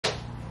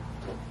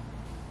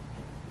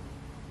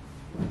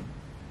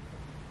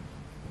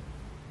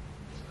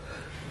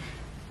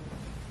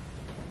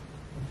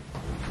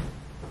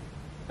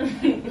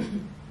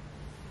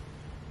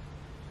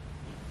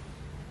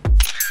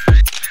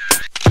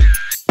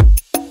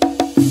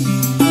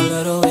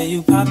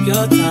you pop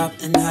your top,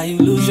 and how you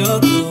lose your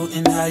cool,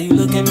 and how you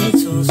look at me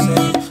too.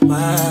 Say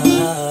why?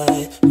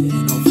 There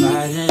ain't no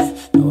fighting,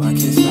 no I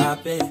can't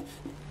stop it.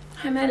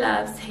 Hi my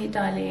loves, hey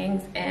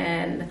darlings,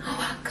 and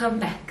welcome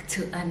back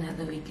to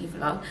another weekly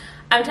vlog.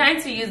 I'm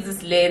trying to use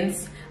this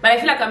lens, but I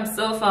feel like I'm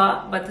so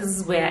far, but this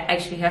is where I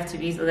actually have to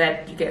be so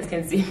that you guys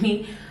can see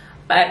me.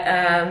 But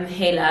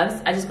hey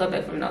loves, I just got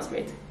back from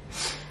Nelspruit.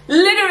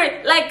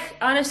 Literally, like,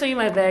 I want to show you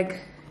my bag.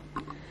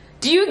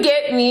 Do you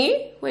get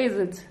me? Where is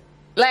it?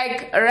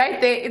 Like right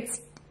there,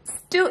 it's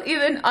still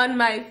even on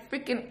my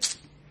freaking.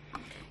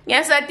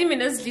 Yeah, so I think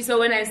so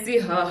when I see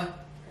her.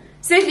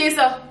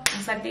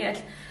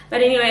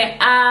 But anyway,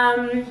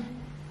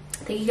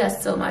 thank you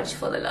guys so much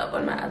for the love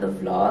on my other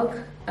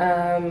vlog.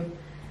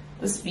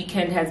 This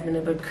weekend has been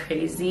a bit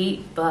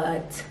crazy,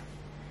 but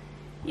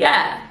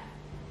yeah,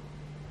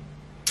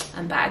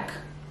 I'm back.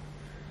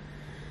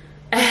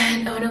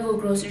 And I want to go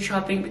grocery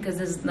shopping because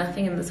there's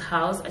nothing in this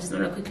house. I just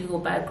want to quickly go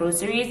buy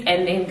groceries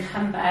and then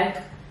come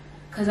back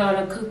because I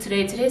want to cook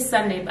today. Today's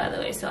Sunday, by the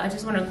way, so I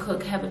just want to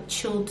cook, have a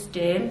chilled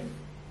day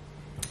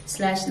 /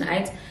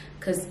 night,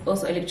 because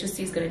also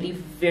electricity is going to leave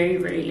very,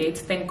 very late.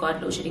 Thank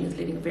God load shedding is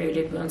leaving very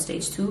late. We're on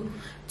stage 2.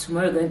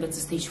 Tomorrow going back to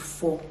stage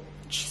 4.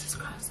 Jesus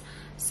Christ.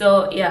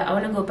 So yeah, I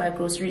want to go buy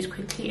groceries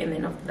quickly, and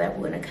then after that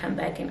we're going to come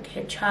back and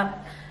catch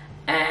up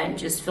and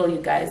just fill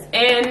you guys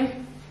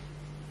in.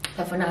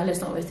 But for now, let's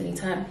not waste any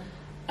time.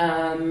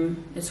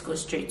 Let's go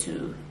straight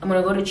to, I'm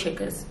going to go to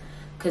Checkers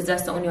because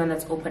that's the only one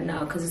that's open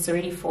now, because it's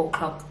already 4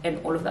 o'clock and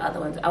all of the other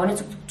ones. I wanted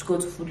to go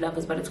to Food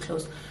Lovers, but it's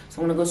closed. So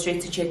I'm going to go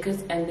straight to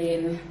Checkers, and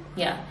then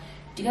yeah.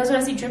 Do you guys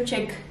want to see drip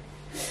check?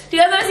 Do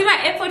you guys want to see my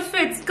airport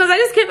fits? Because I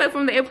just came back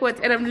from the airport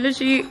and I'm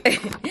literally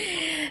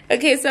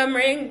okay, so I'm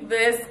wearing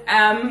this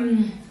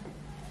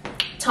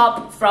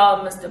top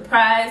from Mr.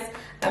 Price.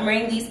 I'm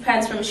wearing these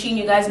pants from Shein.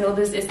 You guys know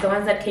this is the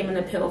ones that came in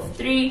a pair of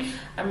 3.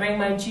 I'm wearing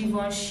my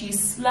Givenchy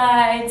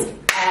slides,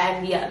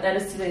 and yeah, that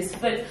is today's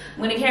fit.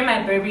 I'm gonna carry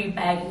my Burberry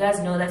bag. You guys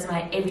know that's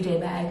my everyday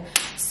bag.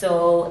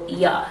 So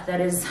yeah,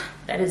 that is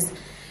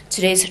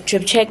today's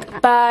drip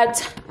check.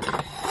 But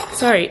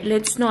sorry,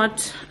 let's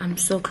not, I'm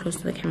so close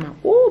to the camera.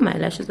 Oh, my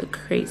lashes are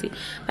crazy.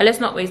 But let's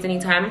not waste any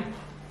time.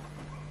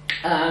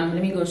 Let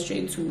me go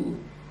straight to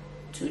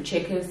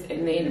Checkers,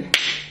 and then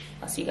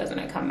I'll see you guys when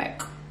I come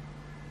back.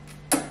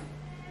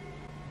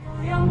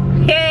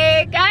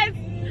 Hey guys,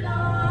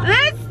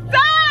 this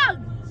song!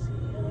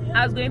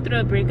 I was going through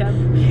a breakup.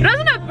 It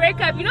wasn't a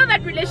breakup, you know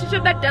that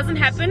relationship that doesn't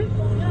happen?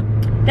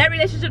 That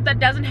relationship that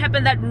doesn't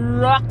happen, that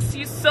rocks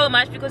you so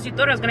much because you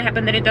thought it was gonna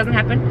happen, then it doesn't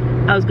happen.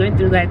 I was going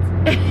through that.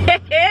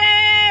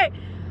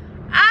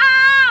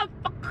 Ah,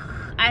 fuck.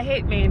 I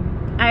hate men.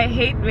 I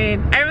hate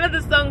men. I remember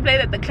the song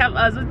played at the club.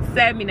 I was with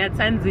Sammy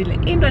Natanzile.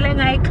 Into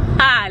lenga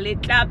ikhale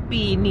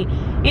tlapini.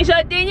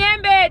 Isho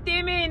tinyembe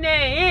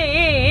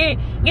timine.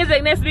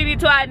 Ngizek next baby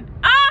one.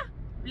 Ah,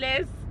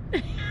 bless.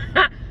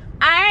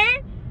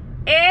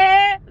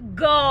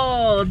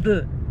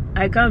 God.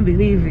 I can't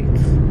believe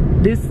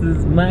it. This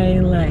is my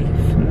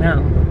life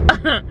now.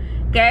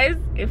 Guys,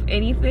 if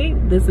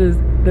anything, this is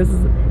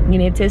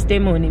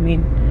testimony. I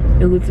mean,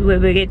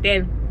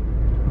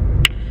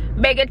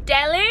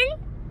 begetelling,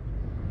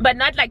 but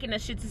not like in a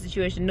shitty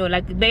situation. No,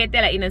 like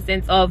begetella in a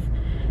sense of,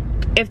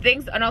 if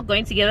things are not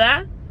going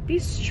together, be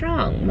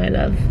strong, my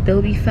love.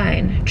 They'll be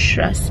fine.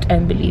 Trust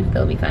and believe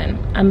they'll be fine.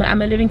 I'm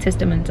a living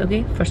testament.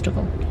 Okay, first of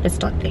all, let's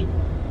start there.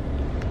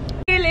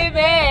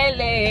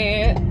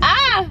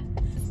 Ah,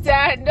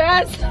 stand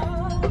us.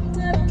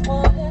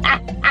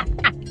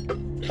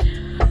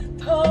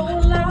 Hello,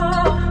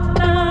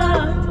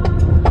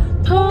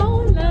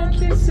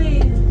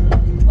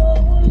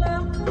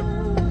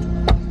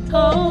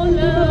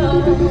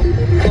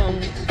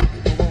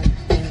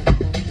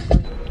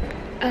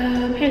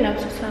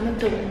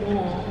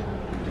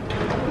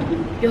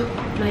 yo,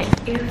 my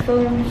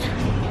earphones.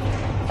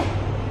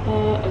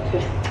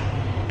 Okay.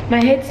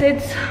 My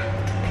headsets.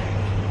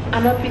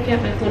 I'm not picking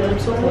up my phone. I'm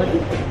so bored.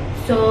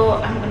 So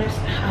I'm gonna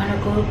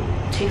go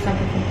take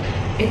something from.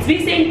 It's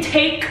me saying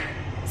take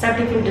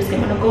something from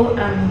December. I'm gonna go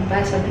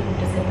buy something from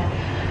December.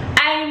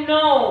 I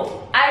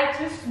know. I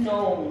just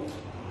know,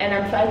 and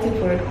I'm fighting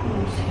for it.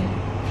 Who's here?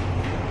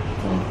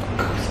 Oh,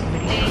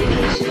 somebody.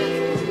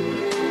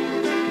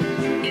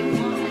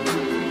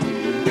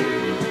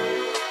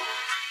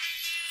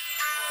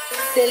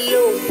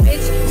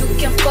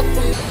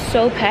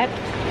 So packed.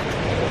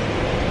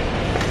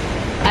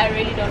 I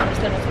really don't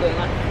understand what's going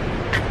on.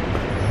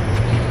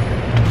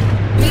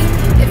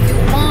 If you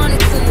wanted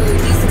to,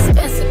 these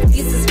expensive,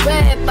 these is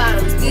red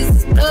bottoms, these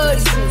is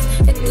bloody shoes.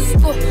 Hit the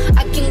school,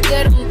 I can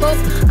get them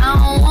both. I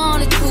don't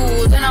want to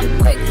choose, and I'm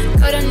quick,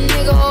 cut a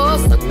nigga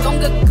off, so don't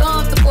get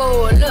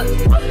comfortable. Look,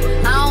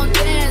 I don't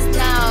dance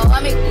now,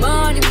 I make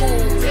money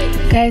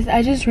move. Guys,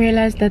 I just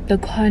realized that the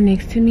car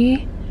next to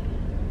me,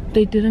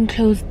 they didn't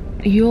close.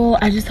 Yo,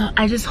 I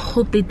just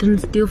hope they didn't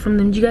steal from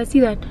them. Do you guys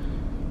see that?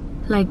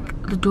 Like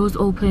the doors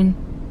open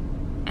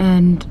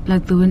and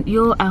like the wind.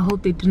 Yo, I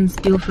hope they didn't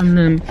steal from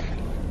them.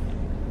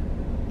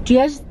 Do you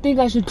guys think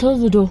I should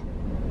close the door?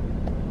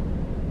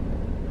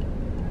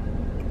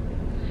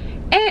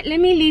 let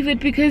me leave it,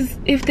 because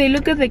if they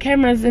look at the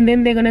cameras and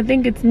then they're gonna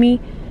think it's me.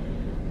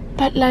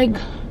 But like,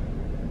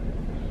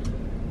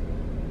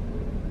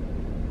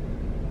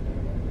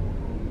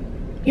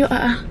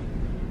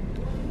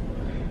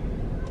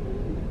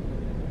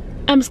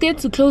 I'm scared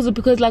to close it,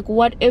 because like,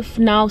 what if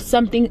now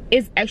something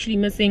is actually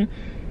missing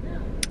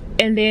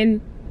and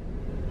then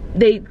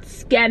they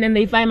scan and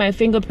they find my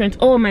fingerprints?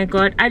 Oh my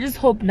god, I just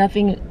hope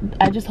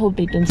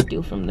they don't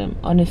steal from them,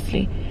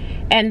 honestly.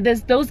 And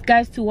there's those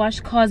guys to wash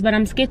cars, but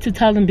I'm scared to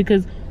tell them,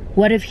 because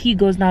what if he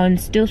goes now and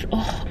steals?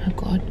 Oh my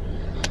god,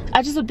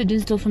 I just hope they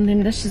didn't steal from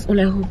them. That's just all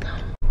I hope.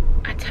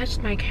 I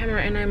touched my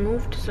camera and I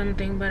moved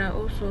something, but I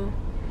also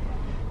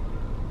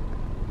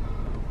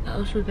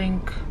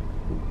think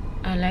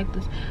I like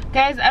this.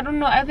 Guys, I don't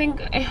know, I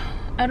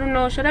don't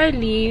know, should I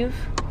leave?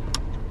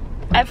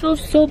 I feel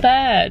so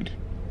bad.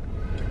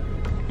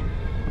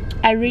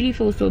 I really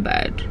feel so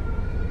bad.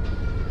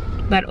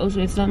 But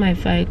also, it's not my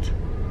fight.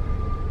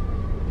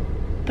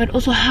 But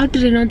also, how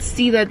did I not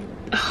see that?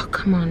 Oh,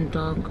 come on,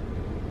 dog.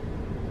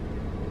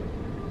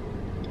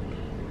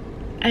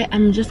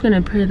 I'm just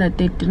gonna pray that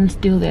they didn't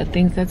steal their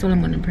things. That's all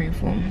I'm gonna pray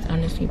for,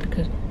 honestly,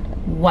 because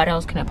what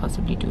else can I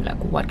possibly do? Like,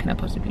 what can I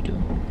possibly do?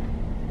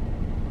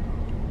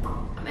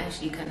 I'm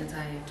actually kind of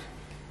tired.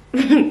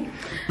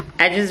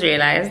 I just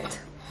realized,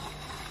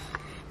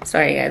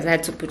 sorry guys, I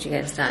had to put you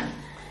guys down,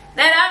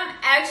 that I'm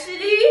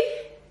actually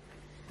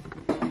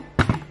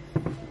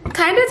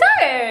kind of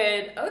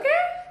tired.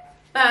 Okay,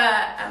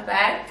 I'm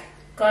back,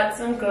 got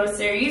some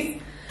groceries.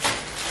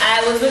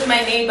 I was with my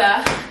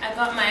neighbor. I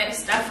got my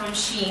stuff from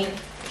Shein.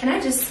 Can I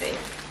just say,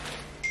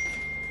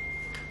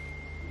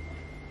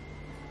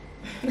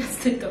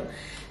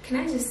 can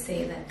I just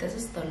say that this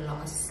is the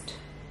last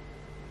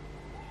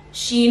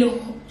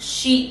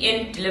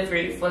Shein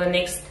delivery for the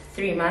next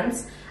 3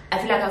 months. I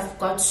feel like I've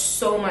got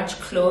so much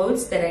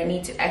clothes that I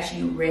need to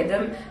actually wear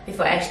them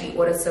before I actually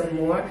order some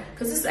more,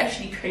 because this is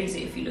actually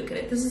crazy if you look at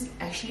it. This is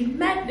actually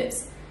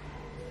madness.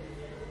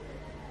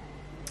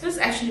 This is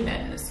actually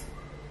madness.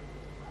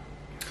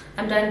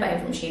 I'm done buying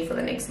from Shein for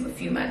the next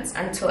few months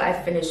until I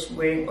finish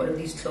wearing all of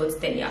these clothes.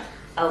 Then yeah,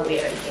 I'll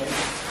wear it again.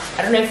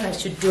 I don't know if I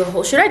should do a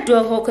haul. Should I do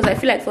a haul? Because I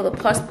feel like for the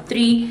past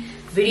 3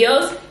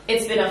 videos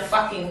it's been a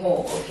fucking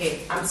haul. Okay,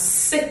 I'm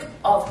sick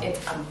of it.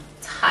 I'm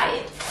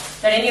tired.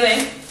 But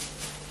anyway,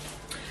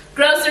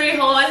 grocery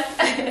haul.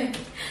 I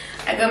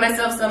got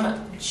myself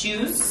some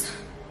juice,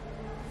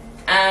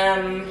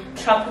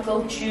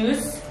 tropical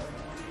juice.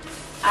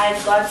 I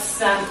got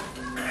some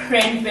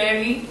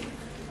cranberry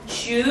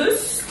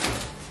juice.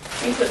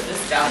 Let me put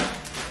this down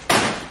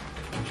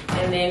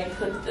and then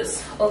put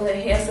this over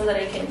here so that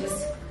I can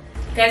just,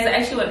 guys, I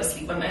actually want to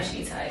sleep. I'm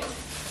actually tired.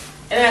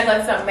 And then I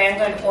got some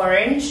mango and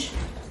orange.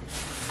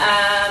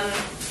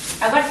 I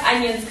got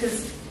onions,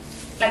 because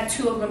like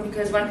 2 of them,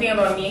 because one thing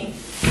about me,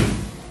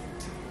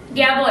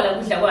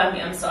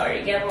 I'm sorry,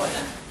 and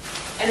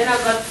then I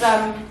got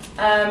some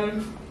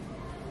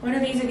what are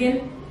these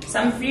again?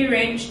 Some free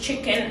range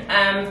chicken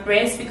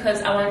breast,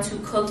 because I want to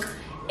cook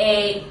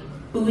a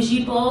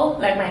bougie bowl,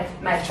 like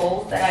my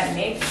bowl that I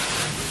make.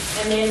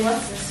 And then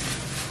what's this?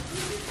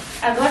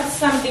 I got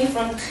something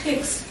from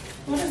Clicks.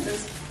 What is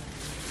this?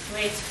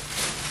 Wait.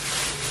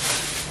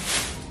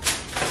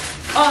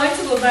 Oh, I went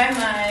to go buy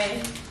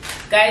my,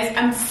 guys,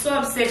 I'm so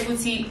upset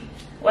with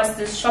what's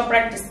this?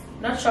 ShopRite,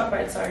 not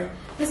ShopRite, sorry.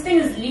 This thing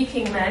is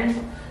leaking, man.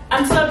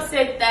 I'm so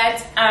upset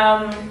that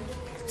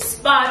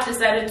Spot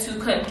decided to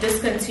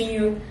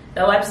discontinue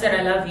the wipes that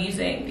I love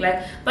using.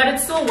 Like, but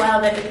it's so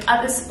wild that in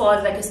other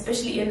spots, like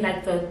especially in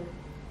like the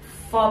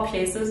far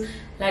places,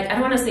 like I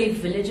don't want to say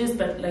villages,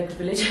 but like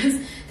villages,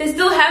 they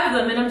still have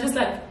them, and I'm just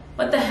like,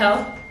 what the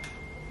hell?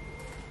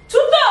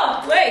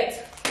 Tuto!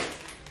 Wait!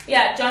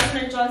 Yeah,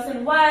 Johnson &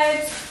 Johnson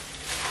wipes.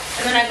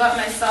 And then I got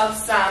myself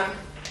some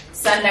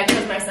sunlight,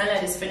 because my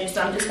sunlight is finished,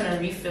 so I'm just gonna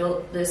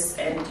refill this,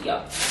 and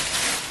yeah.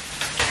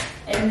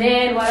 And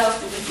then what else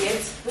did we get?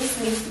 This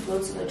needs to go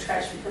to the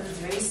trash because it's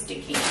very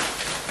sticky.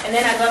 And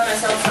then I got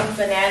myself some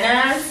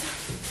bananas,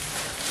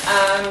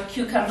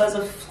 cucumbers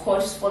of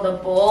course for the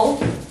bowl,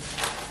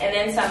 and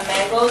then some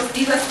mangoes.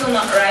 These are still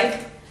not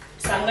ripe,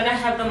 so I'm gonna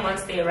have them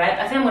once they're ripe.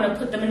 I think I'm gonna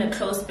put them in a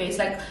closed space.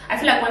 Like, I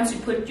feel like once you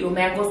put your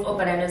mangoes or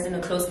bananas in a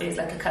closed space,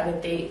 like a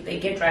cupboard, they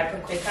get riper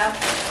quicker.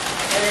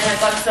 And then I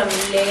got some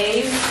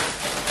Lay's,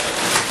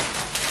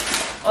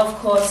 of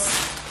course.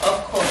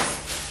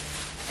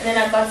 And then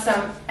I got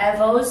some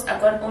Avos. I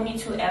got only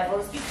 2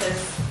 Avos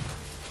because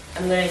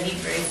I'm gonna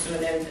leave very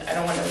soon and I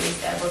don't want to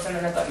waste Avos. And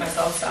then I got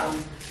myself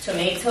some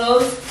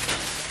tomatoes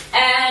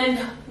and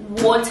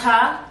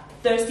water,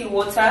 thirsty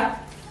water,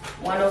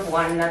 1 of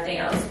 1, nothing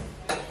else.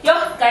 Yo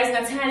guys,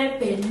 I'm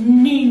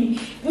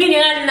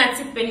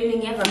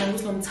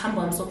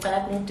so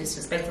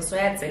disrespectful, so I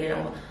had to say,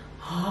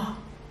 I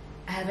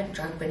haven't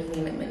drunk panini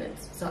in a minute,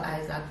 so I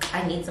was like,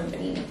 I need some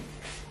panini.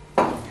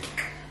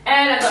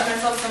 And I got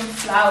myself some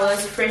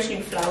flowers, fresh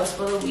new flowers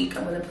for the week.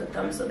 I'm gonna put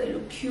them so they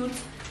look cute.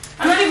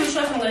 I'm not even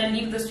sure if I'm gonna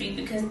leave this week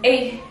because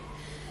A,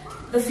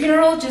 the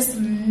funeral just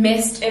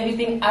messed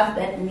everything up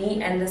that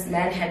me and this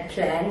man had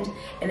planned,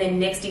 and then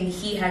next thing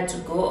he had to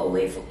go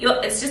away for. Yo,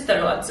 it's just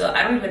a lot. So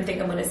I don't even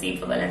think I'm gonna sing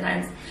for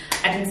Valentine's.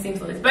 I didn't sing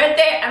for his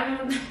birthday.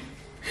 I'm so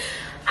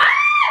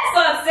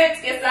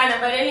sick,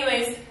 but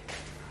anyways,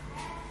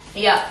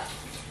 yeah.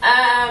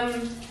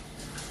 I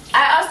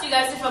asked you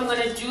guys if I'm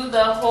gonna do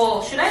the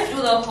whole. Should I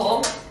do the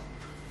whole?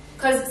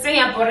 Cause saying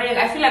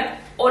I feel like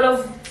all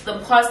of the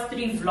past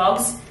 3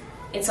 vlogs,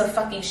 it's a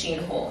fucking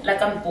Shein haul.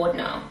 Like, I'm bored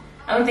now.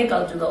 I don't think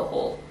I'll do the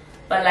whole,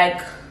 but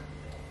like,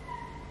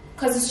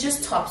 cause it's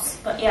just tops.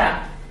 But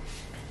yeah,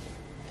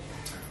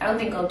 I don't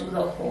think I'll do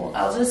the whole.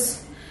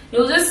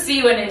 You'll just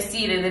see when I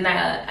see it, and then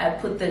I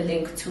put the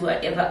link to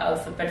whatever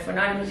outfit. But for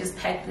now, let me just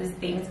pack these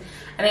things,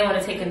 and I want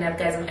to take a nap,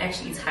 guys. I'm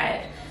actually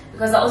tired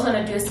because I also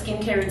want to do a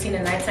skincare routine,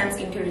 a nighttime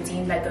skincare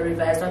routine, like a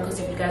revised one. Because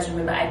if you guys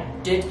remember, I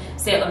did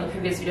say on the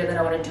previous video that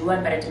I want to do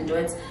one, but I didn't do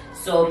it.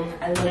 So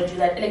I'm gonna do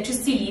that.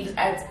 Electricity leaves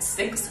at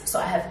 6, so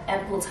I have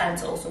ample time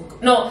to also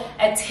cook. No,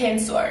 at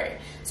 10, sorry.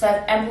 So I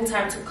have ample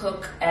time to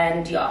cook,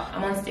 and yeah,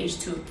 I'm on stage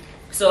 2.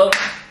 So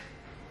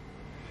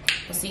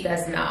I'll see you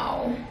guys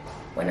now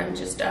when I'm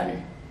just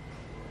done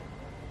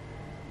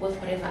with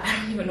whatever. I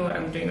don't even know what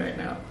I'm doing right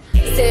now.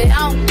 Say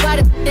I don't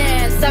gotta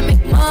dance, I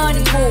make money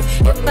move.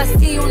 If I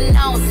see you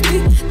now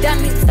speak, that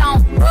means I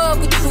don't rub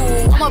with you.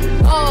 I'm a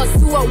boss,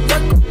 who a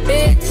worker,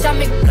 bitch. I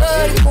make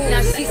bloody move.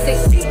 Now she say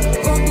she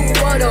gon' do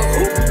what a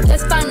hoop.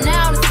 Let's find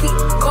out and see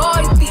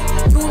Cardi B.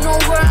 You know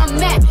where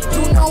I'm at,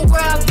 you know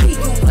where I be.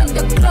 You in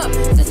the club,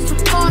 just to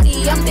party.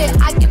 I'm there,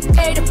 I get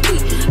paid to be.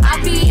 I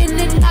be in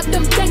and out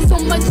them things so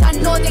much, I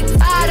know they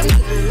tired of me.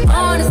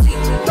 Honestly,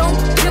 don't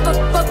give a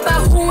fuck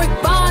about who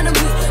ain't bond of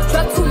me.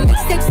 Drop 2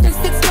 mixtapes in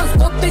 6 months,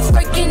 what bitch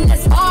working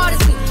as hard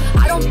as me?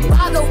 I don't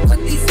bother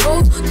with these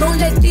hoes, don't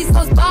let these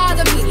hoes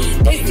bother me.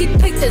 They see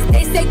pictures,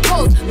 they say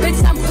goals,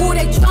 bitch I'm who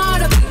they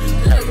tryna be.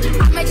 Look,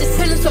 I might just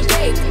chill in some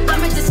babe, I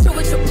might just chill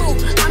with your boo,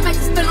 I might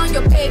just spill on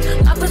your babe.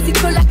 My pussy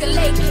feel like a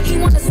lake, he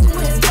wanna swim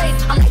with his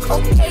face. I'm like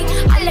okay,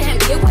 I let him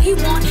get what he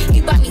want.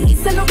 He buy me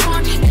East and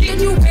Laurent, and then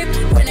you whip.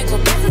 When I go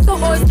back to the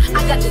horse,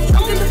 I got the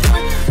trunk in the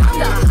front. I'm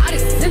the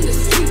hottest in the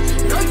street,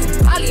 know you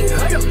probably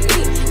heard of me.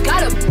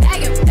 Got a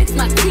bag and fix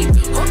my teeth.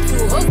 Hope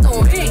you hoes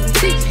know it ain't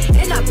cheap.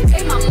 And I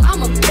pay my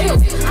mama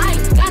bills. I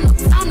ain't got no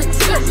time to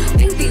chill.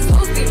 Think these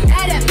hoes be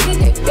mad at me.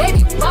 They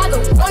baby father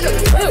wanna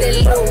kill. That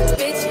little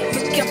bitch,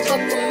 you can fuck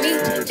with me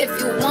if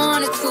you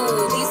wanted to.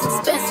 These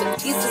expensive,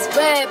 these is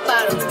red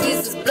bottoms,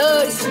 these is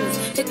bloody shoes.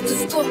 Hit the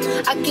store,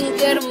 I can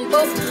get them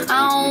both. I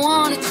don't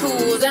wanna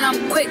choose, and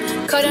I'm quick.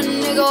 Cut a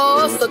nigga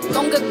off, so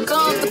don't get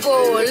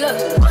comfortable. Look,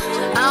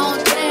 I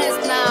don't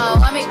dance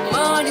now, I make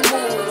money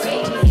move.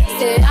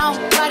 Say I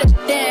don't gotta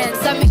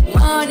dance, I make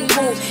money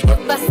move.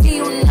 If I see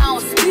you now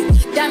speak,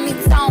 that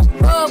means I don't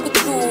rub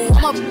with you.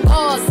 I'm a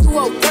boss, who a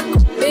worker,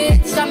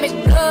 bitch. I make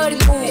bloody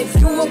move. If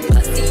you a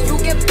pussy, you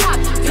get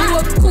popped. You a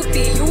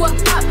goofy, you a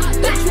op.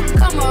 Bitch, you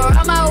come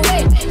around my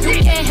way, you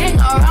can't hang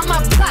around my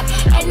block.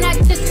 And I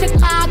just check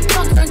my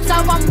account, turns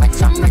out I'm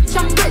rich, I'm rich,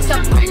 I'm rich. I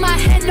put my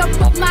hand up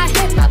my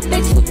hip, I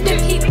bet you dip,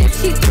 he dip,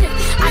 she dip.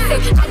 I say,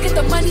 I get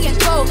the money and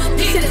go.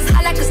 This shit is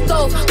hot like a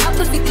stove. My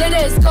pussy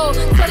glitter is gold.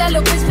 Tell that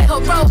little bitch play her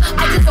role.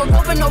 I just don't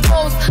roll with no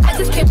rolls. I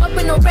just came up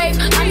in no rave.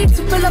 I need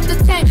to fill up the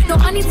tank. No,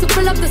 I need to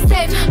fill up the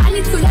safe. I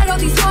need to let all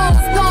these hoes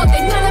know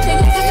they none of they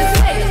niggas is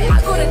fake.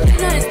 I go to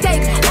dinner and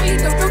steak. Only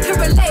the real can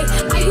relate.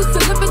 I used to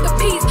live in the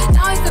peace.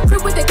 Now it's the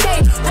crib with the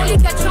gate. Only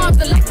got charms,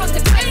 the life of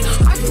the grave.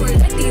 Hard to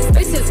let these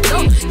bitches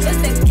know. Just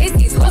in case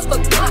these hoes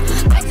forgot.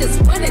 I just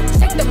wanna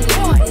check them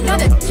more.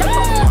 Another check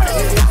from one of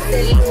them.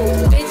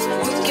 Bitch,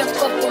 you can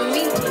fuck with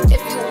me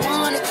if you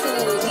wanted to.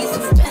 These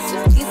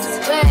expensive, these is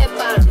red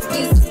bottoms,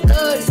 these is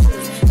bloody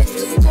shoes. Hit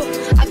the store,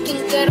 I can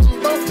get them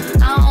both.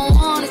 I don't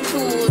wanna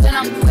choose, and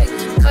I'm quick.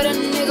 Cut a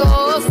nigga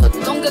off, so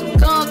don't get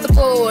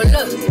comfortable.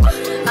 Look,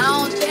 I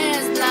don't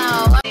dance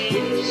now.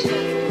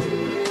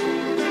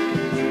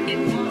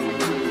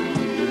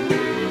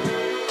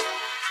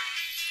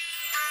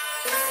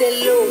 Say,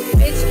 little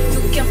bitch,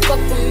 you can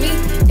fuck with me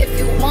if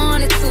you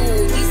wanted to.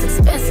 These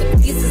expensive,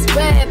 these is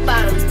red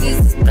bottoms, these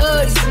is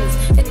bloody shoes.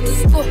 Hit the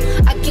store,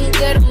 I can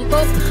get them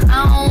both. I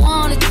don't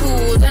wanna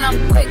choose, and I'm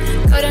quick.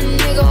 Cut a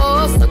nigga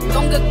off, so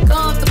don't get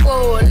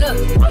comfortable. Look,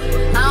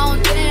 I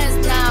don't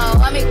dance now,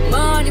 I make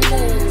money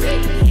move.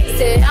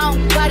 Say I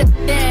don't gotta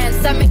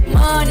dance, I make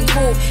money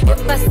move.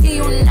 If I see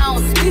you now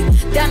speak,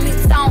 that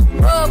means I don't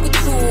rub with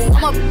you.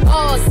 I'm a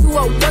boss, who a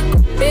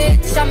worker,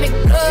 bitch. I make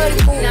bloody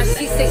move. Now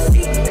she say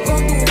she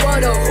gon' do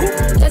what a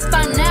hoop. Let's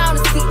find out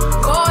and see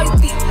Cardi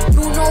B.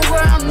 You know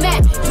where I'm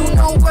at, you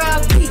know where I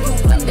be. You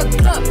in the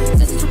club,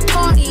 just to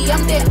party.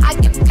 I'm there, I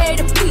get paid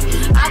to be.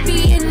 I be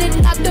in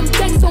and out them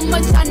things so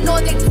much, I know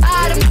they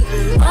tired of me.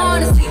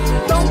 Honestly,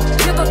 don't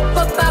give a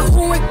fuck about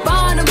who ain't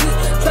bond of me.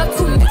 Drop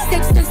 2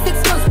 mixtapes in 6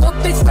 months, what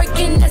bitch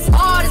working as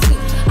hard as me?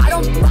 I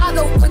don't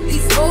bother with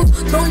these hoes,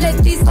 don't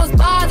let these hoes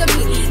bother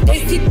me. They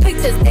see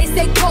pictures, they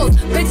say goals,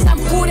 bitch I'm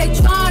who they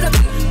tryna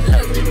be.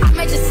 Look, I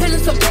might just chill in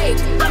some babe,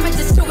 I might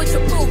just chill with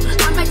your boo,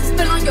 I might just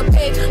spill on your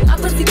babe. My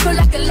pussy feel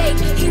like a lake,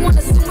 he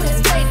wanna swim with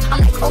his face. I'm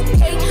like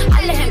okay,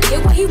 I let him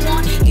get what he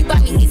want.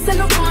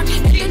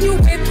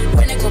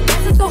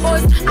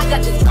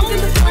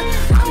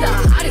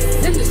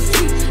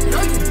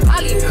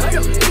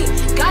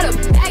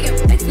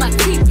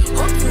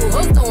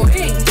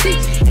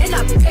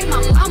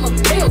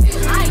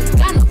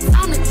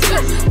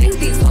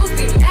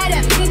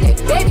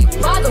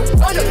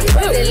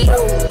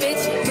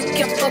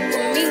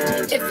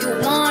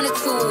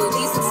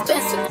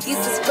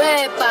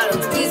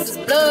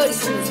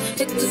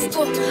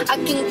 school, I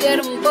can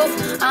get them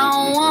both. I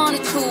don't wanna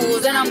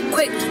choose, and I'm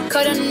quick,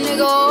 cut a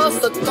nigga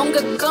off, so don't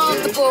get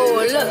comfortable.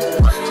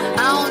 Look,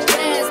 I don't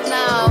dance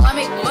now, I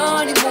make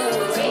money move.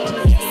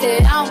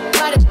 Said I don't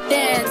gotta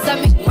dance, I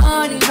make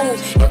money move.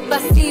 If I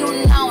see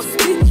you now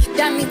speak,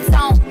 that means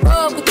I don't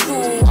rub with you.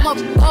 I'm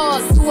a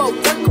boss, you a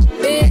worker,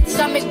 bitch,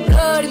 I make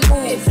bloody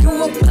move. If you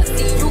a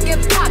pussy, you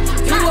get popped.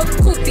 You a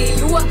goofy,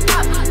 you a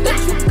op. Let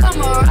you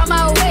come around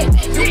my way,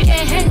 you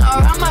can't hang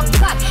around my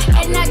block.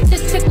 And I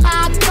just check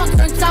my account,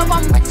 turns out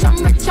I'm rich, I'm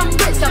rich, I'm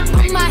rich. I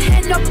put my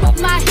hand up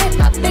my hip,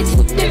 I bet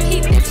you dip,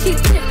 he dip, she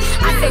dip.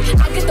 I say,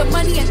 I get the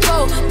money and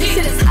go. This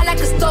shit is hot like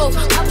a stove.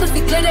 My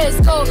pussy glitter is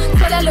gold.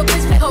 Tell that little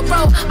bitch make her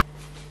roll.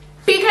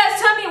 Because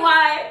tell me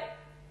why.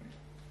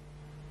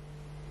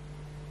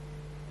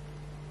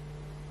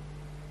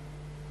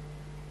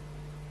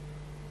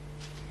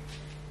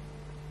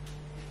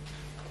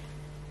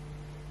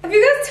 If you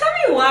guys tell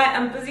me why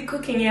I'm busy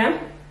cooking, yeah?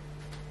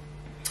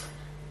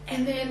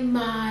 And then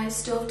my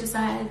stove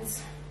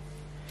decides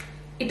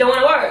it don't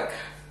want to work.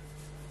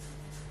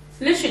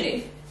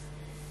 Literally.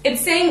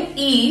 It's saying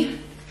E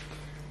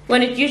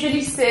when it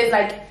usually says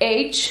like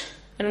H.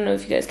 I don't know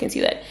if you guys can see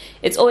that.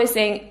 It's always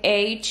saying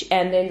H,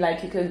 and then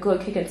like you can go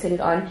click and set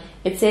it on.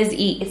 It says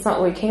E. It's not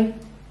working.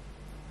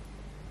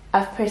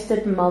 I've pressed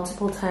it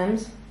multiple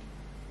times.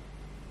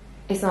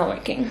 It's not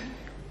working.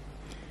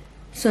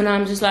 So now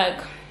I'm just like,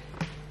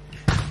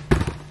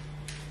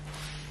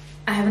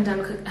 I'm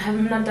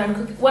not done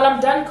cooking. Well, I'm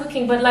done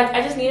cooking, but like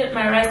I just needed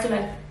my rice to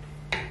like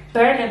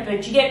burn a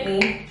bit. You get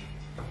me?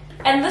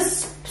 And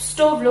this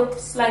stove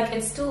looks like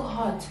it's still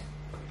hot.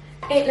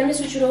 Hey, let me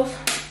switch it off.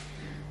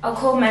 I'll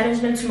call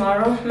management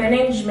tomorrow.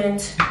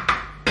 Management.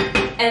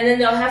 And then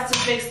they'll have to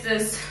fix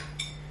this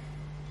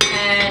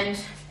and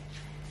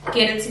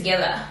get it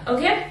together.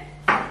 Okay?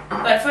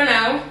 But for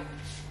now,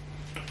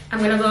 I'm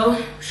gonna go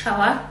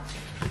shower.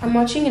 I'm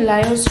watching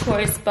Elias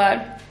Choice,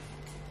 but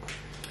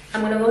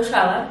I'm gonna go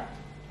shower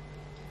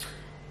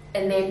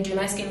and then do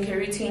my skincare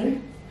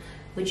routine,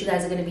 which you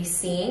guys are gonna be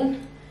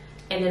seeing.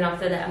 And then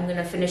after that, I'm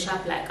gonna finish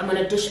up, like I'm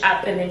gonna dish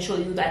up and then show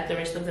you like the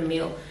rest of the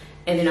meal.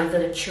 And then after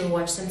that, chill,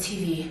 watch some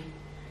TV,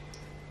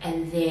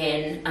 and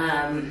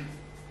then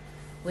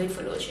wait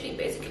for load shedding.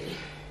 Basically,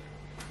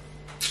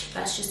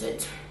 that's just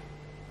it.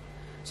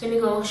 So let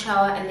me go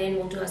shower and then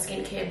we'll do our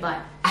skincare.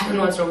 But I don't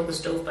know what's wrong with the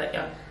stove, but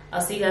yeah,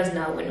 I'll see you guys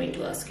now when we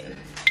do our skin.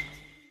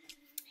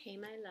 Hey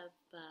my love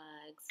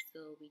bugs,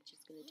 so we're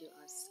just gonna do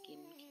our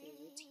skincare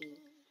routine.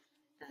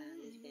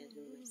 As you guys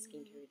know, my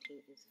skincare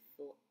routine is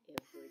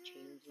forever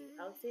changing.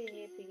 I'll say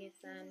happy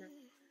sana,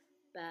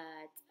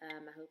 but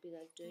I hope you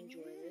guys do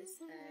enjoy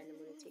this, and I'm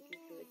gonna take you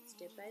through it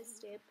step by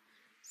step.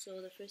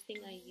 So the first thing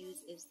I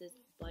use is this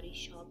Body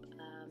Shop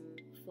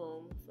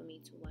foam for me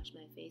to wash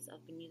my face.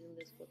 I've been using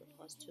this for the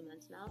past 2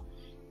 months now,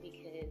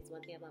 because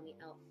one thing about me,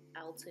 I'll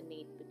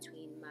alternate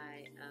between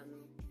my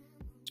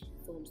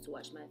foams to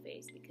wash my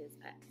face, because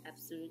I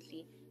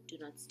absolutely do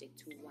not stick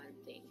to one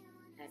thing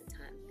at a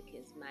time,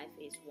 because my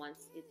face,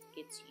 once it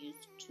gets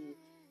used to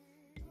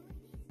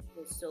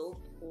the soap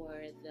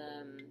or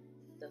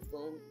the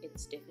foam,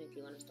 it's definitely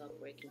going to stop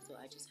working. So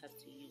I just have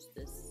to use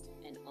this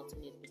and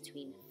alternate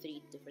between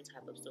 3 different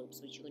types of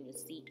soaps, which you're going to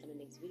see in the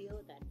next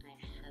video that I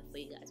have for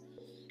you guys.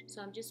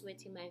 So I'm just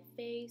wetting my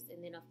face,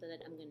 and then after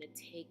that I'm going to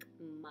take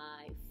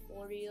my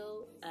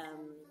Foreo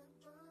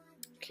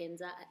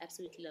cleanser. I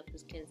absolutely love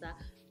this cleanser.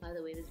 By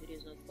the way, this video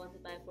is not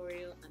sponsored by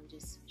Foreo. I'm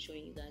just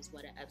showing you guys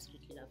what I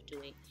absolutely love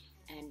doing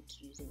and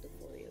using the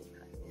Foreo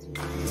product.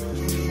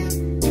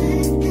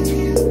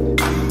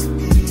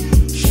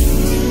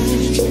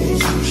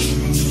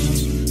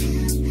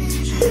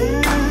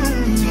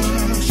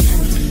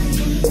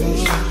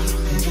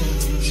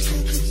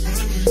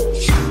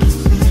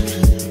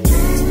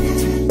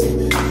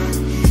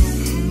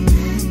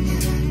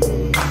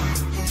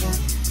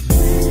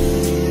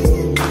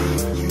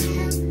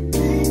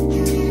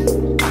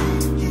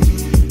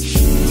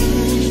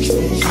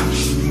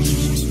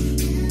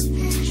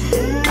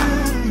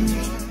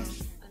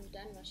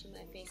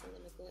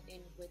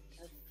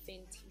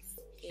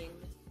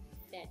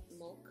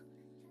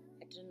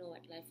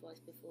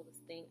 Before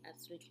this thing,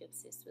 absolutely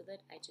obsessed with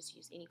it. I just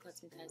use any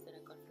cotton pads that I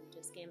got from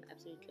Discam.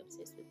 Absolutely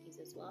obsessed with these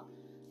as well.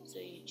 So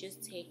you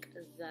just take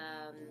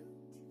the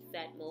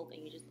fat milk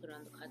and you just put it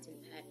on the cotton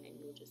pad, and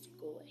you'll just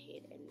go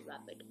ahead and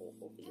rub it all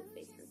over your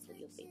face until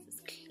your face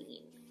is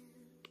clean.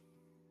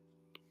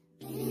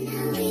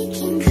 Now we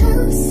can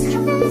close,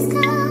 let's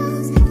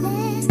close,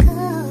 let's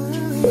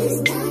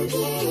close. Don't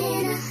get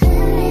in a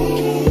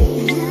hurry,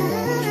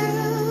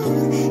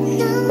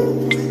 no,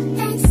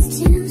 that's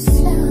too slow.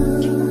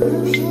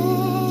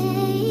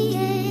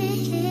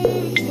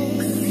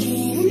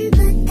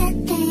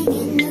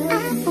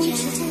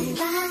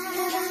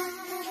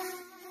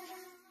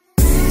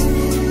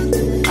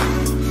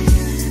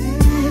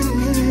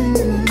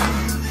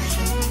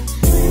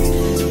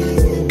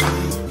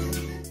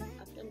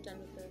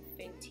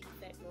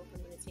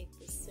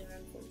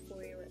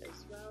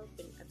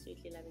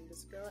 absolutely loving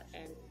this girl,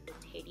 and the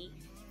teddy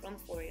from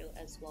Oreo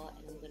as well.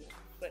 And I'm gonna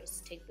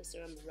first take the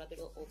serum, rub it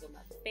all over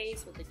my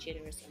face with a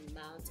generous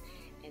amount,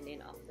 and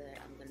then after that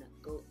I'm gonna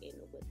go in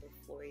with the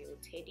Oreo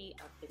teddy.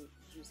 I've been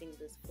using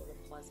this for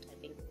the past, I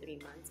think, 3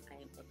 months. I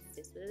am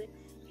obsessed with it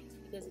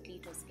because it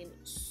leaves my skin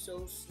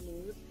so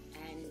smooth,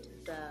 and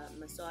the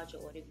massage, or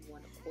whatever you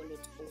want to call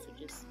it, also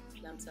just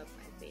plumps up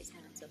my face,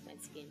 plumps up my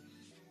skin,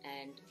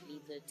 and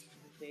leaves it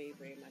very,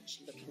 very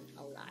much looking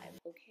alive.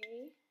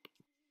 Okay.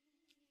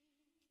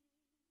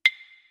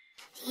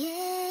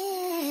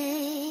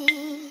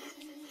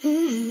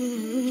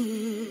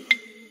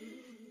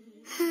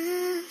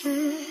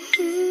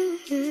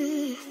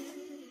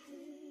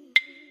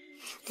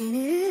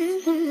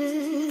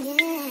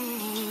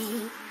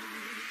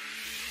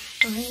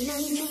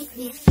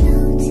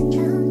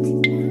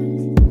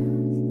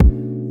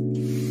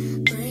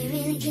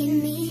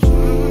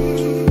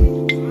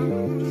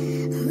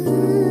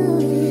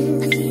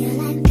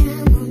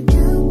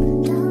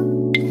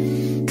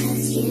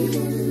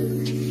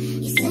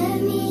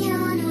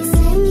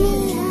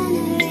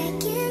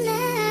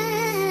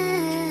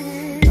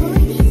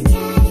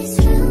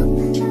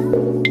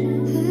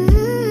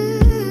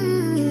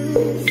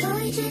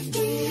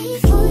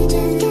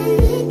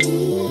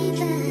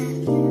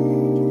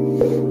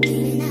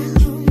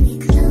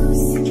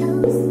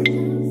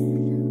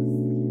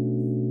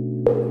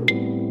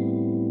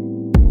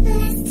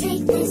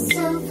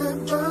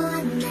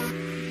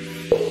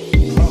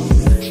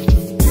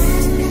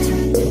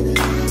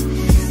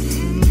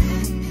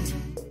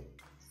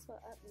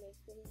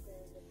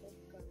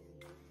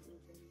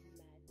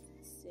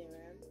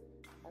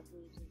 I've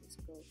been using this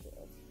girl for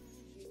a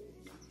few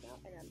months now,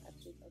 and I'm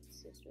absolutely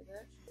obsessed with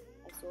her.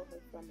 I saw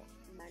her from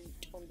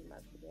Mantombi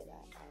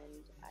Makubela,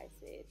 and I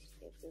said,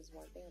 if there's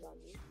one thing about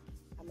me,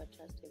 I'm gonna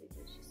trust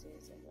everything she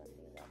says, and one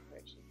thing about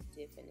her, she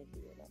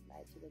definitely will not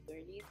lie to the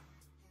girlies.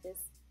 This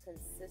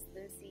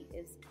consistency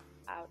is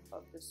out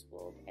of this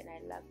world, and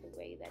I love the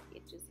way that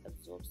it just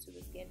absorbs to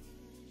the skin,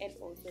 and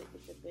also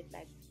it's a bit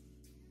like,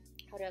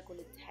 how do I call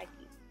it,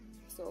 tacky.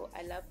 So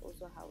I love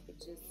also how it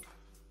just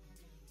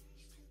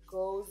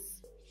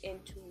goes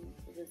into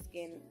the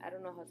skin. I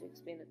don't know how to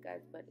explain it,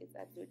 guys, but it's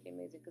absolutely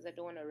amazing because I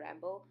don't want to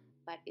ramble,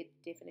 but it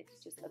definitely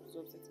just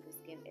absorbs into the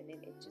skin, and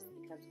then it just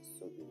becomes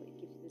so beautiful. It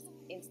gives you this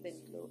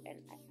instant glow,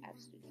 and I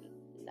absolutely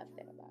love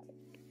that about it.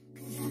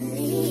 I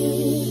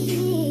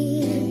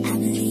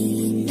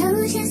believe you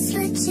know just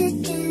what you're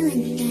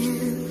doing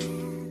now.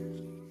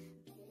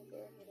 I'm gonna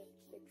go ahead and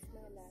fix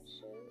my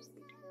lashes,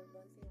 because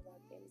one thing about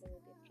them, they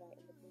will get dry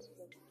in the process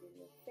of doing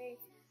your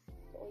face.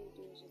 So all you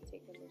do is just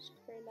take a mesh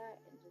curler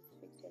and just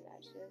fix your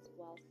lashes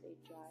whilst they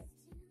dry,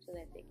 so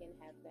that they can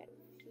have that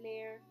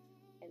flare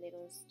and they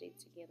don't stick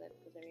together,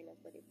 because I realize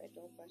that if I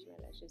don't brush my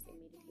lashes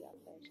immediately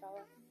after I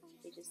shower,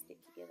 they just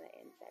stick together,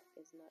 and that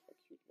is not a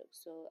cute look.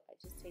 So I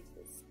just take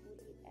this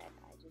spoolie and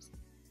I just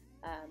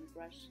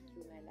brush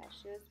through my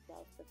lashes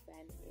whilst the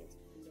fan is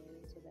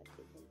blowing, so that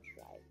they can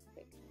dry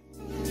quick.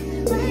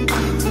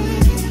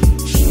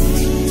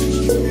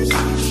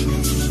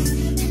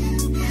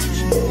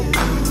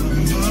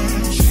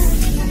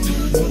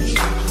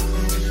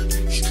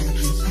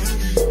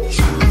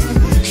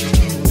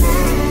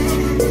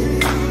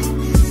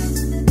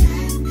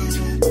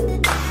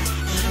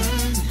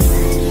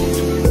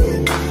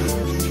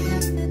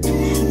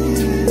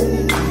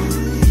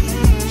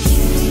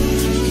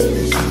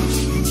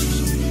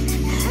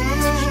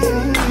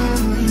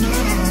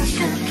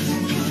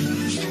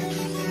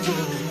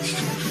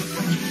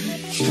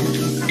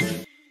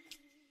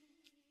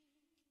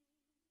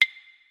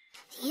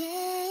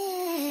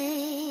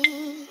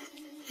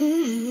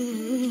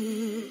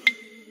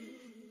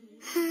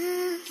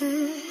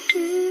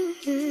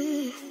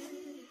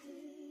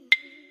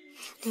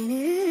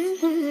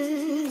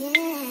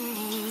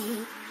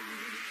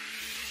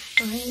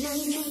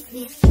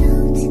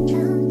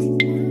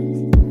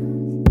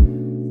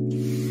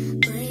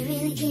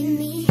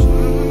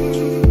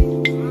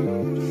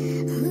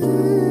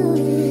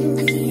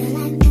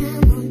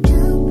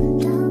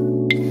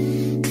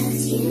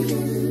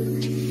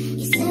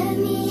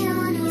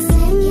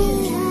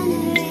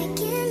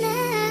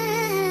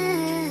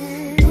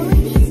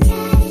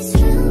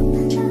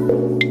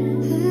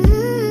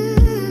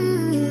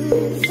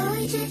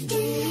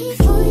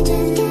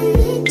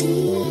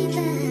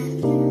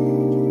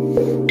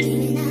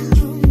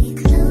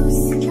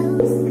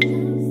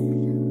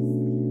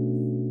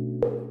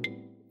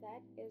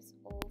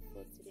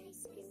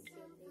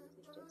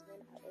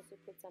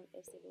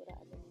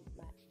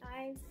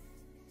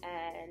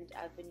 And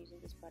I've been using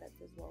this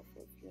product as well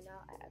for a few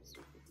now. I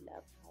absolutely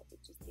love how it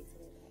just takes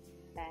it in that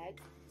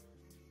bag.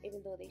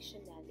 Even though they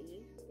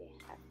Chanel-y, they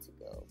have to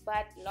go.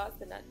 But last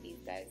but not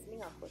least, guys,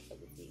 Mpho, I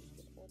would say,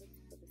 in order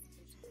for the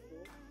skin to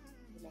grow,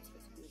 you must be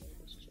in a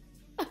relationship.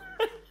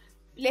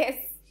 Bless.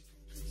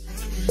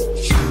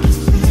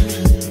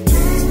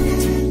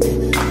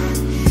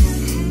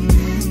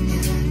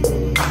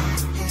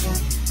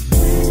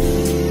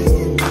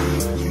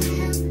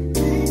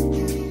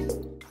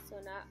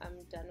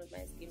 with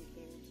my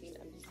skincare routine.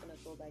 I'm just gonna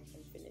go back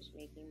and finish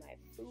making my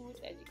food.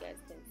 As you guys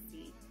can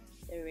see,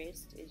 the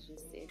rest is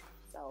just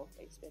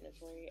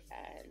self-explanatory,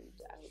 and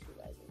I hope you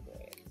guys enjoy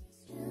it.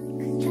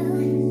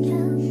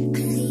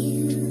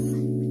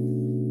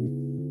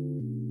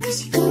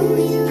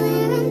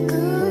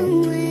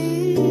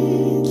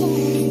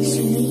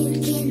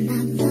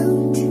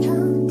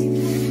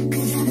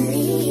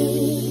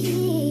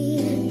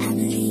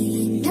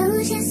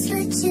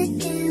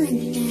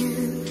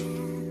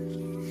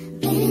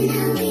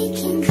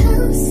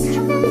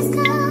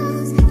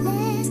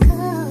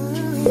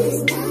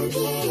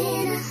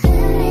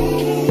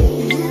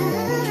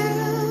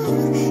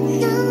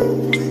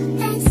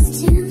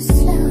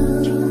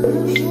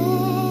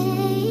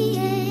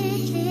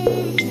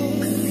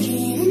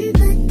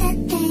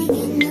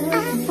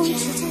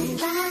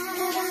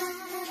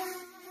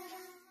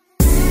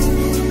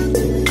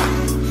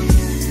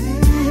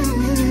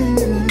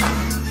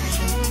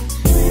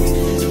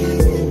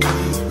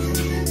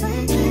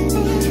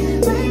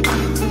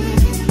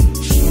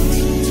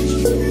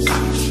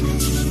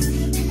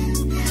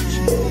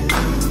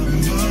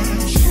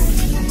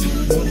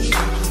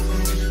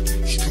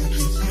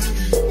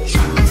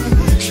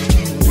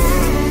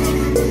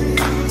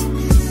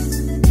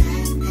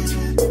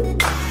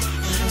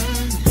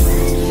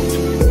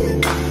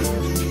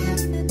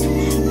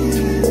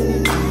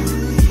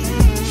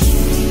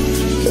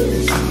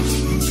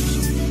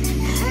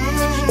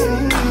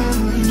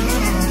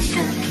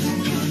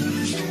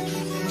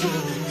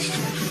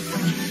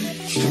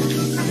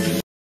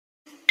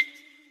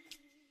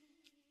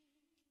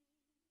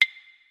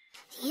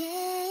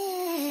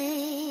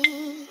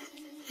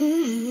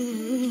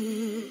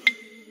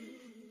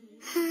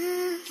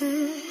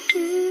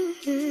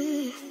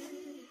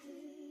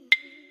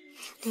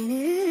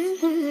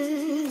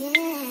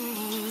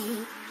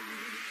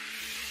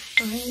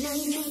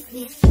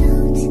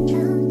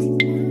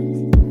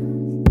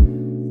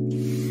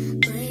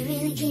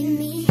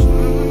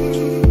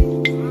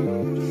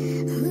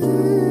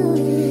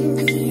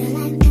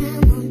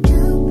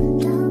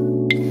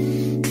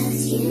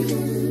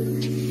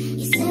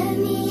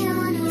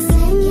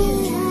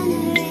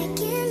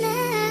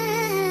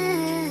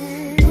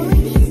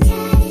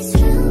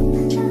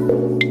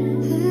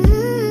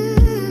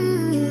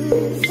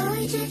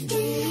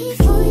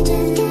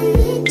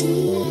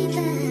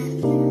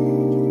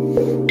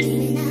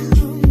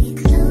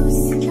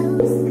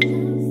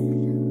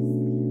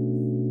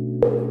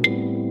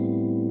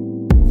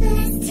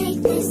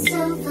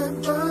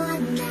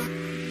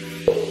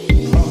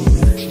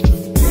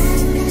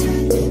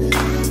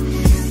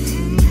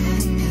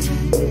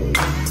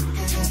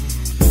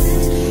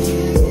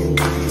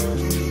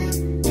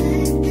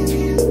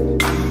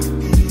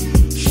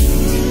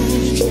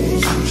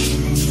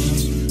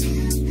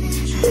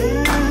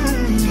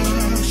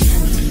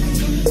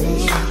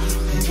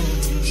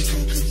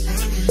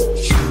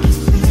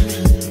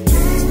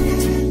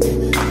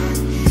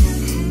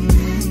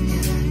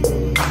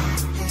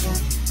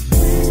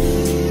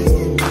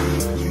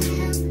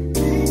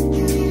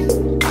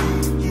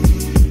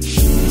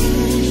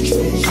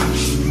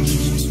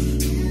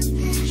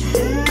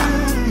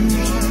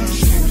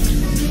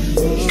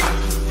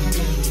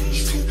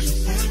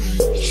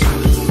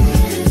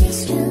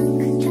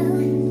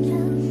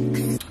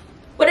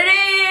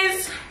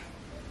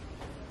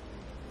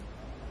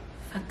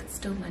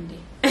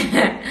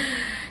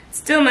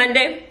 Still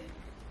Monday.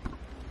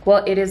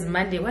 Well, it is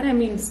Monday. What I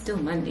mean, still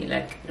Monday,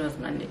 like it was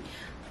Monday.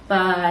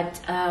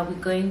 But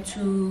we're going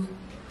to,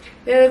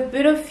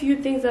 there are a few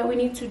things that we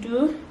need to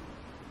do.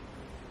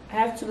 I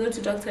have to go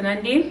to Dr.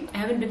 Nandi. I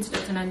haven't been to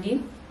Dr.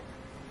 Nandi.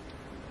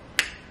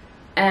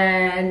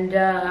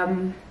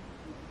 And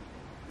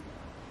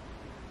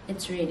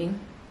it's raining.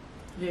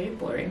 Very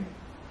boring.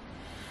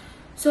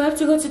 So I have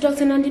to go to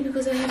Dr. Nandi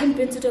because I haven't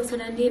been to Dr.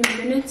 Nandi in a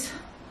minute.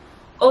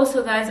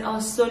 Also, guys, I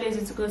was so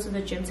lazy to go to the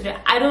gym today.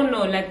 I don't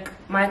know, like,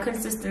 my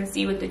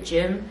consistency with the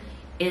gym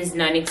is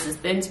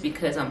non-existent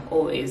because I'm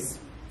always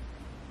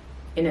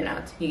in and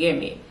out. You get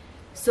me?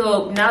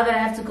 So now that I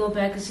have to go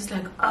back, it's just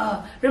like,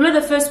 oh. Remember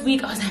the first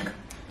week, I was like,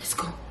 let's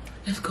go,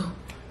 let's go.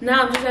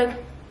 Now I'm just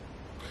like,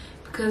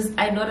 because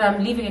I know that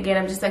I'm leaving again,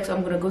 I'm just like, so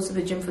I'm going to go to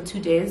the gym for 2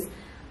 days.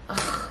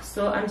 Ugh,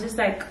 so I'm just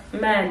like,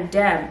 man,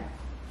 damn.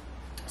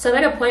 So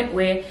I'm at a point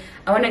where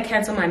I want to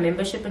cancel my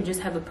membership and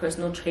just have a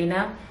personal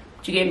trainer.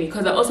 Do you get me?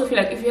 Because I also feel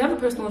like if you have a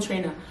personal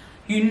trainer,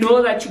 you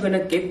know that you're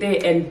gonna get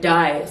there and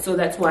die. So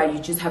that's why you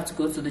just have to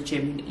go to the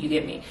gym. You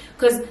get me?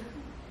 Because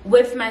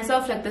with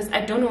myself like this,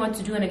 I don't know what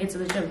to do when I get to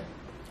the gym.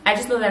 I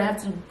just know that I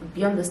have to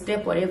be on the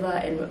step, whatever,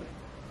 and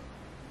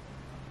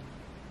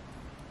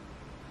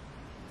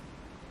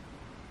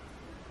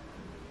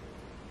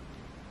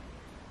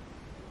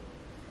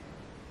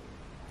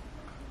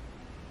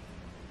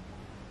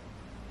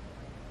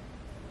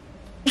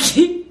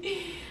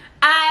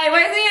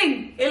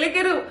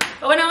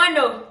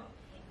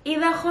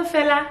either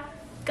khofela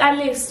ka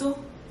leso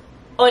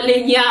o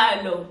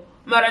lenyalo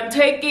mara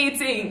ntho e ke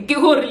itseng ke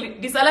gore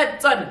di-salad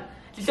tsona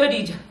di tlo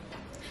dija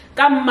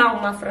ka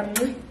mmao mafra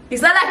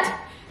di-salad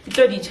di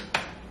tlo dija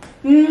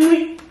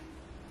Bon,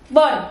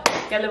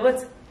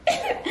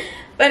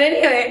 but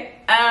anyway,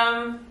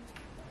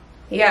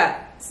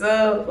 yeah.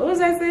 So what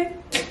was I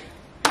saying?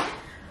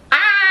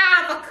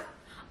 Fuck.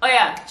 Oh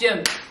yeah,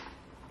 gym.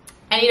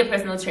 I need a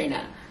personal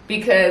trainer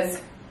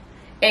because,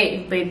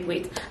 hey,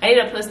 wait. I need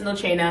a personal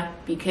trainer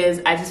because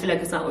I just feel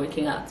like it's not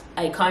working out.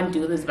 I can't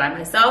do this by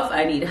myself.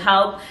 I need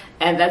help,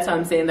 and that's why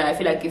I'm saying that I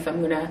feel like if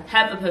I'm gonna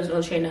have a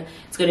personal trainer,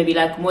 it's gonna be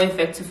like more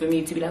effective for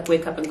me to be like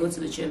wake up and go to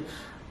the gym.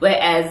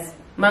 Whereas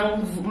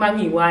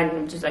Mangi one,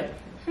 I'm just like,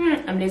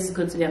 I'm lazy to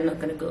go today. I'm not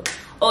gonna go.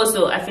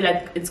 Also, I feel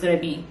like it's gonna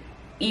be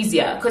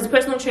easier because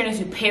personal trainers,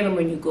 you pay them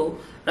when you go,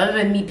 rather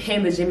than me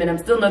paying the gym and I'm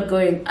still not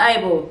going.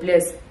 Aibo,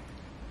 bless.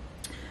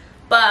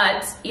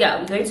 But yeah,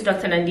 we're going to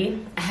Dr.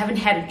 Nandi. I haven't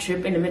had a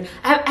trip in a minute.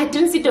 I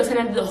didn't see Dr.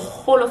 Nandi the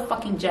whole of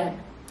fucking Jan.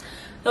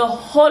 The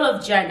whole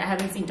of Jan, I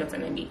haven't seen Dr.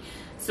 Nandi.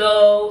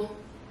 So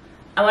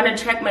I want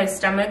to track my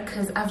stomach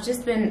because I've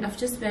just been up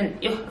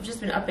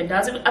and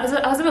down. I was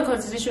having a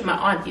conversation with my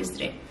aunt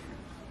yesterday,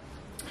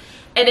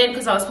 and then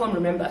because I was home,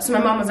 remember, so my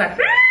mom was like,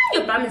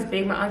 your bum is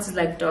big. My aunt is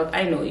like, dog,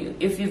 I know you.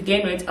 If you've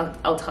gained weight,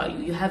 I'll tell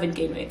you. You haven't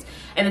gained weight.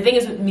 And the thing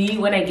is with me,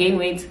 when I gain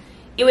weight,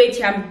 my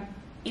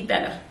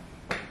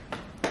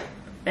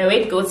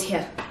weight goes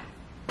here.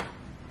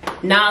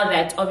 Now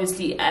that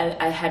obviously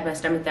I had my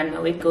stomach done,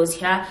 my weight goes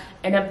here,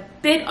 and a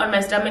bit on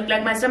my stomach.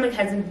 Like my stomach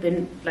hasn't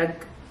been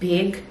like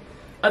big.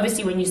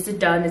 Obviously when you sit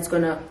down, it's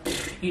gonna,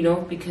 you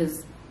know,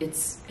 because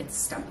it's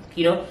stomach,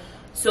 you know.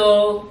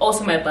 So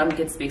also my bum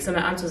gets big. So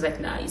my aunt was like,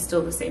 nah, you're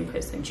still the same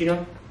person, you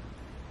know.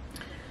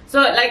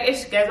 So like,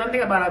 guys, one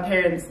thing about our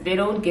parents, they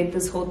don't get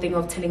this whole thing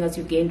of telling us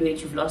you gained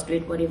weight, you've lost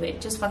weight, whatever. It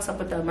just fucks up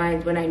with their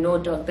minds. When I know,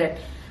 dog, that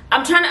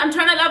I'm trying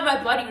to love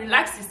my body.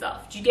 Relax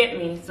yourself. Do you get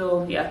me?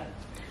 So yeah.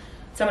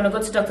 So I'm gonna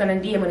go to Dr.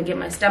 Nandi. I'm gonna get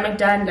my stomach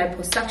done,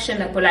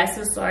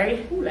 lipolysis.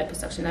 Sorry,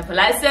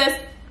 lipolysis.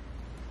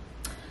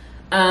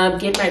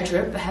 Get my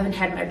drip. I haven't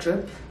had my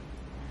drip,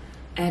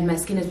 and my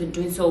skin has been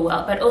doing so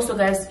well. But also,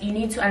 guys, you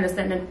need to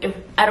understand that if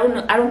I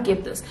don't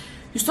get this.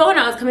 You saw when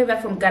I was coming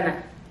back from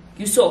Ghana.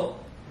 You saw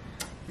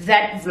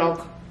that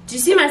vlog. Do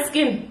you see my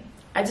skin?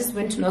 I just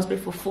went to Nelspruit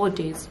for 4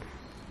 days.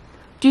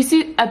 Do you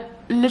see? I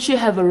literally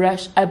have a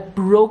rash. I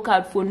broke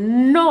out for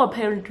no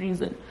apparent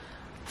reason.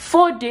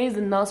 4 days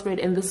in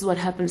Nelspruit, and this is what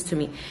happens to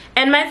me.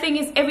 And my thing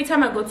is, every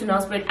time I go to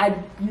Nelspruit, I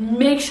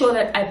make sure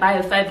that I buy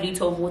a 5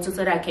 liter of water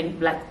so that I can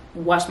like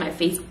wash my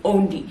face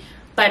only.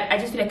 But I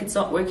just feel like it's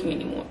not working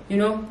anymore, you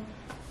know.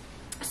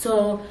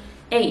 So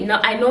hey, now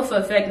I know for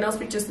a fact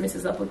Nelspruit just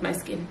messes up with my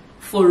skin.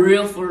 For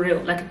real,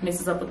 like it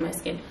messes up with my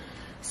skin.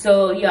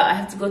 So yeah, I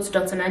have to go to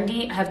Dr.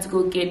 Nandi. I have to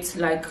go get,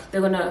 like,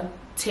 they're gonna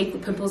take the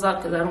pimples out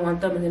because I don't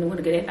want them, and then I'm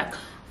gonna get it like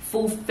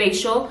full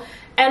facial.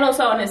 And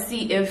also I want to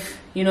see if,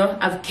 you know,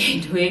 I've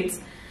gained weight.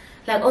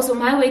 Like also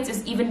my weight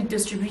is evenly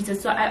distributed,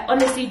 so I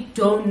honestly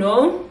don't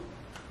know,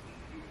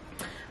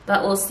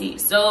 but we'll see.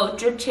 So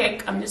drip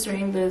check, I'm just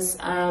wearing this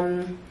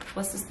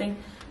what's this thing,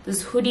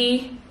 this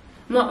hoodie.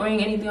 I'm not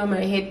wearing anything on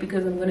my head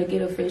because I'm gonna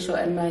get a facial,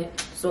 and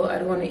so I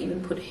don't want to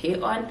even put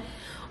hair on.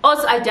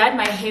 Also, I dyed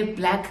my hair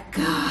black,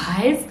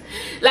 guys.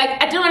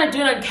 Like, I didn't want to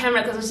do it on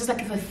camera because it's just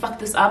like, if I fuck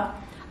this up,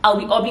 I'll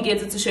be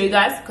obligated to show you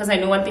guys, because I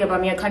know one thing about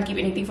me, I can't keep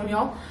anything from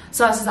y'all.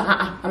 So I was just like,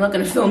 I'm not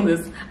gonna film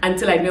this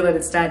until I know that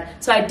it's done.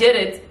 So I did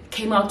it,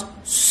 came out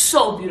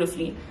so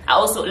beautifully. I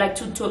also like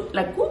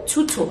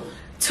Tuto.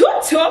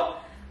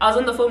 I was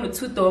on the phone with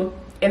Tuto,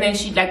 and then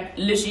she like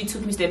literally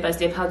took me step by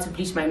step how to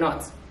bleach my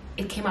knots.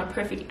 It came out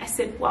perfectly. I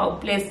said, wow,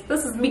 bless,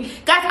 this is me.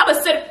 Guys,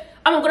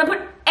 I'm gonna put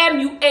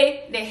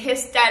MUA, the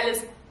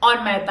hairstylist,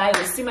 on my bio.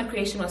 Sima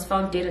Creation was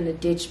found dead in the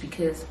ditch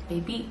because,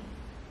 baby,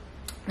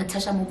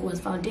 Natasha Mugu was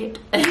found dead.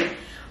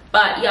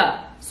 But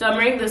yeah, so I'm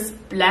wearing this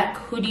black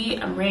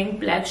hoodie, I'm wearing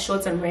black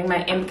shorts, I'm wearing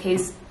my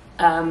MK's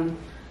let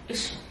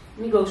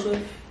me go show you.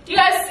 Do you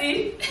guys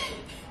see?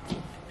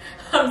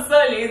 I'm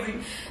so lazy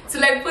to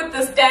like put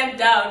the stand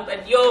down,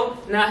 but yo,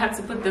 now I have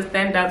to put the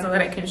stand down so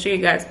that I can show you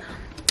guys.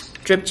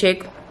 Drip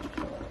check.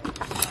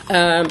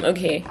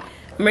 Okay,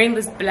 I'm wearing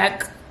this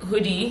black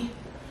hoodie,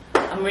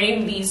 I'm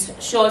wearing these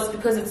shorts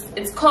because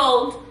it's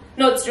cold.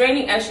 No, it's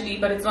raining actually,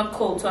 but it's not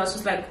cold, so I was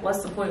just like,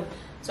 what's the point?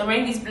 So I'm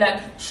wearing these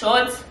black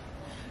shorts,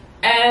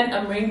 and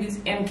I'm wearing these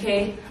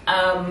MK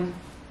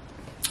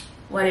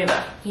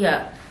whatever.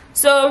 Yeah,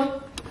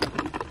 so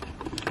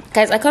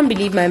guys, I can't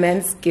believe my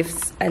man's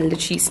gifts and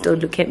literally still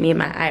look at me in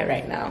my eye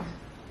right now.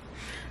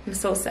 I'm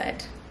so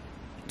sad,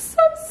 I'm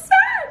so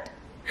sad.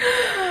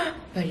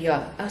 But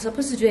yeah, I was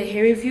supposed to do a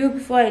hair review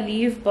before I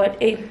leave,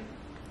 but hey,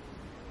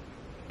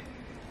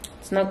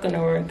 it's not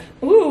gonna work.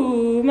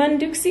 Ooh,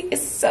 Manduxi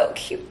is so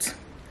cute.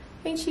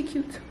 Ain't she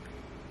cute?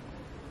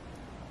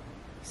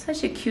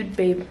 Such a cute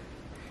babe.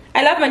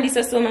 I love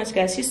Mandisa so much,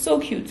 guys. She's so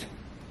cute.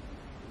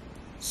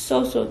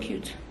 So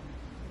cute.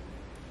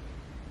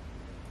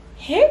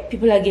 Hey,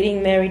 people are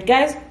getting married,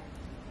 guys.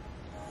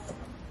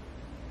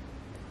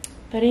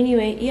 But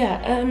anyway,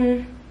 yeah,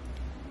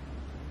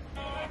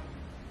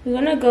 we're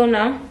gonna go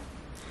now.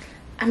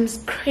 I'm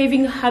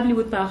craving hubbly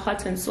with my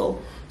heart and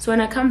soul. So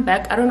when I come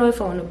back, I don't know if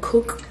I want to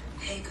cook.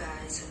 Hey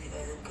guys, hope you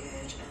guys are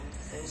good.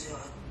 For those who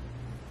are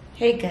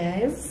Hey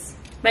guys.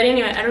 But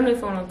anyway, I don't know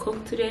if I want to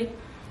cook today.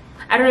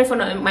 I don't know if I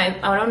want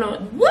to I don't know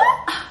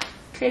what.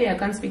 Clearly I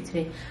can't speak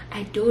today.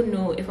 I don't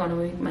know if I want to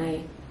make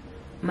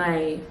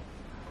my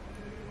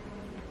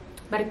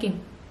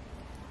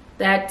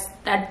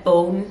that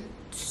bone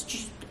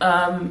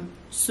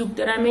soup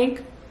that I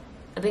make.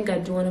 I think I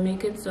do want to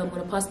make it, so I'm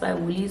gonna pass by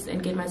Woolies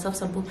and get myself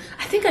some bones.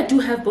 I think I do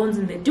have bones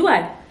in there. Do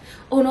I?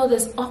 Oh no,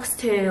 there's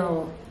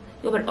oxtail.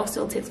 Yo, but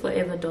oxtail takes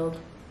forever, dog.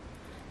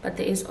 But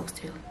there is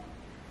oxtail.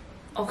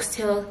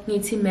 Oxtail,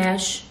 niti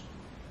mash.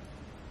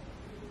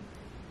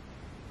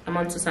 I'm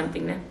onto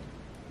something now.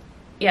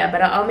 Yeah,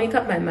 but I'll make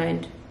up my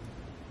mind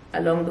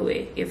along the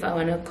way if I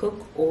want to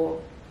cook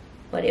or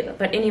whatever.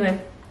 But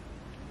anyway,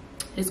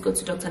 let's go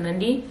to Dr.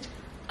 Nandi.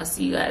 I'll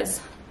see you guys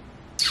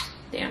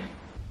there.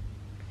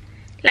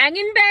 I'm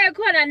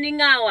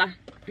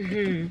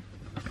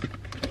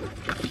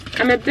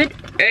a bit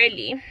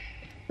early,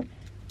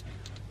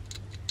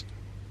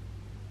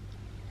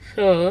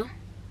 so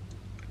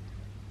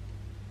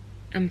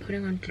I'm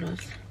putting on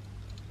clothes.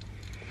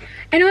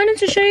 And I wanted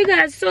to show you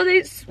guys. So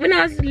when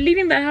I was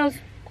leaving the house,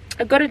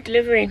 I got a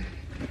delivery.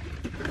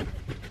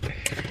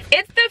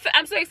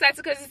 I'm so excited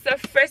because it's the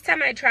first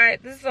time I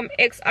tried. This is from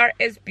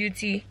XRS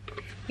Beauty,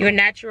 your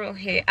natural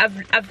hair. I've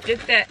did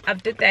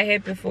that hair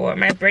before.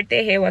 My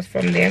birthday hair was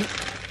from them.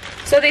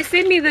 So they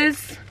sent me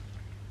this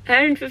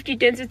 150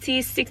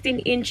 density, 16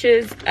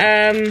 inches.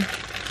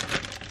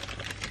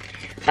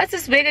 What's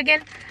this wig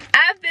again?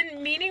 I've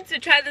been meaning to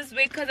try this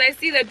wig because I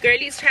see the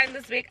girlies trying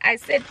this wig. I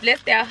said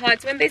bless their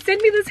hearts. When they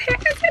sent me this hair,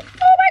 I said,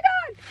 oh my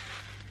god.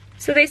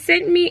 So they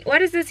sent me,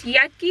 what is this,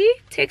 yaki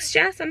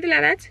texture, something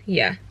like that?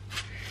 Yeah.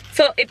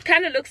 So it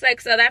kind of looks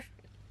like South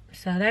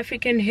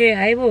African hair.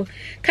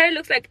 Kind of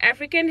looks like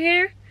African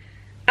hair.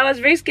 I was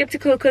very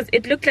skeptical because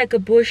it looked like a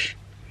bush.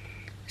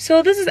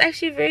 So this is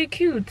actually very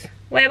cute.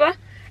 Whatever.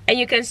 And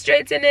you can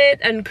straighten it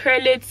and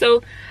curl it.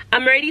 So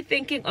I'm already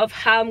thinking of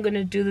how I'm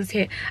gonna do this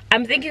hair.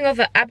 I'm thinking of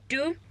an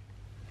updo,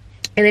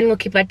 and then we'll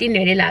keep it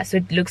in so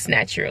it looks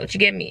natural. Do you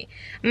get me?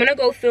 I'm gonna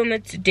go film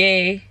it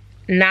today,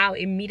 now,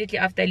 immediately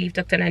after I leave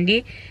Dr.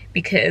 Nandi,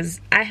 because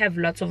I have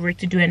lots of work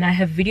to do and I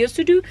have videos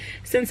to do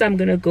since I'm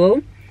gonna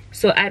go.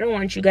 So I don't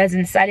want you guys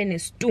in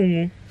silence,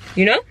 you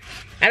know?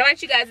 I don't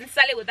want you guys in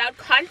silence without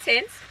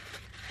content.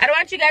 I don't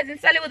want you guys in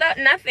silence without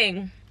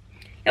nothing.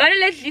 I want to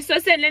let you so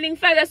send learning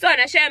further so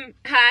na shem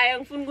hi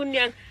ang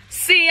fungunyang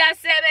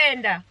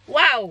siyasebenda.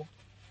 Wow.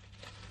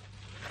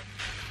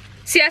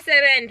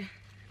 Siyasebenda.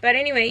 But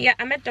anyway, yeah,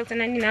 I'm at Dr.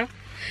 Nandi now.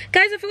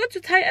 Guys, I forgot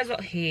to tell you as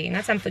well. Hey,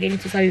 that's I'm forgetting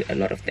to tell you a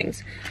lot of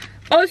things.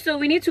 Also,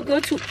 we need to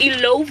go to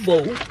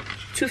Ilovo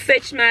to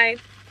fetch my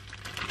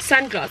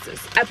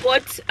sunglasses. I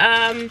bought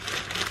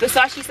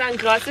Versace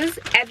sunglasses,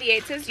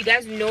 aviators. You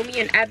guys know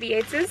me and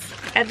aviators.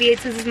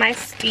 Aviators is my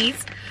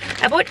skis.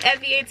 I bought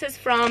aviators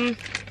from,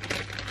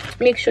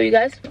 make sure you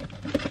guys,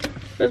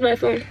 where's my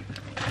phone?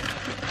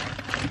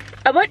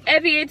 I bought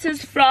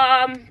aviators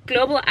from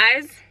Global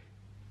Eyes.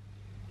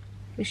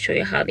 Let me show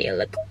you how they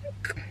look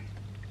like.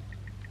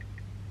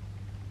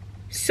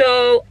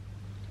 So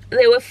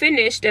they were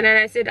finished, and then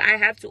I said I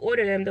have to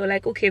order them. They were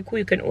like, okay, cool,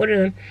 you can order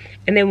them,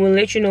 and then we'll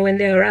let you know when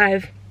they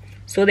arrive.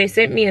 So they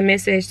sent me a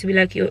message to be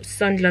like, your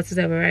sunglasses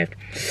have arrived.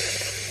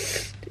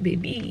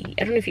 Baby,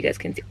 I don't know if you guys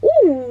can see.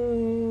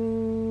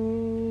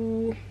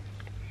 Ooh.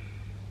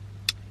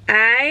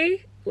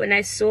 When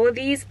I saw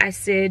these, I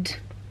said,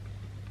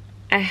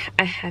 I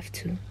have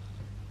to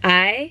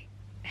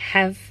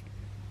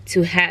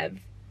have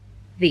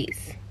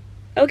these.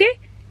 Okay,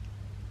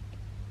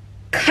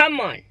 come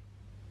on.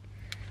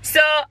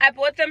 So I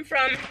bought them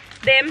from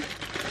them.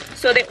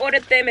 So they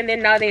ordered them, and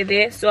then now they're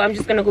there. So I'm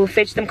just gonna go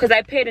fetch them because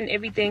I paid and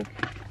everything.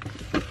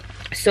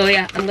 So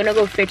yeah, I'm gonna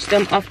go fetch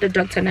them after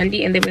Dr.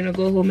 Nandi, and then we're gonna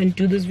go home and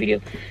do this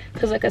video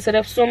because, like I said, I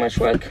have so much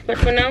work. But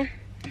for now,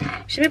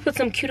 should we put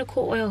some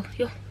cuticle oil?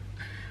 Yo,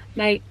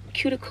 my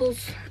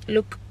cuticles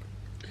look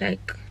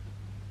like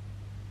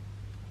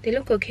they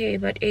look okay,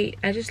 but hey,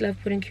 I just love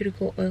putting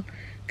cuticle oil.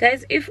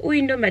 Guys, if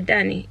uindo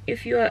madani,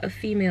 if you are a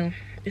female,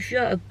 if you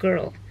are a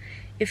girl,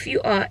 if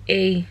you are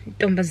a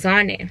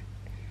dombazane,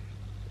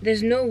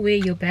 there's no way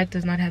your bag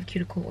does not have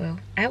cuticle oil.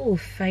 I will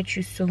fight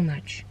you so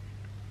much.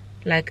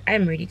 Like,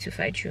 I'm ready to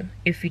fight you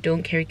if you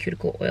don't carry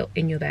cuticle oil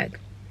in your bag.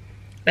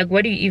 Like,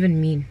 what do you even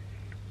mean?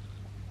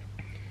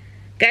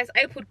 Guys,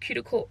 I put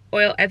cuticle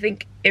oil, I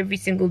think, every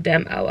single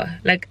damn hour.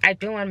 Like, I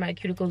don't want my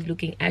cuticles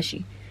looking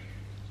ashy.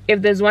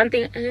 If there's one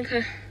thing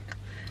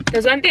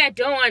I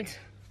don't want,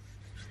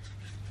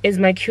 is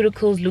my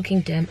cuticles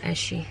looking damn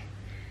ashy.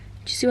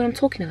 Do you see what I'm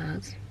talking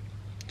about? Do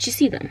you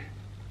see them?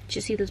 Do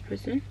you see this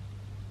person?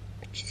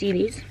 Do you see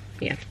these?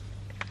 Yeah.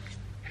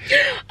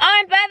 Oh,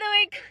 and by the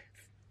way,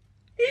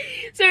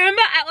 so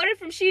remember I ordered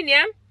from Shein,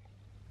 yeah?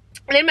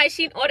 And then my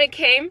Shein order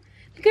came.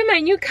 Look at my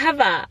new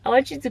cover. I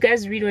want you to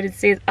guys read what it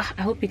says. Oh,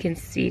 I hope you can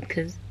see it,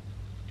 because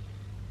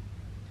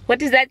what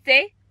does that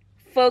say?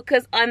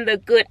 Focus on the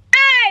good.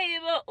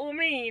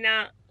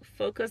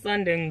 Focus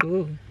on the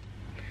good.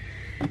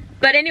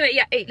 But anyway,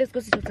 yeah, hey, let's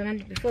go to Dr.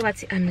 Nandi before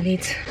I'm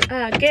late.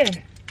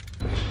 Again.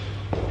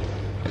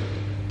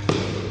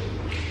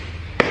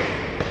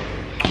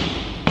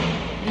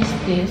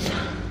 this.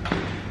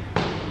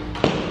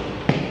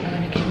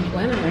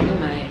 Why am I running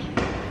my...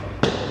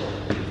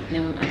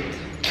 Never mind.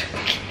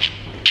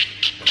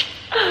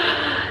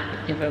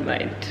 Never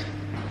mind.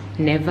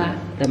 Never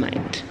the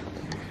mind.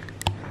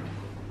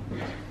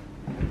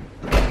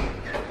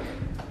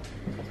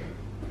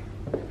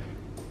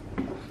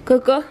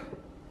 Coco.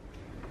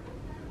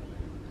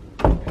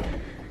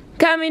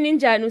 Come in,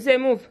 Ninja. Say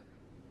move.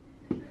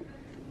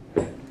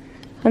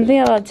 I'm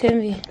thinking about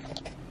Tembi.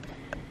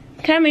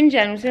 Come in,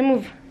 Jan. Say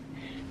move.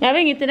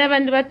 Ngabe ngithina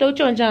abantu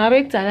batotshontsha ngabe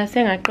kudzala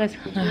sengaqesa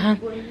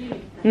ngahamba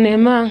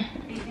nemang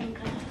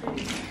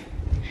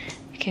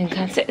can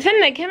cancel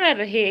send the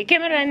camera here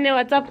camera in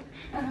WhatsApp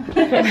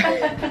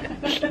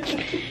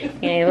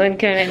yeah one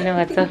camera in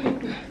WhatsApp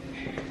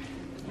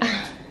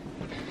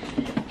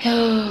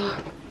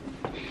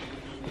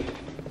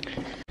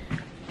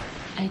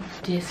I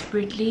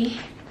desperately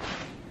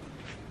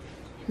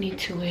need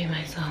to weigh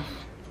myself.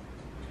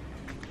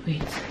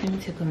 Wait, let me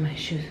take off my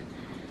shoes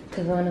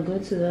because I want to go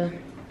to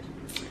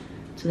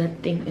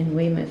that thing and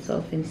weigh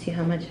myself and see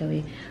how much I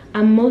weigh.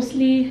 I'm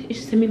mostly,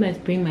 Simi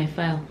might bring my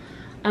file.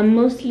 I'm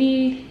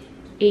mostly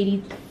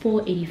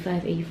 84,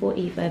 85, 84,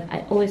 85.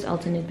 I always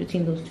alternate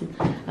between those two.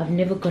 I've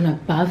never gone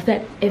above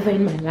that ever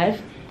in my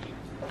life.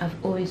 I've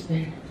always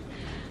been,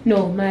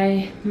 no,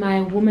 my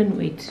woman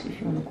weight, if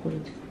you want to call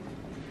it,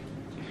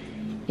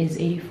 is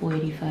 84,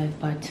 85,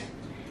 but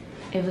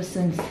ever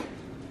since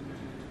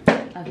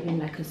I've been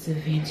like a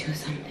 70 or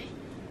something.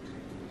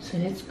 So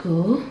let's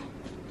go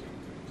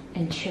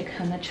and check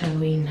how much I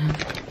weigh now,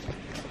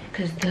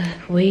 because the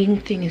weighing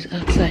thing is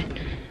outside.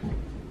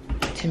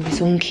 So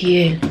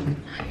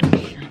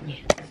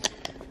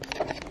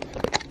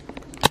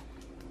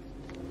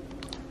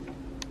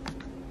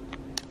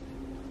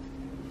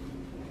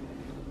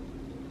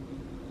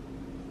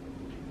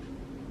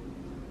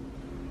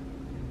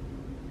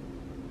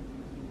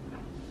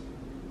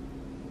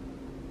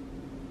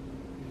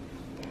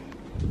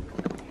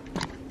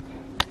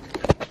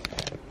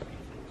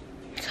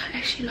I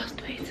actually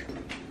lost weight.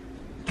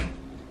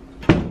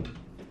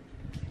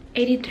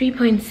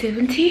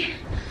 83.70.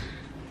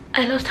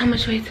 I lost how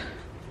much weight?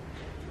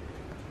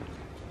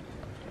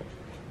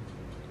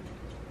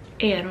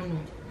 I don't know,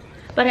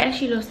 but I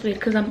actually lost weight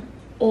because I'm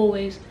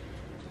always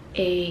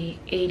a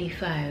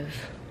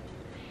 85,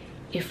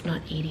 if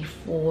not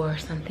 84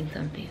 something.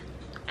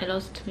 I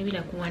lost maybe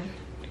like 1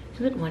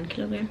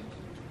 kilogram,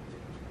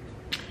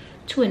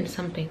 2 and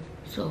something.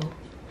 So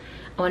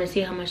I want to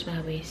see how much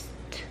my waist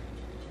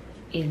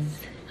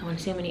is. I want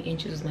to see how many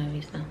inches is my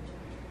waist now,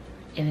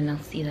 and then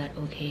I'll see that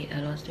okay, I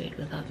lost weight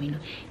without me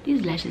knowing.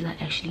 These lashes are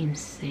actually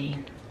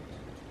insane.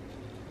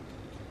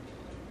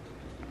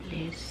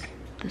 Yes,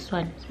 this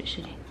one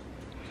especially.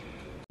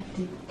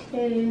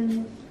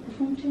 Details, the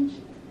functions,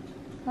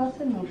 health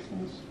and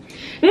emotions.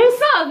 I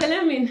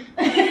mean.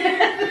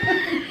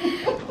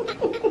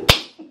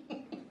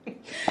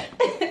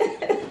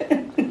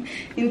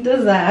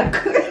 Into Zach.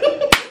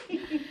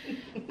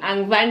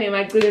 I'm finding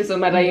my goodness,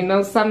 but you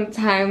know,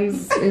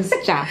 sometimes it's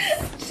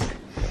just.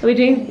 We're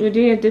doing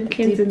a deep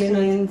cleanse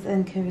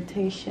and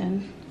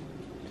cavitation.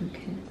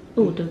 Okay.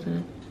 Oh, doesn't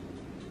it?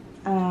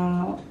 I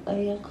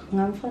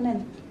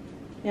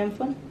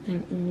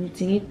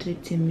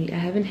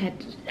haven't had.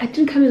 I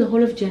didn't come in the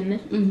whole of Jan.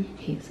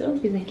 Okay, so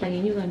business like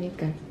you can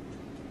gun.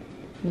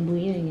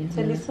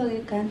 So let's show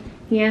you can.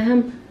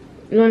 Yeah,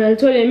 Ronald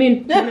told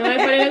me. No, I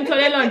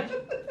told him.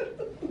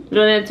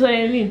 Ronald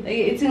told me.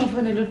 It's in for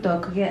a little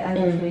talk. Okay, I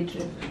will wait.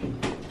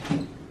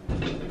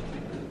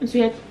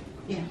 Sweet.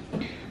 Yeah.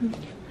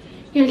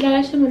 Yeah,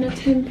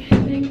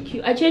 thank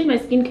you. I changed my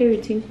skincare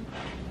routine.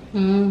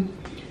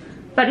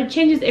 But it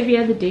changes every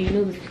other day, you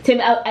know.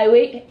 I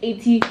weigh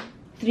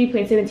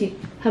 83.70.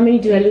 How many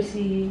do I lose?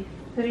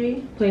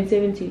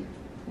 3.70.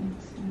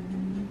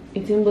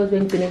 It's in both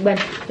banks in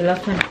the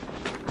last one.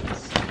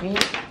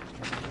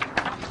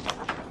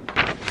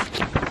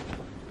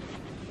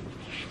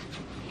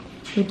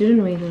 You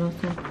didn't weigh the last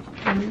time.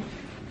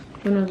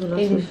 When was the last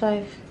 85.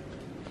 One?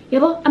 Yeah,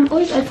 but I'm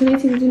always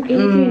alternating between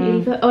 83 and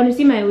 85. I want to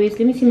see my waist.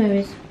 Let me see my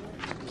waist.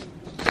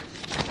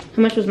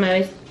 How much was my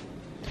waist?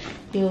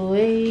 Your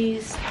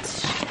waist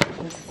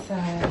was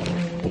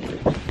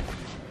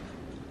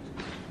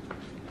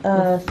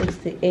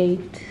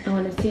 68. I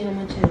want to see how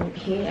much I weigh.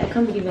 Okay, I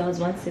can't believe I was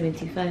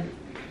 175.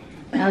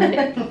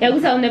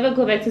 I'll never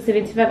go back to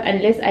 75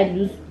 unless I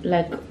lose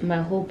like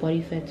my whole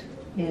body fat.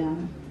 Yeah.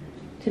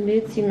 So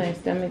let's see my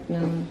stomach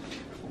now.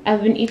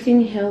 I've been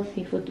eating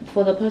healthy for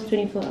the past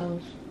 24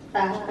 hours.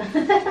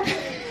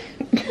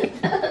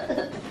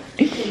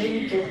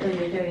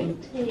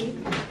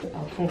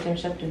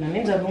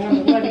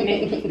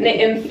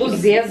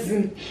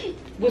 Enthusiasm.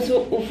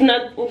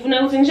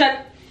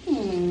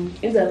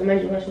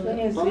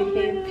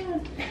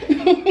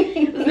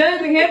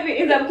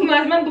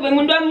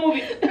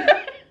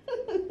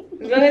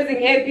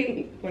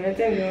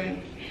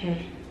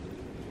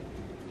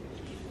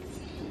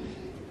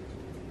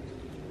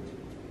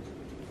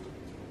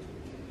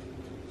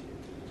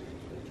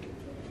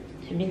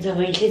 Means I'm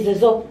going to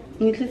so.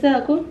 Ngihlisa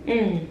yakho?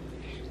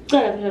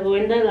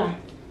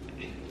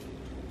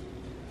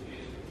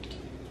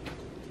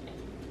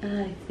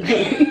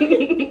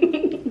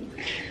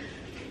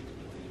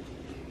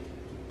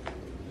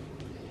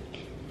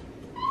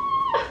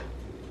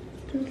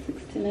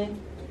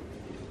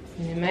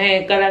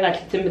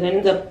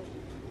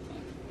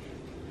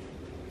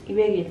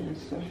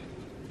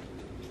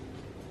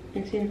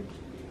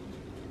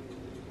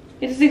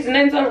 It's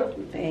 69 so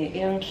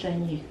young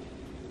shiny.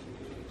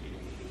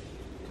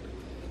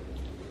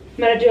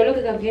 Mara, do you look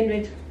at again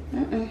with?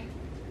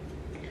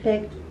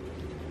 Back.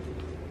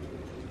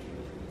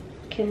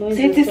 70.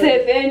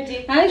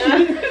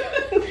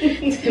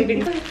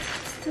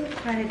 Still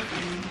quiet.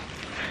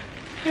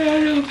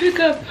 Pick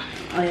up.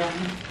 Oh yeah.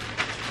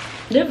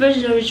 The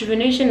version of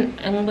rejuvenation,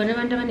 I'm going to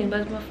want to buy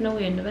my no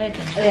way in the bag.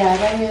 Yeah,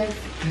 that is.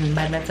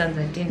 But that sounds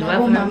like it.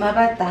 Oh, Mama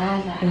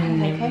Batala.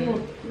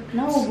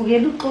 No, we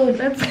look good.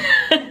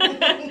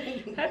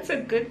 That's a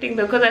good thing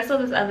though, because I saw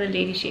this other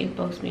lady, she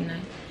inboxed me now.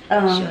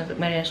 She was like,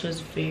 Maria, she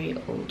was very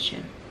old. She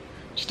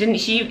didn't,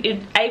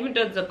 I even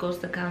thought it was a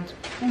ghost account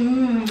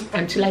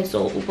until I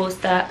saw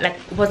Uposta, like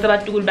Uposta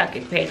about to go back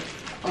at pay.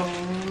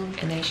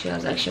 And then she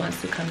was like, she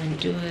wants to come and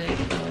do it,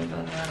 blah blah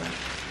blah blah.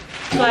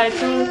 So I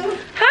told her,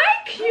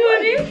 hi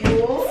cutie,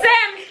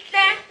 Sam,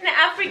 the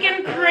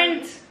African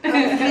print.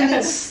 I'm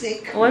feeling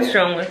sick. What's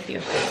wrong with you?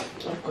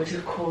 I've got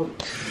a cold.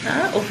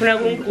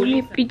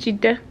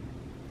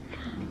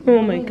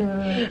 Oh my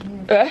god.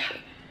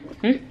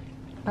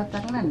 But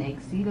I'm not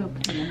next.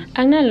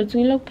 I'm not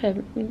looking like pep.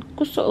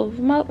 So,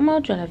 my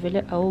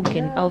vele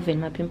awugen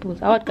my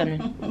pimples. Awat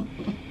kanon.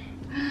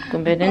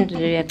 Kumbe then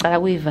yaqala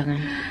kuyiva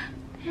ngani.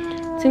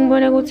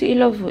 Singibona ukuthi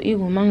ilove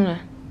igumanga.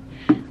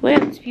 Where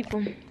are these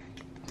people?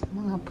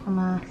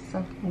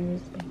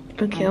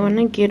 Okay, I want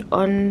to get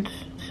on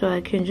so I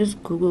can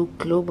just Google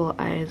global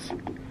eyes.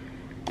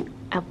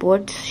 I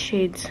bought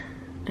shades.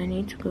 I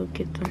need to go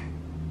get them.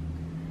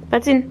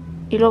 But in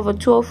Ilova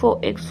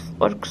 204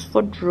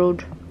 Oxford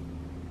Road.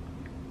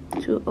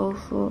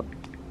 204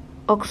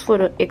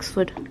 Oxford or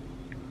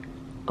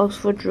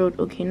Oxford Road.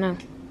 Okay, now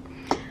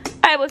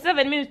I was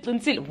 7 minutes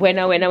until when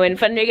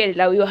Fanrega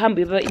allow you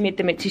humble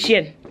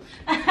mathematician.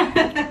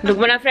 Look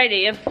when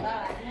Friday, yeah.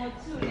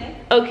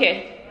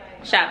 Okay,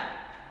 sharp.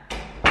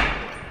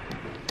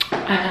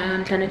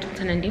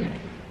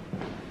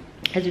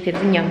 As you can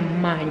see in your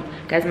mind,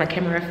 guys, my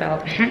camera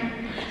fell.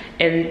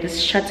 And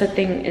this shutter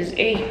thing is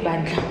a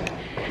bundle.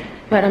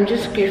 But I'm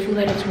just grateful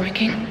that it's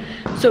working.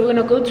 So we're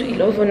gonna go to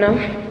Ilova now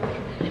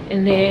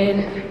and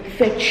then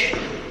fetch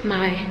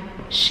my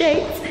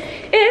shades.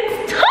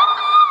 It's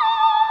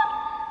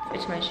time!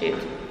 Fetch my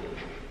shades.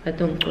 I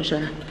don't go.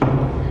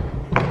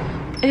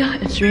 Yeah,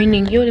 it's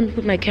raining. Yo, let me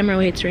put my camera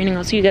away. It's raining.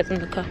 I'll see you guys in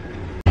the car.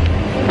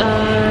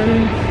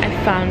 I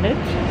found it.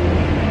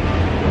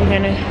 We're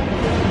gonna.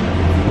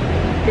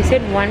 They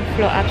said 1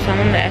 floor up, so I'm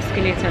on the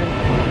escalator.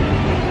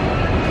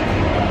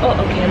 Oh,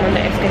 okay, I'm on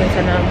the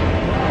escalator now.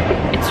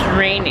 It's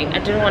raining. I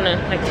didn't want to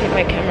like take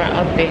my camera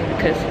out there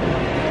because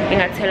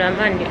I tell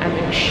Amanda I'm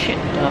in shit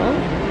though.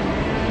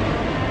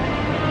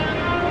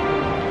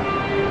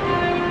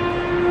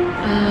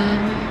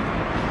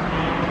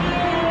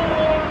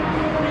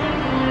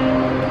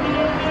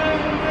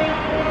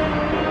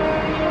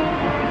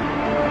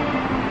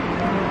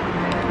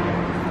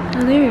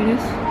 Oh, there it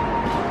is.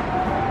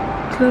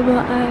 Global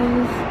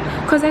eyes.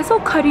 Because I saw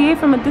Cartier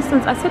from a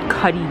distance. I said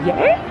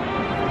Cartier?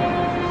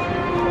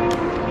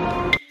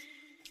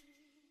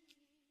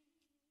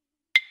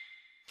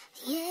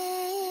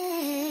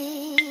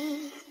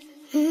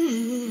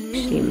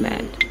 Actually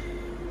mad.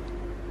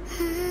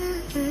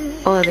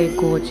 Oh, they're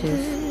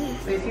gorgeous.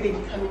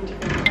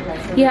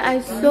 Yeah,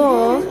 I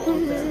saw.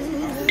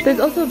 There's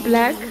also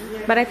black,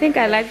 but I think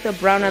I like the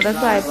brown.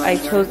 That's why I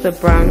chose the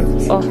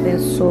brown. Oh, they're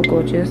so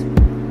gorgeous.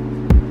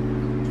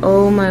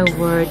 Oh my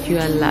word, you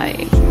are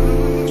lying.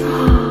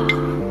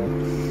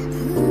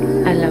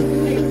 I love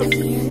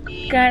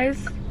it.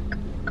 Guys,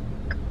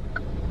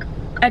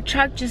 a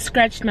truck just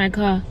scratched my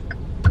car.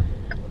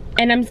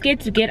 And I'm scared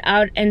to get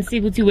out and see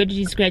where did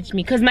he scratch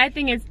me. Because my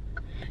thing is,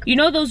 you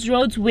know those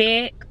roads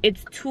where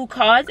it's 2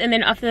 cars and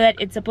then after that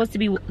it's supposed to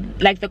be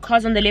like the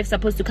cars on the left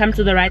supposed to come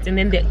to the right and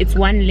then it's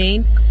 1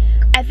 lane.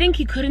 I think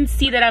he couldn't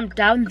see that I'm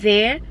down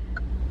there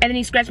and then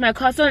he scratched my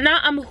car. So now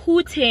I'm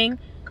hooting.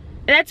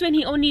 That's when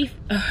he only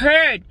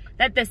heard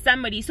that there's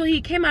somebody. So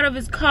he came out of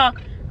his car.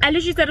 I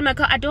literally said to my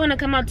car, I don't want to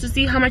come out to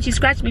see how much he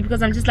scratched me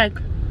because I'm just like,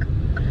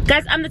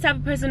 guys, I'm the type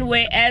of person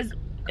where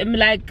I'm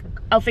like,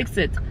 I'll fix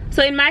it.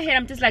 So in my head,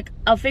 I'm just like,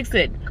 I'll fix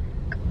it.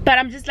 But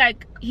I'm just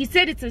like, he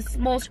said it's a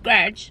small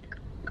scratch,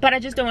 but I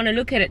just don't want to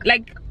look at it.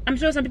 Like, I'm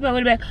sure some people are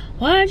going to be like,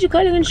 why aren't you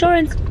calling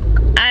insurance?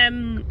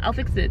 I'll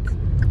fix it.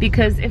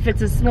 Because if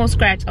it's a small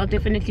scratch, I'll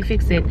definitely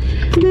fix it.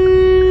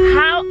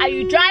 How are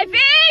you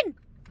driving?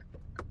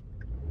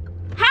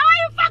 How are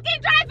you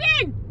fucking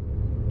driving?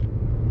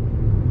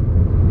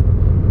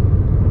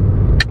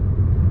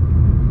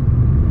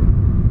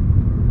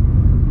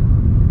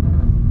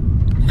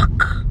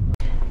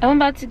 I'm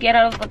about to get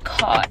out of the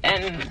car,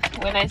 and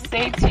when I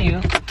say to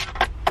you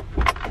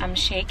I'm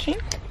shaking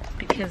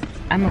because because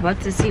I'm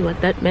about to see what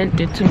that man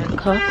did to my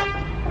car.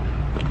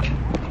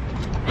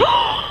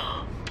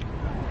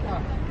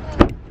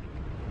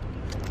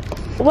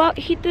 Well,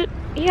 he did.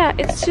 Yeah,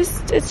 it's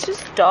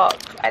just dark.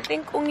 I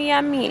think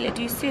ungiyamile.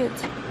 Do you see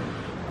it?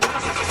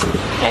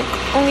 Like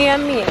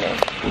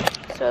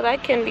ungiyamile. So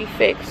that can be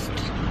fixed,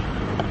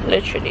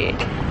 literally.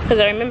 Because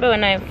I remember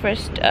when I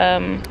first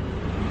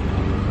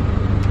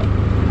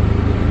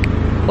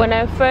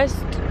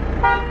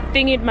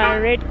thingied my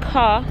red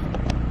car,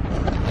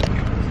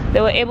 they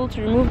were able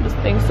to remove this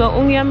thing. So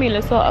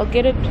ungiyamile. So I'll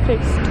get it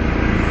fixed.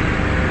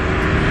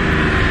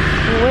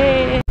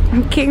 Where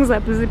kings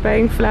are busy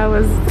buying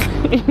flowers.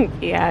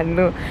 Yeah,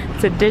 no,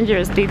 it's a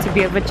dangerous day to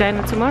be a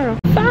vagina tomorrow.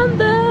 Found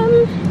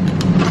them.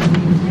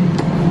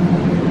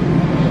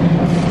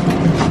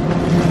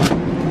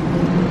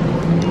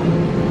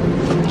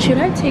 Should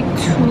I take 2?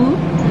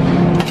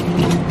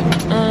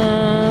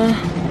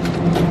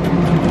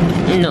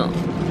 No,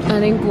 I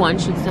think 1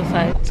 should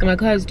suffice. So my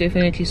car is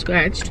definitely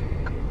scratched,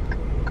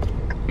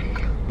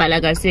 but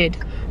like I said,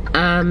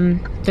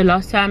 the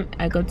last time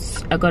I got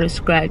a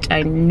scratch,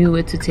 I knew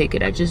where to take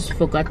it. I just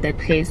forgot that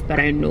place, but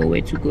I know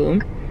where to go,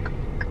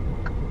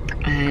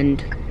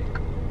 and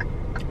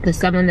there's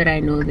someone that I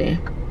know there.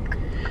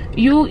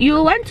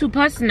 You want to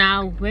pass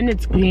now when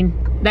it's green.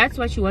 That's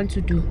what you want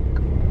to do,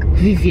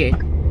 Vivier.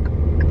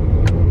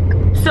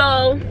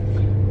 So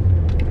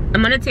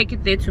I'm gonna take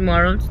it there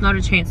tomorrow. It's not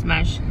a train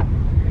smash.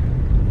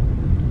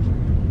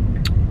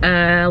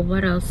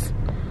 What else?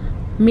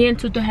 Me and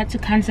Tuto had to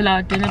cancel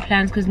our dinner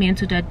plans because me and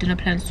Tuto had dinner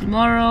plans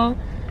tomorrow.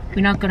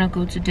 We're not gonna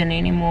go to dinner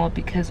anymore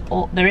because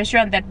the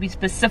restaurant that we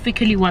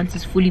specifically want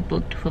is fully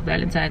booked for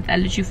Valentine's. I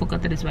literally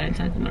forgot that it's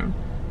Valentine's tomorrow.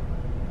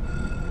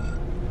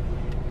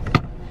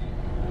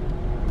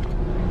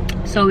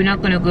 So we're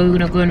not gonna go. We're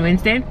gonna go on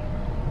Wednesday.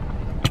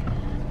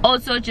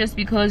 Also, just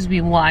because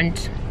we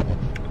want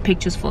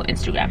pictures for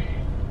Instagram.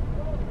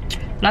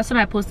 Last time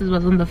I posted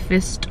was on the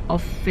 1st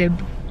of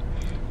Feb.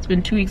 It's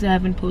been 2 weeks I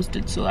haven't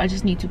posted, so I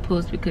just need to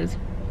post because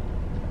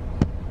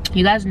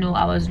you guys know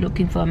I was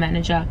looking for a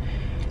manager.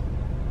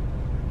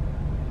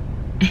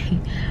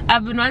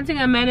 I've been wanting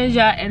a manager,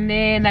 and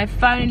then I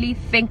finally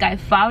think I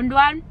found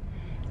one.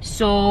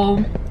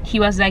 So he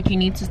was like, you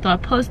need to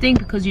start posting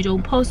because you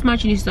don't post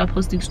much. You need to start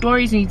posting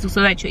stories. You need to,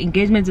 so that your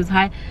engagement is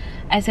high.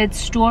 I said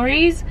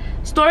stories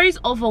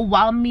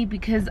overwhelm me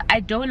because I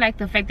don't like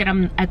the fact that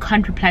I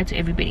can't reply to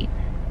everybody,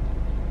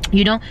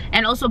 you know.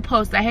 And also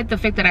post, I hate the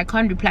fact that I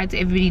can't reply to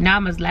everybody. Now I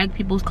must like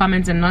people's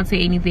comments and not say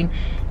anything,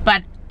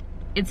 but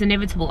it's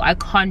inevitable. I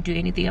can't do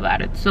anything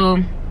about it. So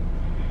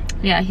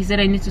yeah, he said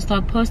I need to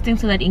start posting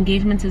so that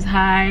engagement is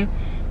high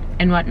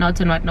and whatnot,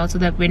 so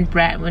that when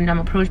I'm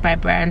approached by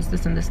brands,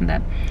 this and this and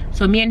that.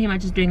 So me and him are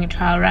just doing a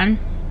trial run,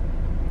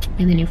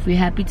 and then if we're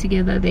happy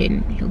together,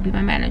 then he'll be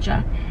my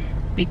manager.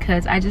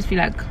 Because I just feel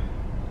like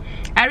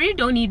I really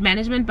don't need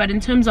management, but in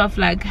terms of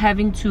like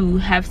having to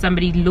have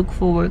somebody look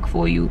for work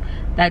for you,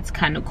 that's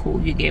kind of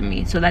cool, you get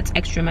me? So that's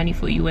extra money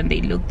for you when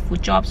they look for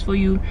jobs for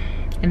you,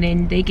 and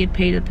then they get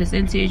paid a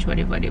percentage,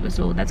 whatever.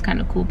 So that's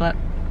kind of cool. But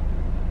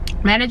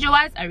manager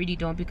wise, I really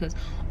don't, because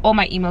all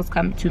my emails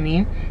come to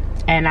me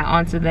and I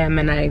answer them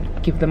and I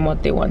give them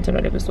what they want and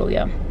whatever. So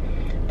yeah,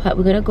 but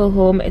we're gonna go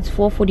home. It's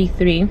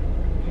 4:43.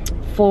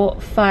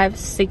 4, 5,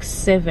 6,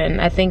 7.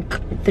 I think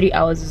 3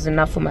 hours is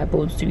enough for my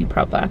bones to be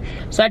proper.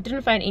 So I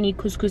didn't find any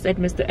couscous at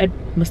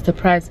Mr.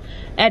 Price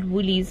at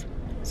Woolies,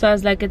 so I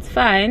was like, it's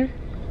fine.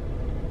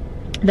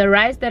 The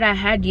rice that I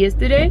had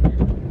yesterday,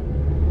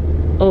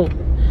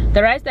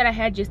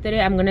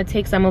 I'm gonna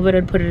take some of it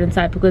and put it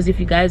inside, because if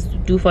you guys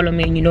do follow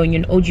me and you know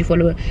you're an OG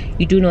follower,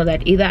 you do know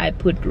that either I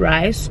put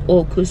rice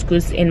or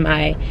couscous in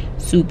my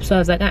soup. So I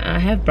was like, I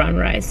have brown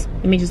rice,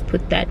 let me just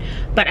put that.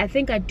 But I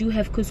think I do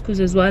have couscous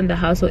as well in the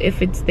house, so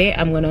if it's there,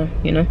 I'm gonna,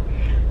 you know.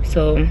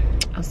 So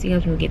I'll see you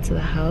guys when we get to the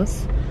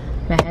house.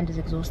 My hand is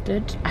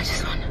exhausted. I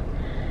just wanna,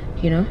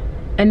 you know.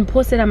 And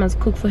Mpho said I must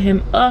cook for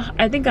him.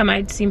 I think I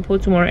might see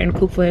Mpho tomorrow and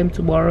cook for him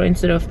tomorrow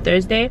instead of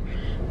Thursday,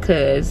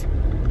 because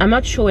I'm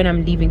not sure when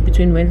I'm leaving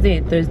between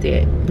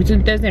Thursday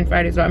and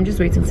Friday. So I'm just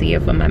waiting to hear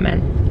from my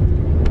man,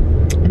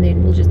 and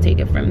then we'll just take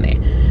it from there.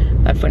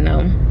 But for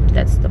now,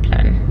 that's the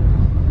plan.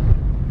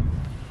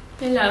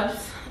 Hey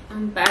loves,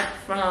 I'm back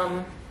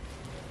from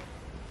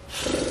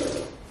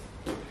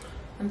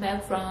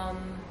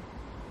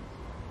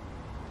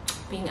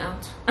being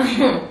out.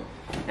 I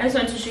just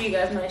want to show you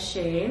guys my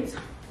shades.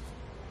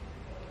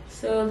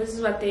 So this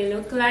is what they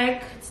look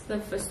like. It's the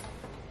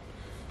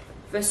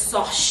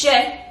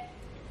Versace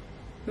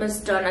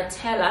Miss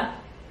Donatella.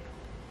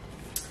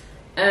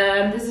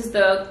 This is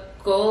the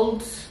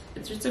gold,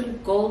 it's written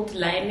gold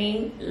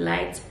lining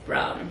light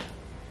brown.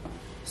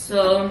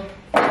 So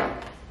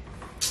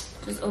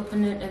just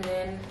open it, and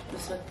then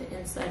this is what the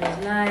inside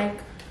is like.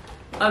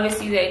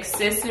 Obviously the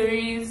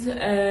accessories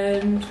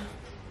and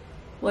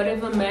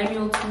whatever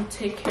manual to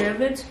take care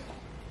of it,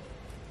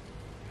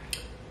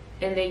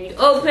 and then you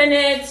open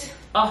it.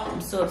 Oh,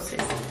 I'm so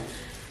obsessed.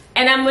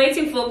 And I'm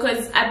waiting for,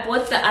 because I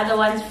bought the other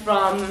ones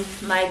from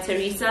my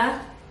Teresa.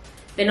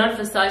 They're not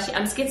Versace.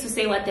 I'm scared to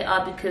say what they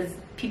are because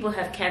people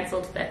have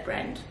cancelled that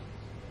brand.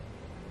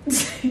 And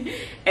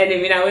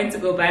I mean, I went to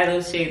go buy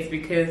those shades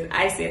because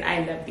I said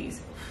I love these.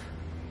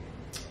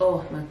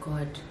 Oh my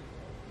god,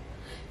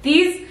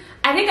 these,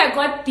 I think I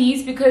got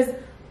these because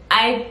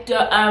I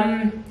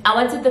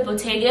wanted the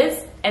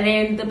Bottegas, and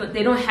then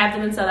they don't have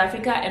them in South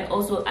Africa, and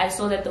also I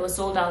saw that they were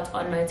sold out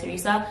on my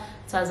Teresa,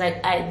 so I was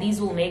like, these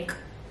will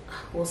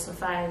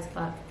suffice.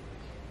 But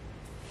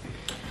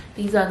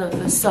these are the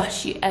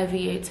Versace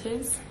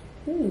aviators.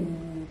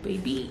 Ooh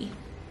baby,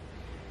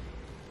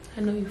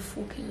 I know you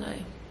fucking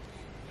lie.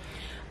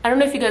 I don't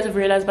know if you guys have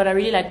realized, but I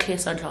really like clear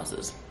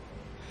sunglasses.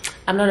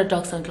 I'm not a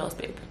dark sunglass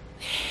babe.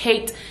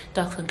 Hate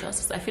dark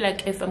sunglasses. I feel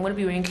like if I'm going to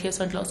be wearing clear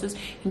sunglasses,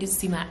 you need to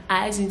see my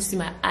eyes, you need to see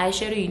my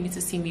eyeshadow, you need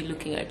to see me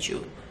looking at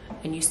you,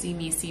 and you see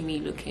me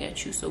looking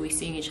at you, so we're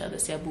seeing each other.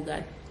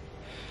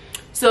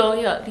 So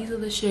yeah, these are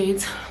the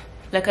shades.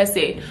 Like I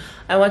said,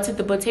 I wanted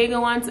the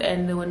Bottega ones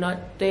and they were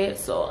not there,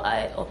 so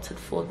I opted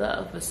for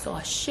the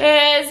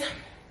Versace.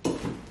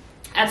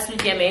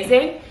 Absolutely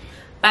amazing.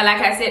 But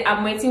like I said,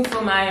 I'm waiting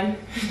for my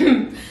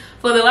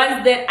for the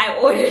ones that I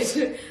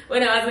ordered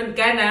when I was in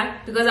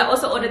Ghana, because I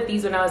also ordered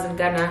these when I was in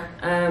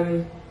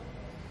Ghana.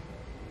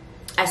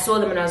 I saw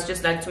them and I was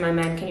just like to my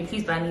man, can you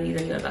please buy me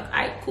these? And he was like,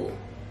 alright, cool.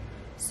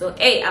 So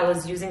hey, I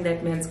was using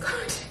that man's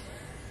card.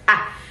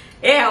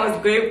 Hey, I was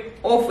going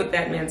off with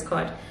that man's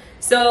card.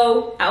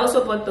 So I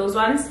also bought those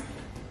ones.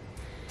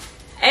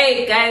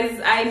 Hey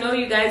guys, I know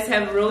you guys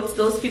have wrote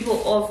those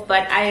people off,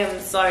 but I am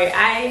sorry.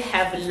 I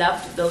have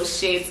loved those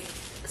shades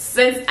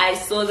since I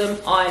saw them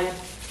on,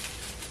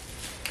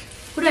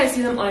 who did I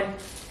see them on?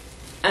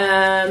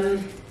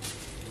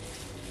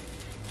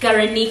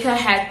 Garanika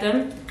had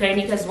them.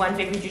 Garanika's one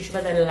favorite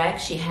YouTuber that I like.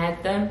 She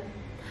had them.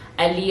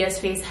 Aaliyah's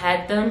Face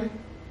had them.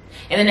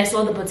 And then I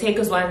saw the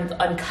Bottega's one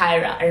on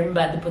Kyra. I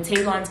remember the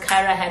Bottega ones,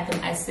 Kyra had them.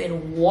 I said,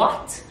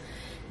 what?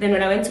 Then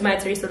when I went to my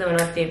Teresa, they were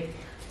not there.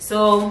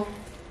 So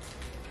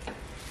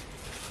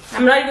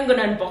I'm not even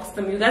gonna unbox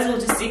them. You guys will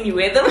just see me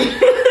wear them.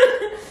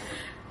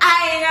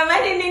 I'm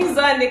adding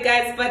on it,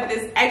 guys, but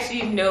there's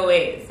actually no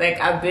way. It's like,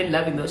 I've been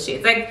loving those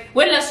shades. Like,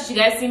 when last did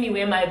you guys see me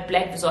wear my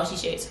black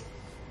Versace shades?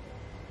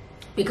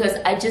 Because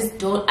I just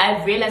don't,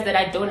 I've realized that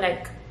I don't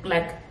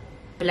like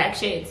black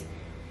shades.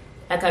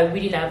 Like, I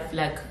really love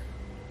like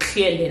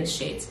clear lens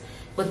shades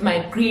with my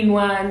green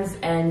ones,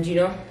 and you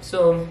know,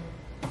 so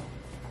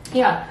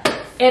yeah,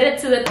 add it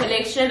to the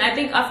collection. I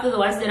think after the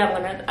ones that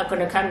are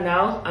gonna come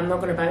now, I'm not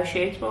gonna buy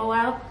shades for a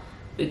while,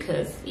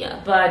 because yeah.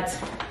 But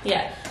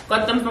yeah,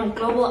 got them from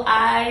Global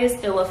Eyes.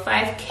 They were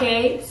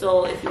 5K,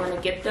 so if you want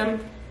to get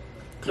them,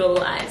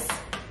 Global Eyes,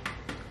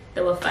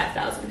 they were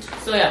 5,000.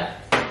 So yeah,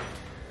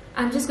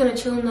 I'm just gonna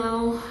chill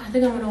now. I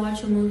think I'm gonna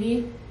watch a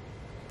movie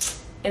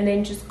and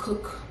then just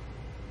cook.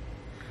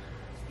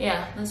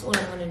 Yeah, that's all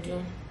I'm gonna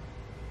do,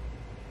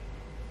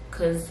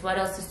 because what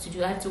else is to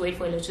do? I have to wait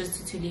for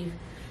electricity to leave.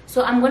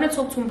 So I'm gonna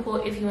talk to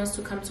Mpho if he wants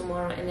to come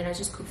tomorrow, and then I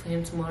just cook for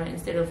him tomorrow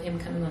instead of him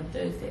coming on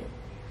Thursday.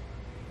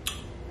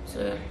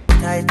 So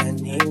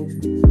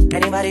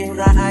anybody who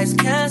got eyes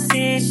can't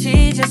see.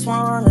 She just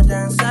wanna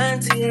dance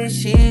and tease.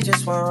 She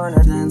just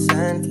wanna dance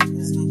and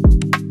tease.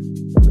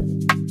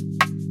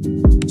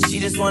 She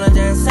just wanna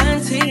dance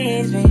and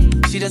tease me.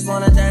 She just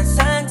wanna dance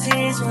and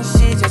tease me.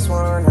 She just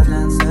wanna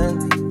dance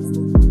and tease.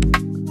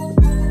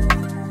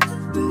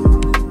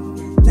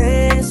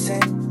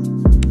 Listen,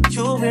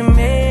 you've been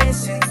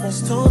missing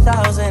since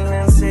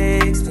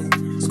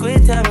 2016.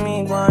 Squid tell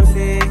me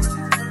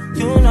 150.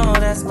 You know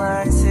that's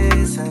my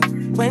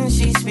assistant. When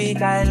she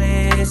speak, I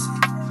listen.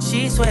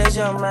 She swears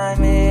you're my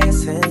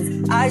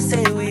missing. I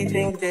say we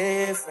think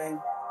different.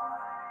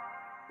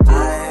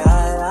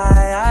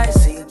 I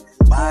see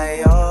by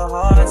your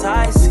heart,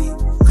 I see.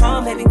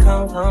 Come, baby,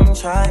 come,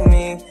 try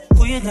me.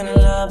 Who you gonna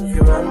love if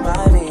you run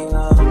by me,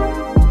 love?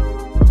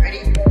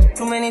 Ready?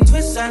 Too many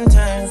twists and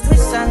turns,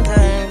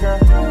 yeah.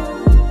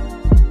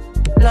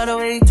 Love the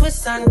way you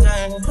twist and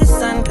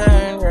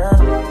turn, yeah.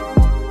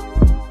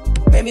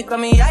 Baby, call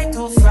me, I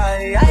too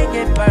fry, I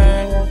get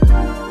burned.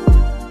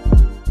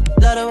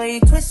 Love the way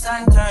you twist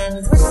and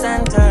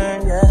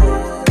turn, yeah.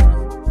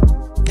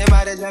 Your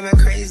body drive me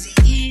crazy.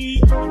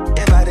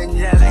 Your body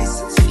need a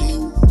license fee.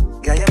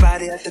 Got your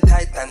body at the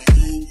Titan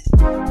T.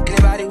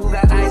 Anybody who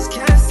got eyes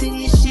can't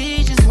see.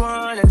 She just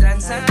wanna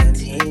dance and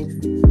tease.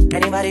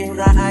 Anybody who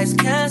got eyes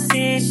can't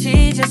see.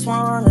 She just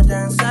wanna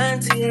dance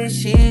and tease.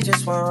 She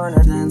just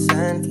wanna dance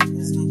and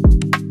tease.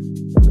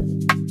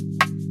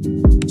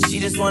 She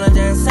just wanna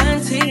dance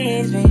and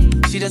tease me.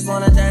 She just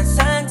wanna dance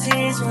and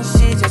tease me.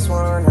 She just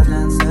wanna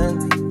dance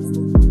and tease.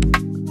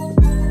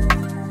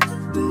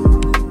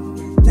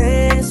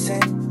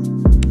 Listen,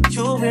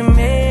 you've been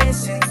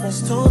missing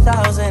since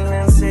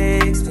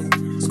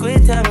 2016.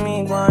 Squid tell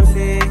me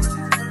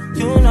 150.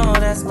 You know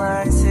that's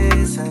my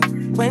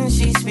assistant. When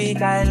she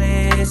speak, I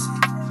listen.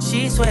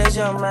 She swears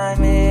you're my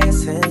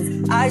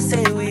missing. I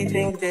say we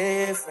think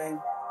different.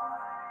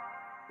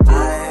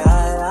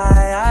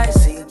 I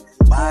see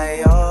by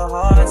your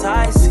heart,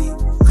 I see.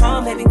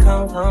 Come, baby,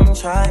 come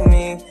try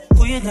me.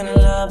 Who you gonna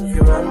love if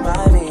you run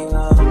by me,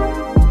 love?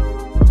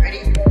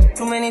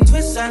 Too many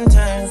twists and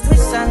turns, yeah.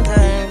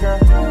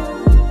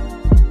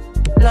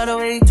 Love the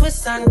way you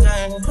twist and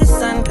turn,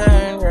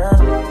 yeah.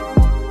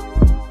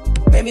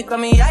 Baby, call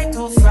me, I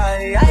too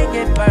fry, I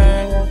get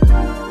burned, yeah.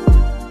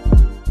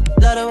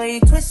 Love the way you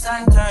twist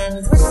and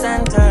turn,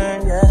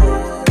 yeah.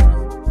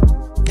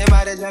 Your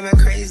body drive me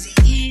crazy,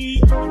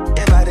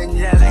 your body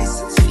need a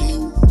license fee.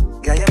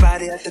 Got your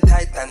body at the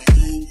Titan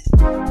heat.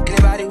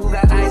 Anybody who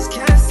got eyes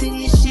can't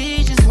see.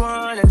 She just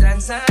wanna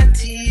dance and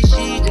tease.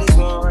 She just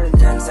wanna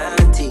dance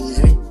and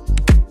tease me.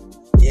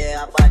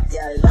 Yeah, but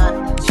yeah,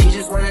 lot. She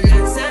just wanna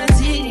dance and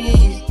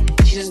tease.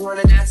 She just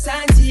wanna dance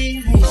and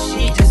tease me.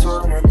 She just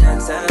wanna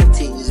dance and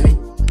tease me.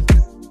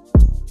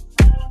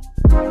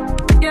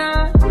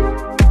 Yeah,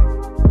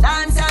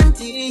 dance and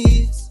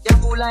tease. You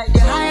cool like the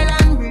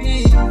Highland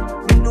breeze.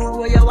 You know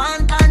what you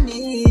want and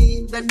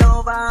need. Bend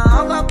over,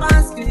 hug up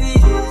and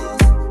squeeze.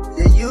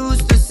 You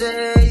used to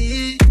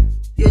say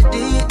you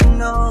didn't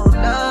know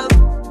love.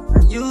 I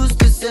used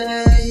to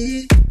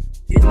say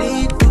you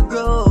need to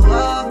grow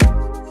up.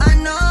 I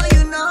know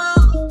you know.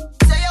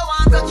 Say you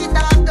want to get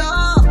that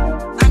door.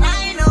 And I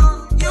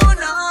know, you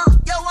know.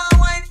 You want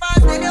wine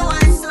fast and you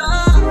wine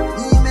slow.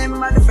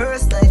 Remember the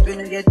first night when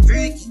you get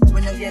freaky,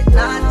 when you get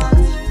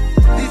naughty.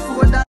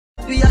 Before that,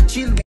 we are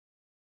chill.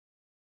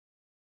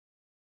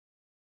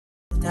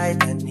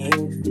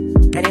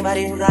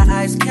 Anybody who got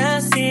eyes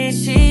can't see.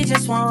 She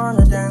just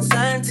wanna dance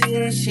and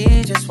tease.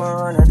 She just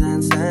wanna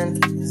dance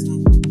and tease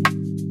me.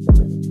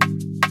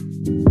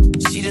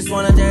 She just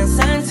wanna dance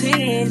and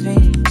tease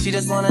me. She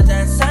just wanna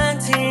dance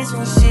and tease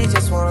me. She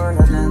just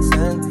wanna dance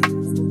and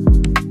tease me.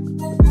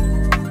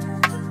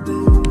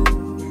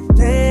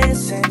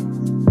 Listen,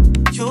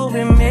 you've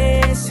been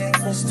missing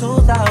since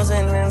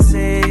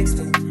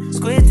 2016.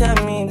 Squid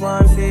at me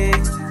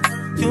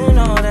 160. You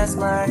know that's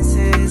my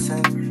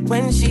assistant.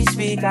 When she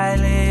speak, I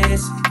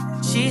listen.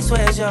 She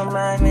swears you're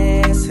my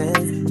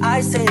missing.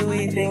 I say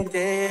we think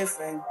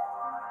different.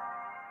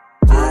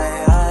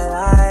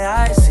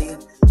 I see.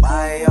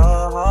 By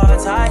your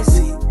heart, I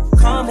see.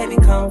 Come, baby,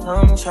 come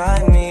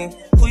try me.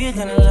 Who you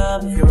gonna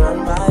love if you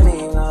run by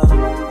me, love?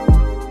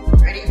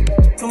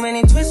 Too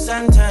many twists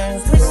and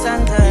turns,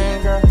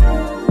 yeah.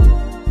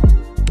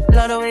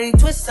 Love the way you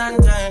twist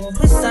and turn,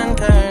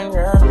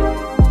 yeah.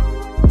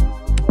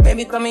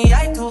 Baby, call me,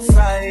 I too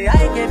fry,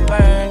 I get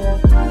burned, yeah.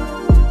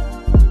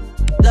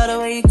 Love the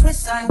way you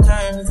twist and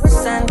turn,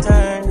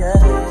 yeah.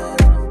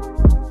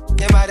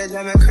 Your body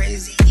drive me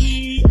crazy,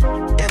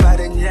 your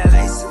body need a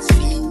license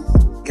fee.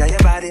 Got your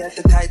body at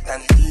the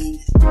Titan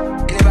heat.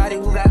 Anybody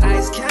who got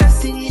eyes can't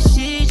see.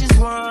 She just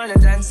wanna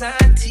dance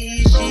and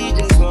tease. She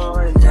just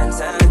wanna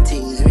dance and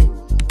tease me.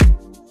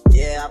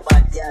 Yeah,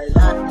 but yeah,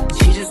 lot.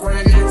 She just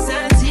wanna dance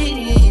and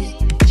tease.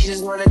 She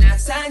just wanna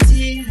dance and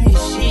tease me.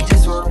 She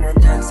just wanna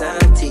dance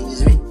and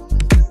tease me.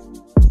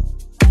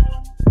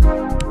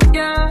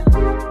 Yeah,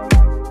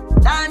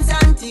 dance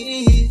and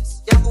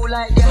tease. You cool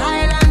like the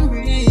Highland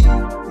breeze.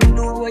 You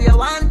know what you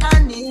want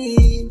and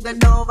need.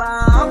 Bend over,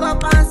 hug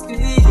up and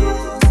squeeze.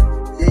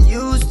 You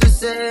used to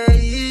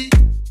say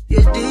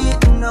you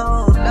didn't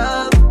know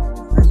love.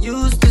 I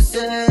used to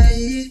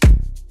say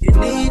you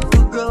need to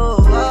grow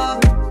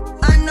up.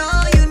 I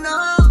know you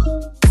know.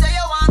 Say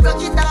you want to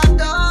get that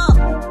door.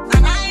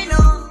 And I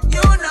know,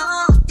 you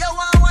know. You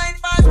want wine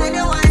fast and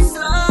you wine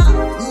slow.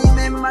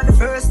 Remember the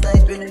first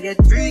night when you get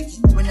freaky,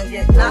 when you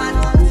get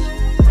naughty.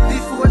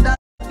 Before that,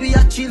 we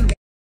are chill.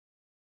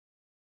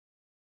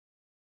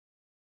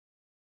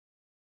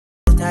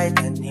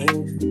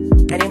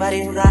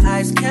 Anybody who got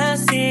eyes can't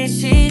see.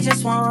 She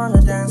just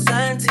wanna dance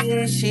and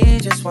tease. She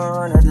just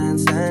wanna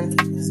dance and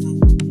tease me.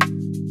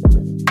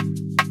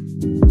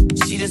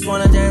 She just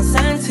wanna dance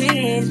and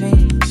tease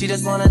me. She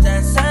just wanna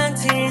dance and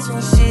tease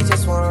me. She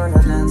just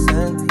wanna dance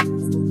and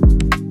tease me.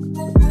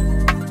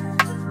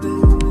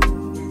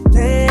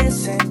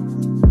 Listen,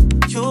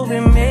 you've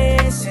been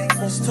missing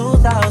since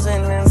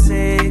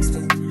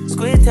 2016.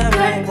 Squid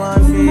time me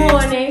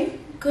 150.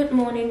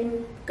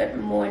 Good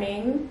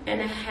morning, and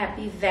a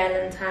happy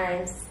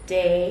Valentine's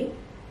Day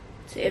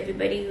to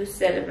everybody who's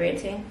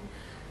celebrating.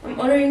 I'm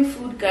ordering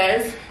food,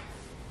 guys.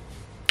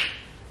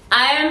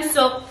 I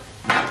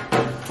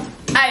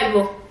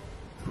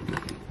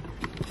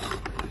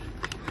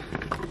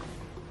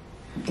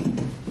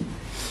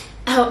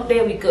hope,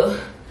 there we go.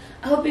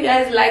 I hope you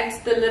guys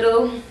liked the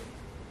little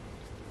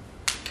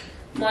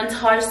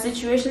montage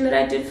situation that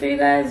I did for you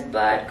guys.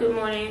 But good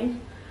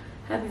morning.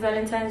 Happy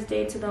Valentine's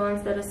Day to the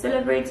ones that are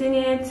celebrating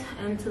it,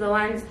 and to the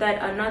ones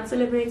that are not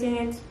celebrating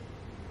it.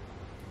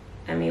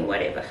 I mean,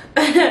 whatever.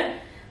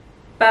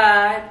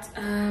 But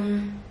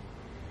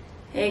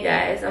hey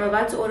guys, I'm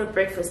about to order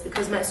breakfast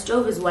because my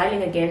stove is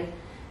whiling again,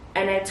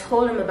 and I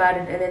told them about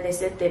it, and then they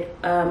said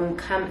that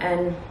come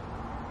and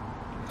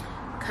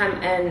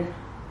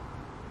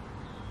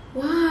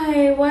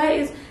why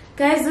is,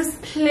 guys, this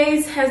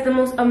place has the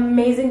most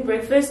amazing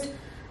breakfast.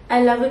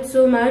 I love it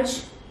so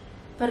much,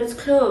 but it's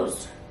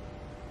closed.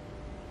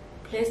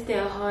 Bless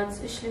their hearts.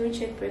 Let me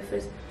check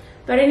breakfast.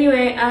 But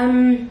anyway,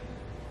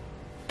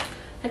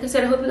 like I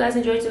said, I hope you guys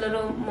enjoyed the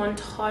little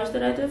montage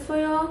that I did for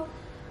y'all.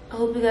 I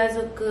hope you guys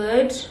are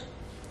good.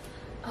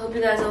 I hope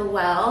you guys are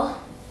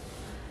well.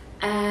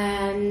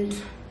 And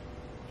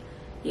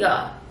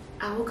yeah,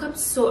 I woke up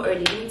so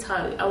early. Let me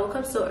tell you, I woke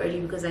up so early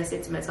because I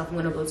said to myself, I'm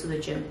gonna go to the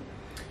gym.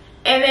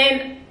 And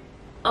then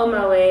on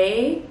my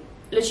way,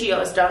 literally I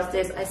was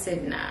downstairs, I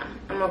said, nah,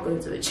 I'm not going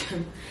to the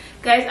gym.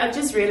 Guys, I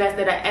just realized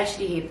that I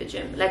actually hate the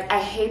gym. Like, I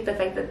hate the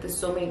fact that there's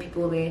so many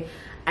people there.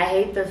 I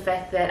hate the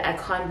fact that I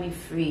can't be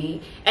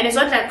free. And it's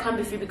not that I can't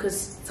be free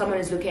because someone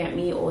is looking at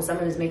me or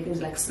someone is making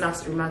like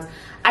snarky remarks.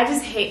 I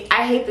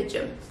hate the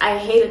gym. I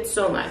hate it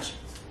so much.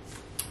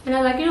 And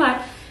I'm like, you know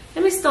what,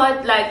 let me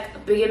start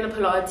like beginner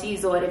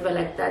Pilates or whatever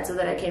like that, so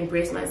that I can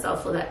brace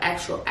myself for the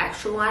actual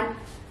one.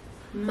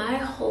 My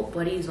whole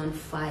body is on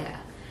fire.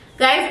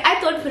 Guys, I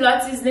thought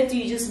Pilates is that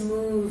you just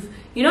move,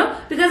 you know,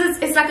 because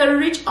it's like a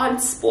rich on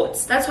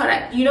sports. That's what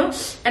I, you know,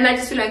 and I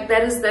just feel like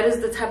that is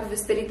the type of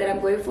aesthetic that I'm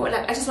going for.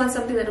 Like, I just want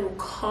something that will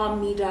calm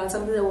me down,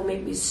 something that will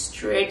make me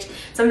stretch,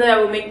 something that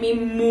will make me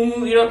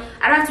move, you know.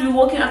 I don't have to be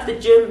walking off the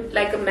gym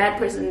like a mad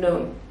person,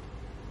 no.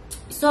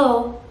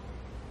 So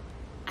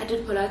I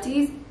did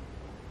Pilates.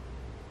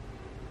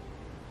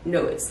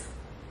 No ways,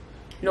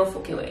 no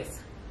fucking ways.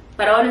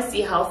 But I want to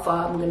see how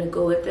far I'm gonna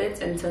go with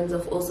it in terms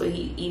of also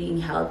eating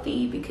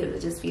healthy, because I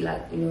just feel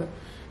like, you know,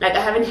 like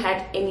I haven't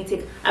had any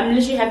I'm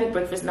literally having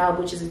breakfast now,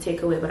 which is a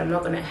takeaway, but I'm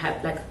not gonna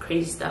have like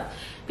crazy stuff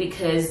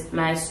because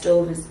my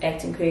stove is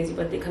acting crazy.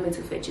 But they're coming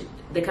to fix it.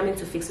 They're coming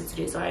to fix it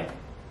today. Sorry,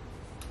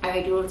 I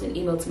already wrote an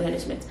email to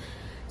management.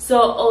 So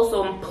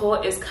also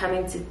Mpho is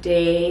coming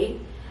today,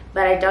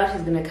 but I doubt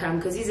he's gonna come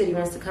because he said he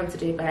wants to come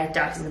today, but I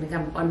doubt he's gonna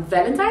come on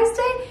Valentine's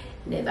Day.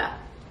 Never.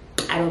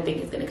 I don't think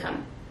he's gonna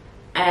come.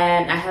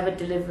 And I have a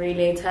delivery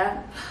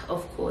later.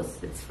 Of course,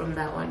 it's from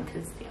that one,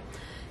 because yeah.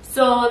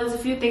 So there's a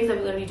few things that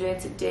we're gonna be doing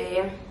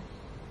today.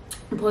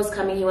 Mpho's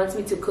coming. He wants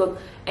me to cook,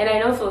 and I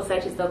know for a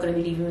fact he's not gonna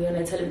believe me when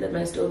I tell him that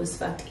my stove is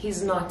fucked.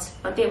 He's not.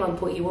 One thing about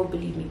Mpho, he won't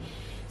believe me.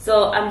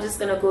 So I'm just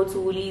gonna go to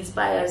Woolies,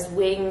 buy us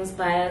wings,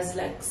 buy us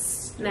like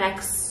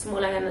snacks,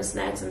 smaller kind of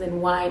snacks, and then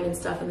wine and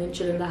stuff, and then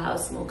chill in the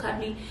house, more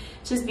cuddly,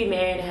 just be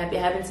merry and happy.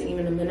 I haven't seen him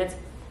in a minute.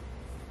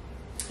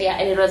 Yeah,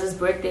 and it was his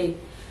birthday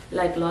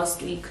like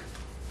last week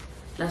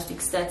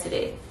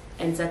Saturday,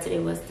 and Saturday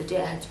was the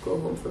day I had to go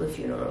home for the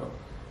funeral.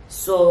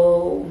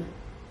 So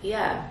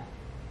yeah,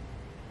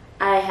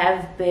 I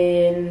have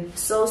been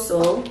so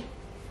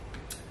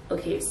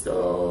okay.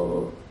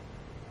 So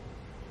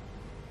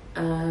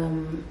I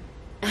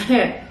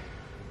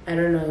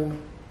don't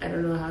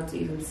know how to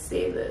even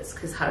say this,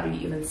 because how do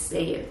you even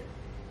say it?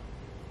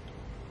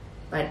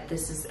 But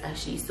this is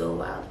actually so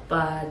wild.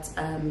 But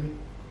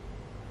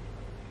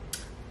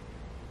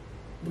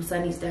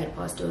Busani's dad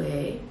passed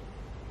away,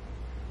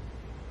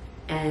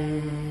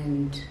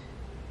 and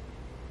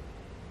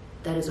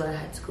that is why I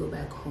had to go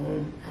back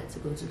home. I had to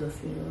go to the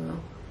funeral,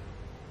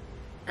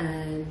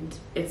 and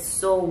it's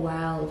so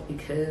wild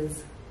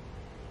because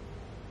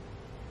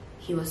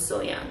he was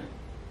so young.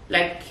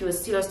 Like, he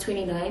was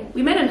 29.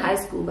 We met in high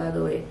school, by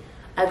the way.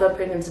 I got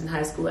pregnant in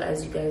high school,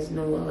 as you guys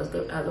know.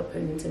 I got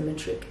pregnant in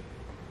matric.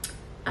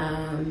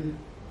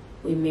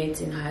 We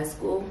met in high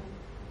school.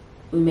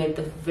 We met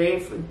the very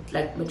first,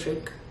 like,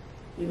 matric.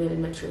 We met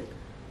in matric.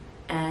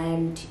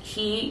 And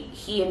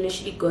he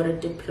initially got a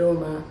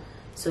diploma.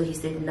 So he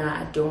said,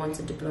 nah, I don't want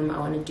a diploma, I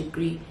want a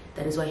degree.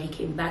 That is why he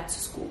came back to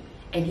school.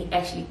 And he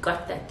actually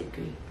got that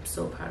degree. I'm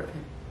so proud of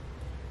him.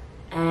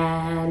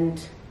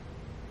 And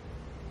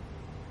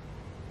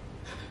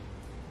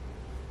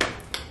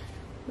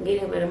I'm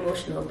getting a bit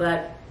emotional,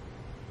 but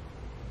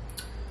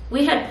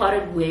we had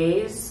parted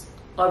ways,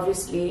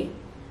 obviously,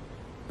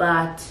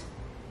 but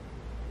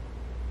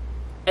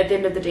at the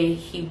end of the day,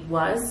 he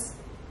was,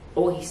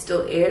 or he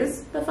still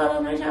is, the father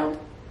of my child.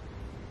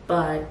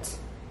 But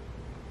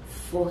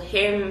for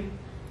him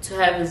to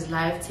have his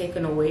life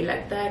taken away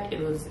like that,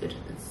 it's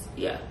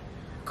yeah.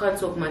 I can't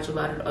talk much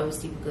about it,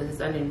 obviously, because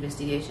it's under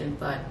investigation,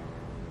 but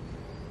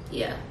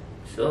yeah.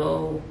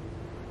 So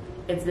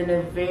it's been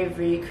a very,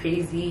 very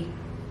crazy.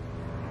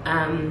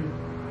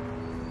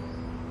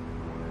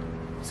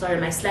 Sorry,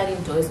 my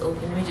sliding door is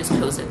open. Let me just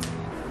close it.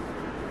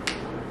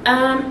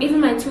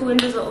 Even my 2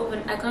 windows are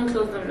open. I can't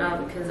close them now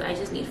because I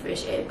just need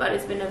fresh air. But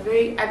it's been a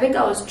very, I think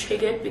I was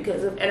triggered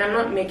because of, and I'm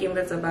not making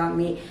this about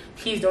me.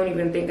 Please don't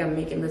even think I'm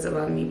making this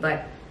about me.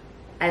 But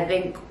I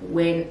think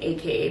when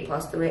AKA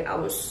passed away, I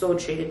was so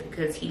triggered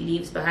because he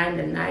leaves behind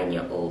a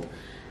 9-year-old.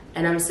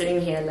 And I'm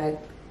sitting here like,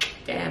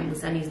 damn,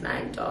 Musani's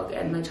 9, dog.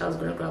 And my child's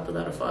gonna grow up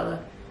without a father,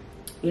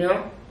 you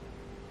know?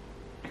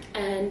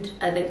 And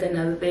I think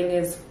another thing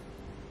is,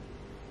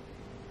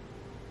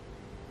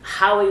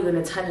 how are you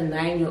gonna tell a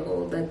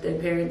 9-year-old that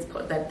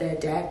their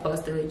dad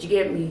passed away? Do you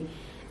get me?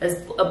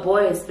 As a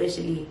boy,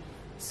 especially.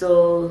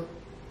 So,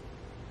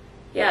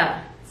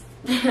 yeah,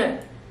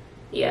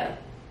 yeah.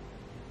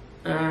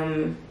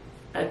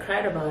 I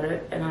cried about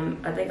it,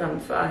 and I think I'm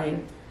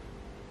fine.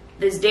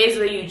 There's days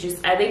where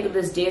I think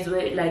there's days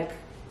where like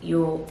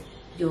your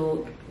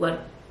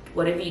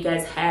whatever you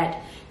guys had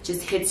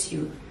just hits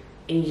you.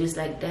 and you're just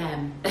like,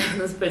 damn,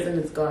 this person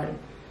is gone.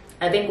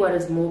 I think what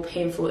is more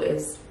painful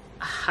is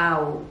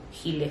how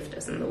he left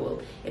us in the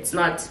world. It's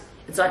not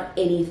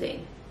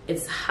anything.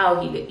 It's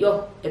how he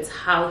it's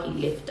how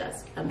he left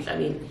us. I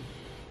mean,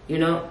 you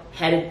know,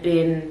 had it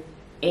been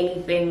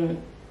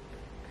anything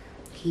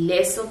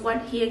less of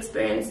what he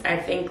experienced, I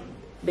think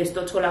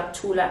bestotola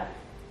tula,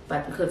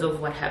 but because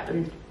of what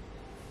happened,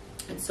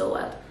 it's so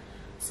wild.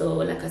 So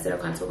like I said,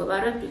 I can't talk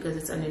about it because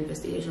it's an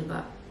investigation,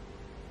 but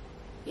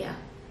yeah,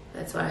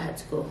 that's why I had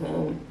to go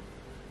home.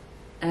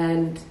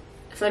 And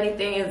funny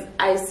thing is,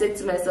 I said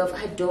to myself,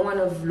 I don't want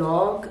to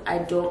vlog, I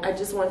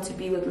just want to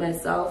be with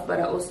myself. But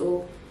I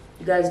also,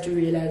 you guys do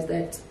realize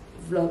that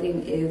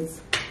vlogging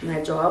is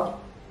my job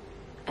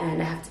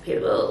and I have to pay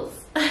the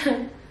bills.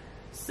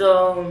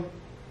 So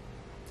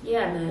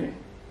yeah, man,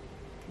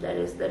 that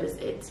is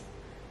it.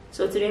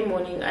 So today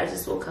morning I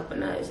just woke up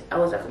and I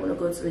was like, I'm gonna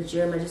go to the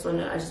gym. I just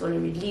wanna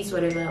release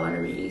whatever I want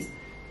to release.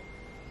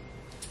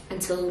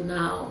 Until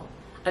now,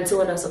 until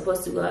when I was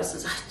supposed to go, I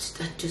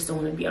just don't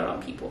want to be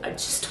around people. I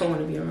just don't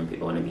want to be around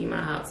people. I want to be in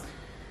my house.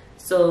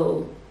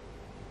 So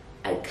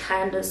I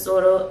kind of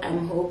sort of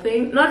am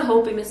hoping, not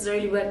hoping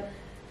necessarily, but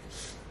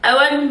I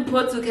want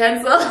Mpho to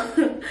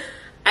cancel.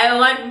 I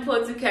want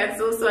Mpho to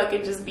cancel so I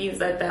can just be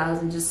inside the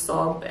house and just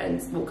sob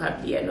and smoke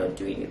happily and not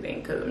do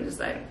anything, because I'm just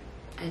like,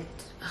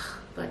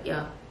 but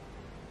yeah,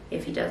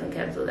 if he doesn't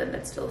cancel, then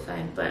that's still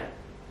fine. But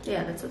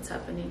yeah, that's what's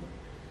happening.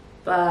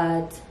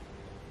 But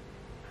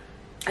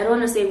I don't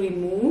want to say we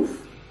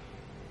move,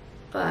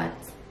 but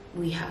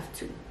we have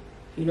to,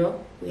 you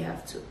know, we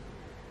have to.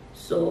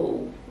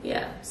 So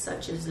yeah,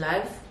 such is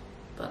life,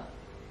 but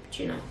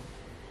you know.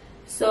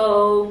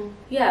 So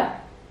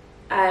yeah,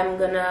 I'm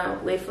gonna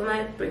wait for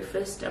my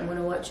breakfast. I'm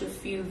gonna watch a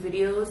few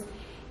videos,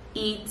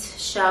 eat,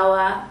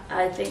 shower.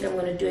 I think I'm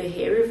gonna do a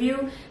hair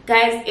review.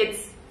 Guys,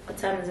 it's, what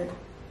time is it?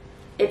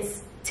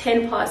 It's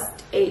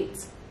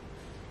 8:10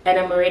 and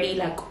I'm already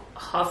like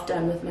half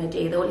done with my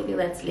day. The only thing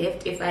that's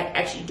left, if I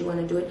actually do want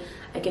to do it,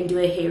 I can do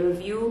a hair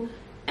review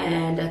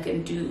and I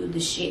can do the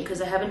Shein,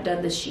 because I haven't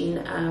done the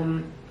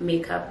Shein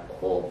makeup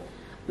haul,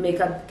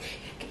 makeup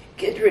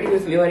get ready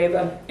with me,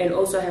 whatever. And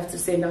also I have to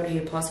send out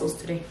hair parcels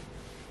today.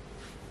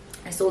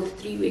 I sold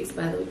 3 weeks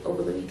by the way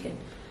over the weekend.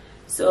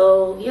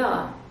 So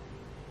yeah,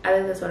 I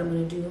think that's what I'm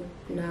gonna do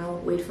now.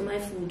 Wait for my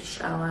food,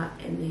 shower,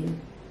 and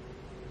then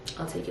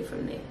I'll take it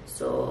from there.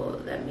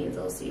 So that means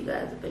I'll see you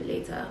guys a bit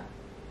later.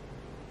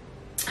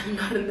 I'm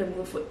not in the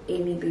mood for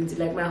anything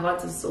today. Like, my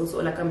heart is so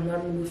like, I'm not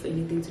in the mood for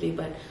anything today,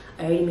 but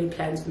I already made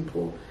plans with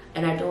Mpho,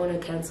 and I don't want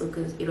to cancel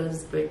because it was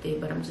his birthday.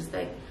 But I'm just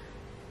like,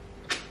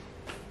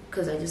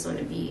 because I just want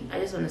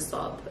to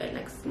stop and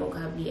like smoke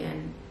happily,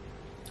 and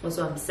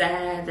also I'm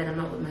sad that I'm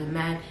not with my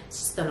man. It's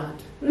just a lot.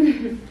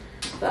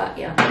 But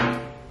yeah,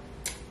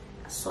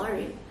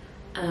 sorry.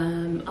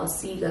 I'll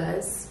see you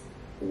guys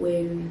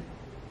when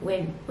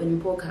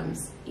Mpho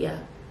comes. Yeah,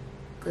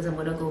 because I'm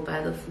gonna go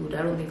buy the food.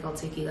 I don't think I'll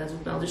take you guys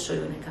with me. I'll just show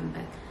you when I come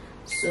back.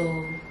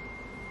 So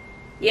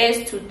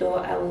yes, Tuto,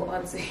 I will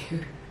answer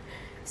you.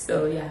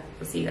 So yeah,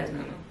 we'll see you guys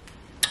now.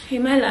 Hey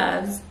my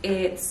loves,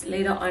 it's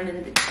later on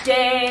in the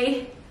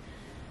day.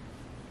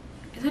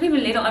 It's not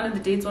even later on in the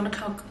day, it's 1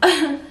 o'clock.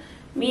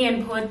 Me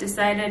and Mpho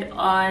decided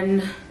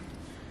on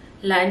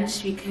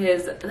lunch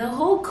because the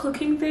whole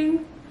cooking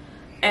thing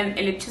and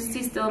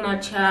electricity still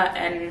not here,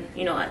 and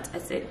you know what I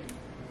said.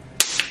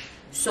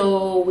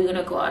 So we're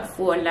gonna go out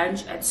for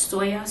lunch at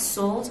Soya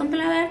Soul, something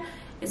like that.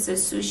 It's a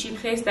sushi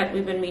place that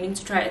we've been meaning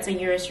to try. It's a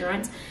new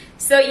restaurant.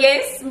 So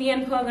yes, me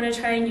and Mpho are gonna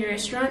try a new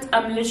restaurant.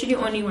 I'm literally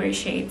only wearing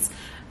shades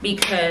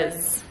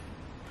because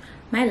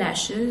my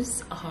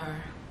lashes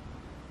are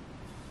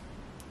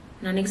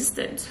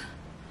non-existent.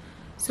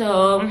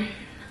 So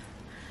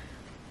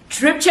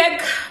drip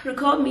check,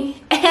 record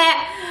me.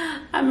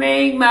 I'm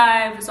wearing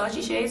my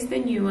Versace shades, the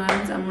new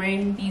ones. I'm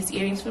wearing these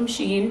earrings from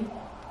Shein,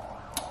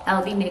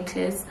 LV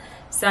necklace,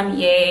 some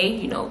yay,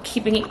 you know,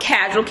 keeping it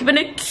casual, keeping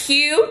it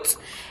cute.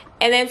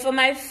 And then for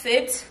my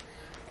fit,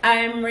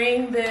 I'm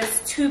wearing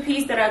this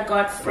two-piece that I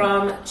got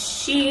from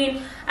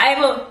Shein.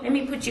 Let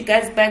me put you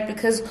guys back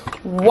because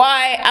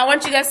why? I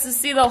want you guys to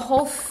see the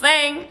whole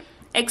thing.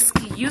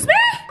 Excuse me?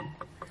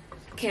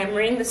 Okay, I'm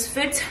wearing this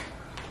fit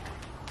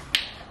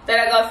that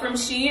I got from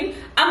Shein.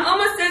 I'm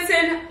almost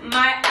setting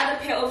my other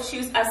pair of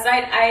shoes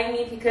aside eyeing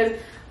it because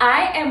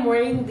I am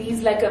wearing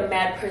these like a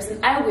mad person.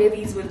 I wear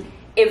these with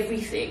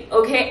everything,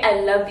 okay?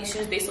 I love these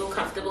shoes, they're so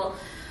comfortable.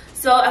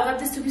 So I got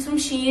this two-piece from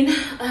Shein.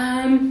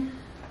 I'm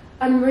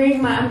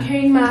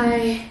carrying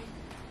my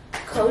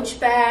Coach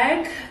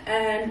bag,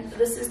 and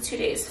this is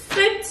today's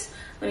fit.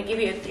 I'm gonna give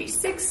you a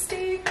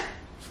 360.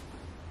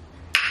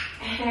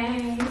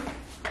 Hey,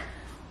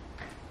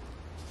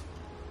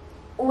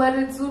 what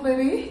it do,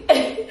 baby?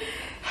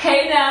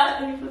 Hey now,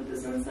 let me put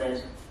this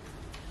inside,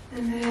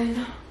 and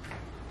then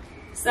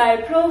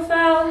side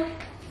profile,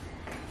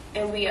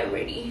 and we are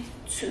ready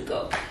to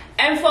go.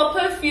 And for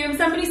perfume,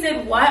 somebody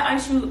said, why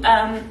aren't you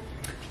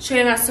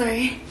showing us?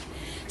 Sorry,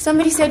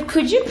 somebody said,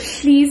 could you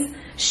please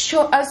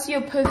show us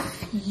your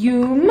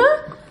perfume?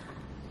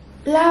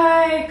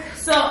 Like,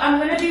 so I'm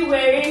gonna be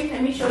wearing,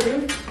 let me show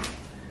you.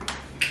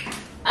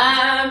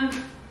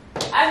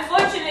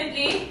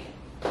 Unfortunately,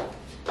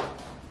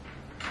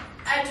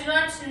 I do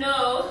not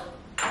know.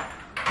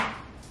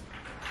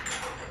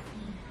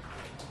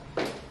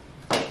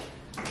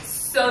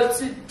 So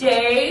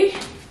today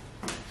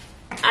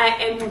I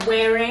am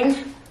wearing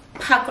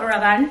Mpho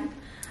Rabanne.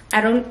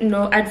 I don't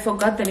know, I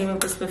forgot the name of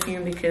this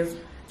perfume because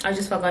I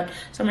just forgot.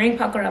 So I'm wearing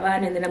Mpho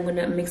Rabanne, and then I'm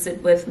gonna mix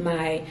it with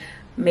my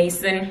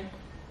Maison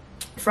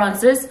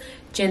Francis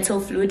Gentle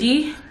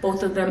Fluidity.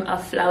 Both of them are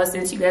flowers.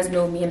 Since you guys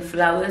know me and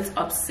flowers,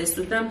 obsessed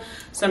with them.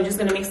 So I'm just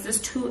gonna mix this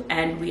too,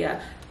 and we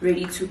are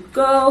ready to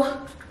go.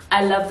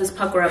 I love this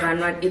Mpho Rabanne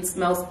one. It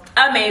smells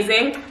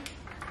amazing.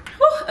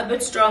 Whew, a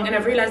bit strong, and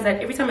I've realized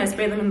that every time I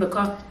spray them in the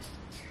car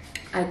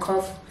I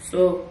cough,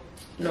 so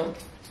no.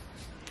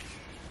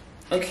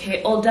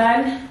 Okay, all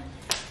done.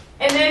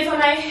 And then for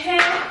my hair,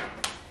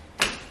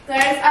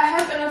 guys, I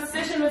have an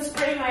obsession with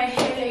spraying my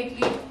hair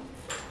lately.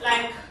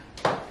 Like,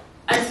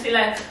 I just feel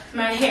like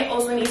my hair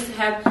also needs to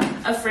have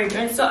a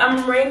fragrance. So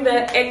I'm wearing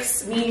the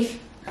X-Me,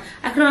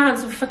 I don't know how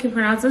to fucking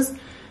pronounce this,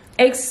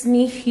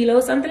 X-Me Hilo,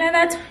 something like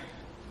that.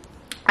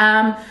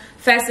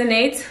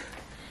 Fascinate.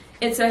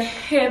 It's a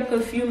hair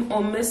perfume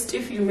or mist,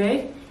 if you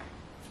may.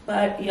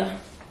 But yeah,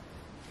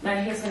 my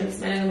hair's gonna be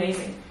smelling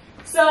amazing.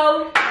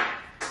 So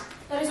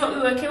that is what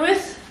we're working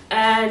with,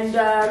 and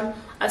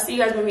I'll see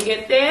you guys when we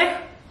get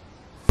there.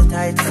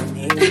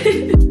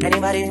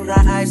 Anybody who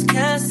got eyes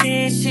can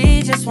see,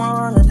 she just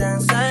wanna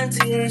dance and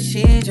tease.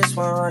 She just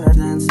wanna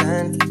dance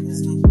and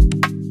tease me.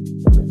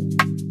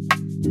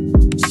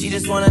 She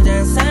just wanna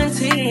dance and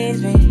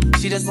tease me.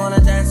 She just wanna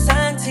dance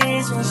and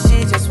tease me.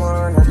 She just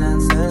wanna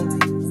dance and tease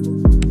me.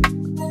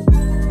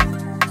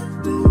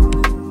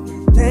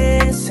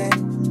 Listen,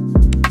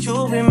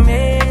 you've been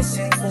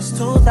missing since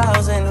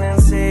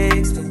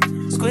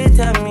 2016. Squid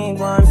tell me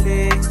one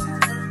fix.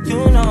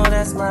 You know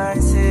that's my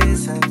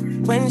sister.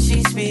 When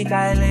she speak,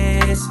 I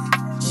listen.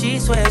 She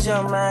swears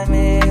you're my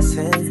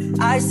missing.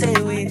 I say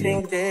we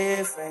think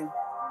different.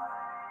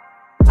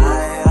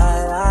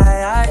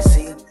 I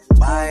see.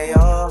 By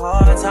your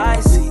heart, I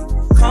see.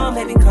 Come,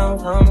 baby, come,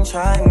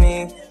 try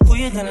me. Who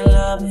you gonna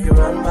love if you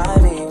run by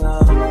me,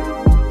 love?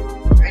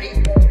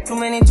 Ready? Too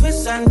many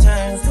twists and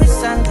turns,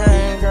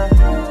 girl.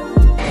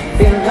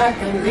 Feel like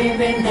I'm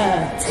living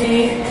a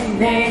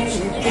teenage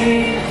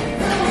dream.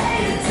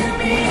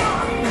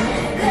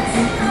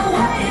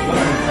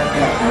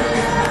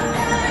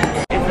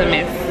 It's a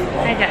mess.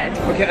 Hi guys.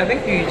 Okay, I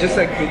think you just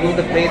like Google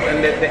the place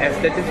and the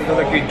aesthetics because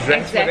like you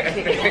dress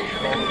Exactly. for the aesthetic.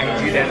 I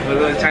do that for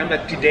the time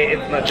that today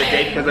is not the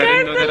day because I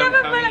didn't know that I'm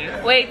coming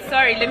here. Wait,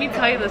 sorry, let me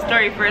tell you the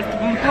story first.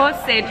 Mpho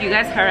said you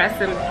guys harass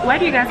him. Why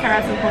do you guys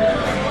harass Mpho?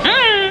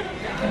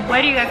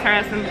 Why do you guys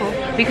harass Mpho?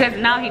 Because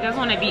now he doesn't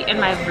want to be in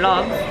my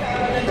vlogs.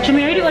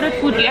 Jimmy already ordered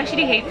food. You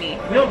actually hate me.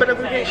 No, but I'm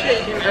okay.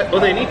 Shit, you can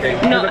order anything.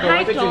 No, like, I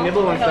wanted to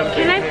nibble on something.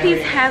 Can I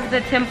please have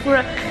the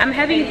tempura? I'm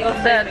having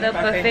the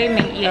buffet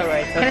meal. Yes.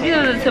 Right, can I please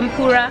have the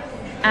tempura?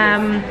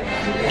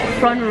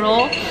 Prawn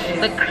roll,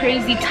 the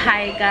crazy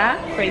tiger.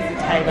 Crazy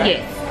tiger.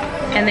 Yes.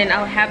 And then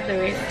I'll have the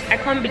rest. I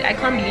can't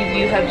believe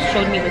you have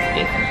showed me this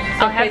place.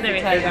 I'll have the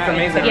rest. It's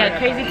amazing. Yeah,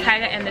 crazy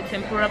tiger and the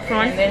tempura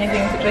prawn. And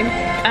anything to drink?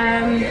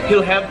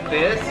 He'll have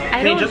this. Can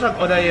you don't- just like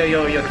order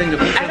your thing, the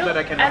pictures don't- that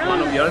I can I have one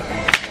don't- of yours?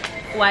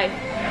 Why?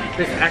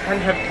 Because I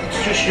can't have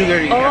too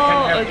sugary. Oh, I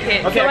can't have, okay.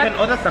 Okay, So I can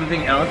order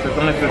something else as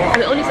long as it's... Are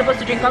we only supposed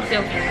to drink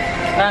cocktail? No,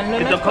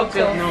 It's not a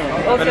cocktail, no.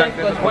 Also, But like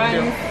because the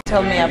cocktail. one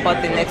tell me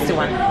about the next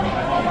one.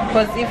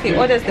 Because if he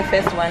orders the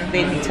first one,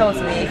 then he tells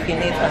me if he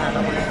needs another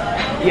one.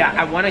 Yeah,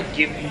 I want to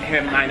give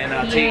her mine and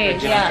I'll take the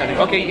gin Yeah. and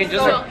tonic. Okay, you can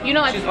just So, like, you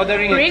know what? she's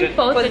ordering Bring it.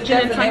 both the Because gin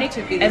and it doesn't tonic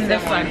have to be the and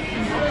this same one.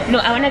 No,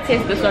 I want to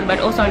taste this one, but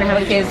also I want to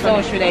have a Okay, gin and so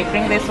tonic. should I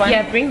bring this one?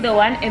 Yeah, bring the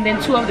one and then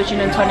 2 of the gin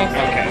and tonic.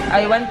 Okay.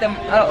 I want them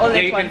all Yeah,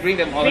 at you can once. bring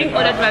them all Bring in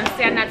all one. at once.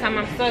 Say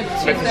another. So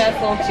she's there,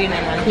 so gin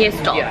and one. Yes,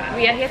 stop. Yeah.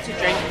 We are here to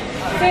drink.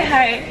 Say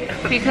hi,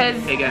 because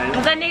Hey, guys.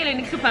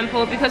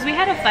 because we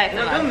had a fight.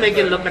 Don't make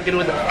it look like it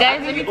was a...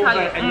 Guys, let me tell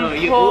you, I know,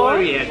 you Mpho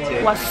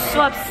overreacted. was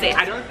so upset.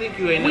 I don't think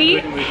you were in We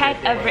agreement had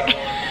with it.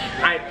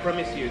 I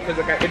promise you, because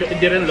like, it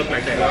didn't look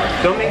like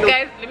that. Don't make no...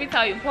 Guys, let me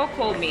tell you, Mpho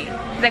called me.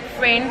 He's like,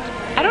 friend,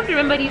 I don't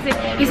remember what he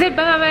said. He said,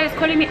 Baba is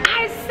calling me.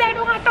 I said,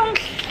 oh, I don't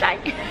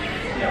like.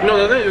 No,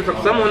 the thing is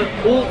like someone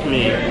pulled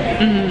me.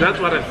 That's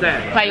what I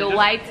said. By your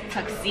white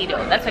tuxedo.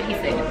 That's what he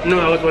said. No,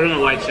 I was wearing a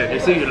white shirt. They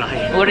say you're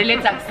lying. Or a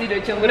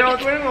tuxedo. No, I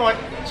was wearing a white.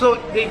 So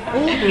they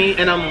pulled me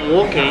and I'm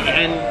walking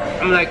and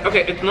I'm like,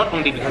 okay, it's not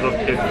only because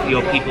of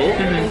your people.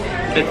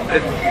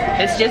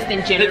 It's just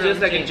in general. It's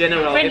just like in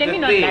general. Friend, It's let me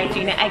a not thing. lie to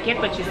you. I get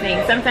what you're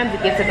saying. Sometimes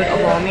it gets a bit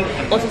overwhelming.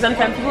 Also,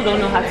 sometimes people don't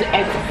know how to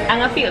act.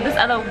 And I feel this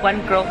other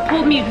one girl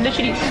pulled me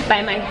literally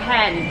by my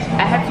hand.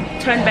 I had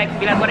to turn back and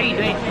be like, what are you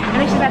doing?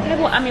 And then she's like, hey,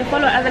 well, I'm your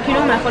follower. I was like, you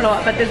know I'm a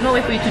follower, but there's no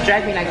way for you to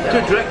drag me like that.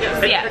 To drag,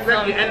 Yeah,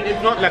 exactly. And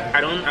it's not like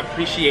I don't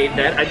appreciate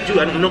that. I do.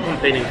 I'm not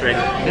complaining, friend.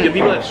 Your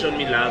people have shown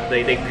me love.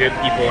 They're good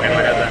people and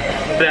whatever.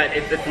 But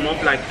it's more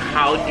like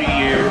how do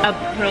you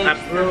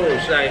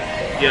Approach. Like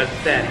You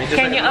understand? It's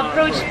just Can like, you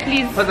approach,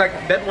 please? Cause like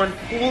that one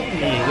fooled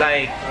me,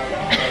 like,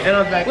 and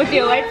I was like, With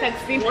your white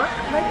taxi. what?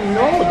 Like,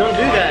 no, don't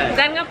do that.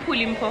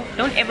 Mpho.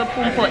 Don't ever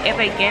pull Mpho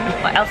ever again,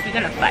 or else we're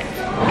gonna fight.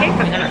 Okay,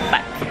 we're gonna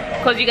fight.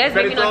 Cause you guys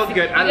made me not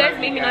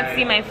see, not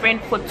see my friend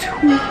for 2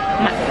 months.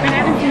 I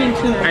haven't seen him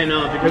 2 months. I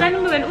know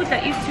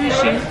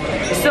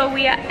because so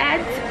we are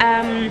at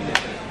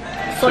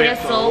Soya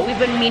Soul. We've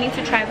been meaning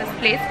to try this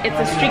place. It's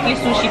a strictly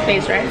sushi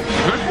place, right?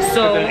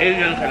 So it's an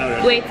Asian kind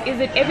of wait, is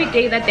it every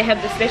day that they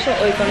have the special,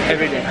 or is it on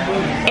every day?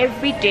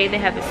 Every day they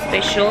have a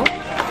special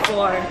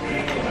for.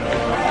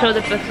 So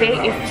the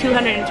buffet is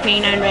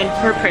 229 rand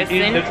per person.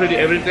 You eat literally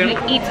everything? You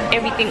eat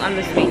everything on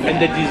this menu.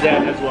 And the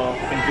dessert as well,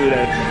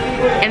 included.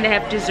 And they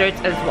have desserts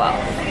as well.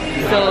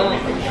 So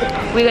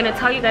we're gonna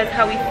tell you guys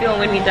how we feel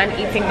when we're done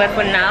eating, but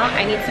for now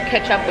I need to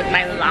catch up with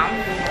my lamb.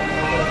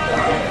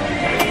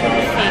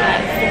 See you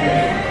guys.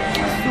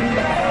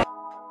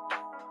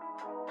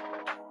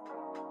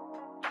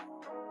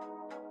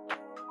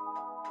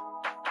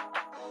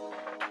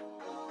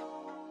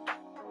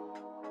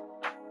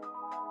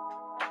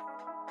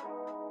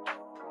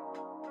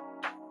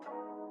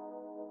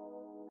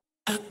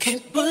 I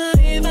can't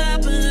believe I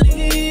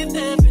believed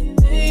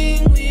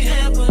everything we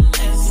had was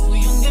less. So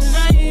young and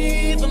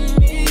naive of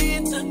me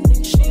to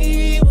think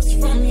she was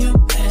from your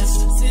past.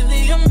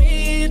 Silly of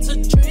me to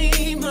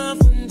dream of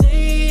one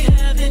day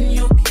having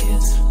your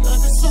kids.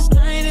 Love is so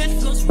blind, it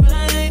feels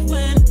right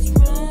when it's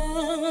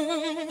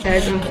wrong.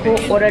 Guys,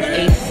 Mpho ordered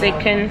a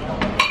second.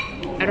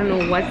 I don't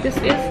know what this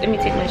is. Let me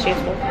take my shades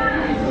off.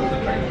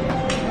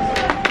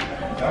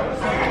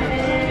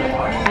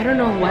 I don't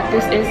know what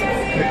this is.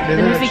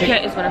 The music here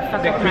is gonna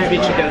fuck up my crispy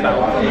chicken bao.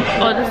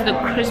 Oh, this is the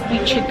crispy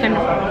chicken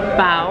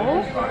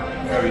bao.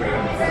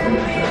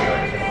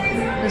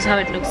 This is how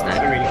it looks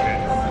like.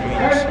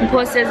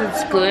 Mpho says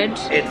it's good.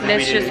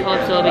 Let's just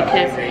hope so,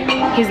 because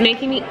he's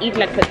making me eat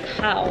like a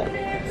cow.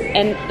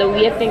 And the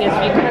weird thing is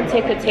you can't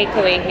take a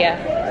takeaway here.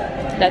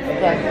 That's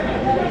good.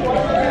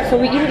 So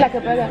we eat it like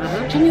a burger.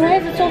 Jimmy, why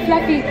is it so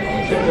fluffy?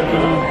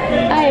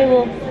 I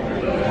will.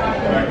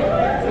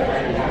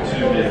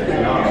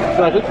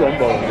 So I just want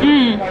both.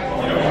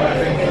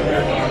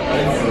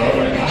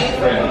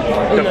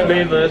 The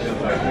flavors.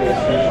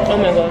 Oh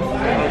my god.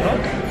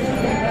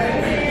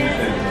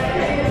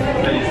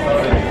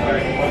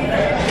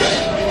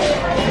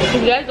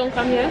 If you guys don't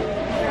come here.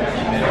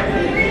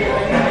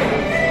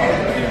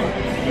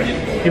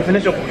 You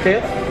finish your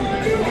cocktail?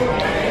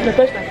 The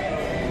first one.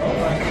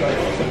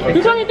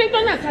 You can't take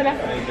on that, Tala.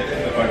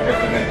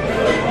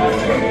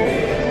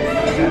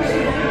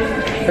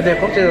 But their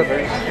cocktails are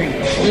very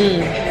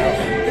sweet.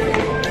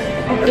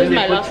 This is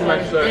my last one.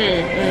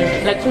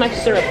 Like too much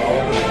syrup.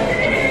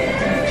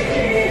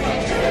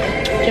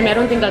 Jimmy, I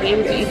don't think I'll be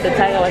able to eat the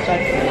tiger watch out.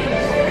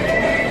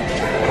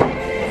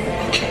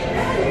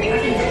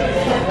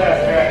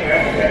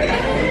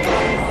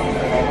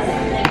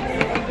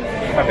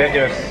 I bet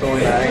you're so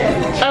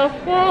nice. Oh,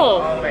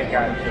 cool. Oh my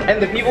god.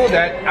 And the people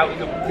that,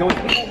 there were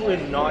people who were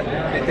not,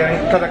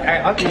 because like, I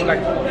asked people like,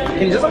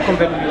 can you just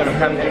compare with people when I'm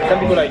coming? Some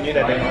people I knew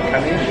that they're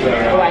coming.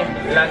 Why?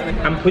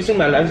 I'm pushing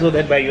my life so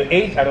that by your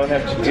age, I don't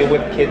have to deal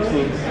with kids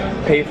who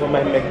pay for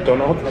my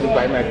McDonald's and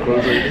buy my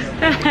groceries.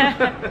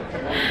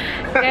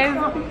 Guys,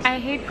 I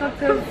hate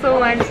cocktails so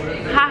much.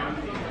 Ha!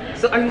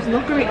 So are you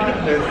not gonna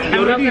eat this?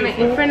 I'm not gonna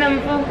eat for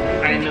Mpho.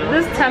 I know.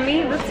 This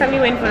tummy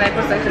went for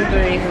liposuction for a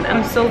reason.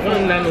 I'm so full.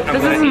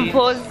 This is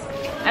Mpho's.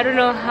 I don't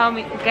know how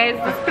many guys,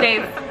 this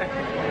place.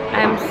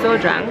 I'm so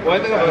drunk.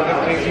 One thing about this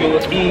place, you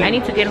will eat. I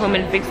need to get home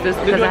and fix this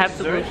because I have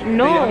to go.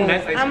 No, I'm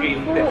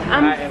full.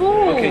 I'm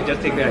full. Okay,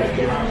 just take the ice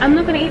cream. I'm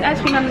not gonna eat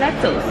ice cream. I'm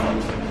lactose.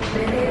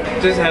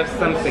 Just have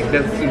something.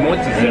 There's more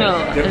dessert.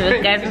 No,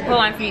 guys, Mpho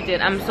wants to eat it.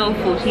 I'm so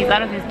full. He's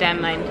out of his damn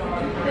mind.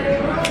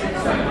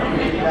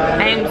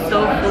 I am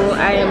so full.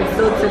 I am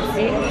so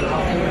tipsy,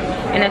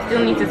 and I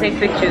still need to take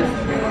pictures.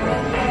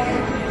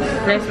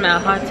 Bless my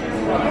heart.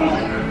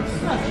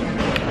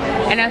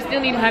 And I still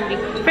need Hadley.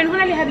 Friend, who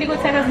only Hadley go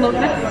Tiger's milk?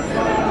 How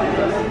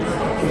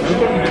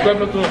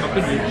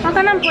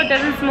come Mpho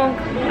doesn't smoke?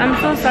 I'm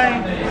so sorry.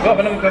 Oh,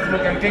 but I'm gonna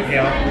smoke and take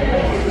here.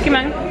 Come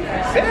on.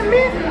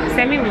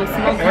 Sammy will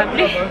smoke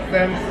Hadley.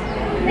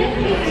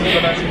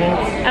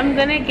 I'm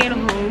gonna get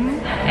home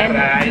and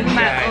do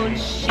my own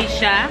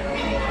shisha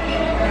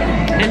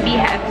and be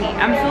happy.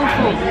 I'm so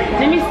full.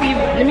 Let me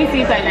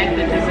see if I like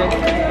the dessert.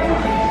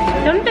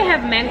 Don't they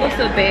have mango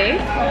sorbet?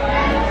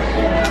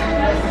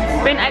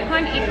 When I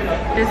can't eat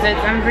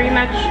desserts, I'm very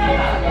much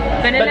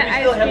vanilla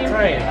ice cream. But you still have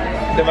time.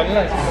 The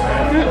vanilla ice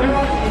cream.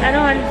 I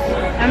don't want.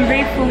 I'm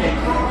very full.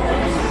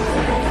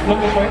 Look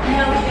this way.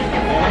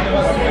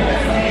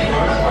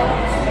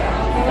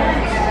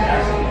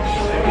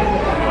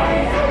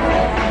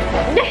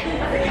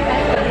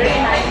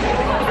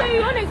 So you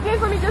want to explain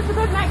for me just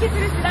because I get to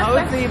this? I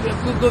would say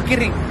go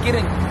kidding.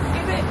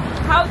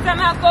 How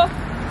Tamako?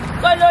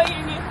 Follow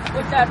you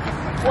with that.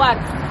 What?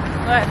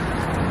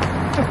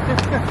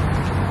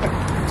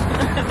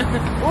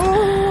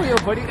 Oh, your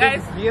body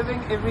is giving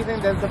everything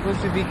that's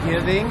supposed to be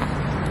giving.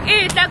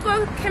 Hey,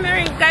 Taco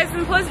Cameron, guys,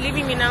 Mpho's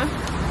leaving me now.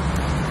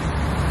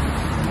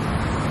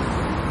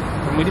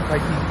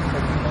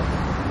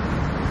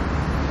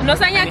 No,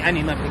 Sanya. I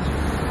need my picture.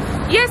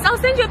 Yes, I'll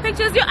send you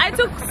pictures. I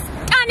took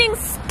stunning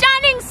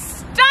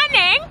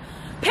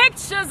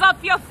pictures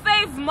of your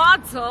fave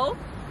model.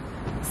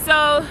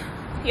 So,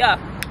 yeah.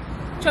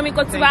 Chomi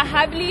go to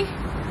Bahabli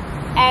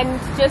and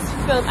just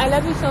film. I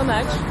love you so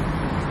much.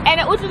 And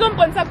I'm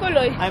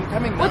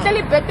coming now.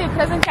 birthday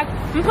present.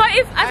 Mpho,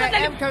 if I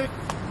am coming.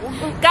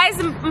 Guys,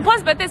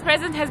 Mpho's birthday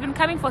present has been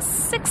coming for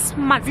 6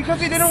 months. Because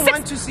we didn't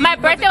want to see. My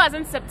birthday was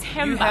in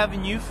September. You have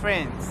new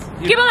friends.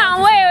 Give them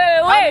a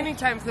wait. How many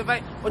times have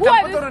I? Go to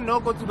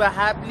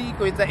Bahabli.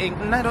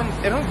 I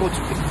don't go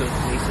to those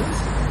places.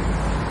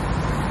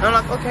 I'm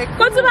like, okay.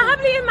 Go to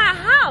Bahabli in my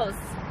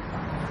house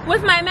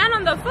with my man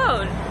on the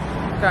phone.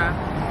 Okay.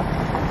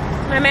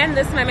 My man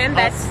this, my man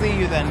that. I'll see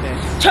you then.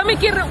 Chomi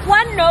kiri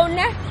one no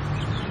ne.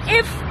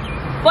 If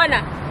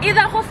bona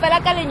either go fela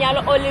ka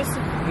lenyalo or lesu.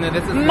 No,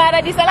 this is.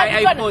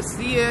 I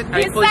foresee it. I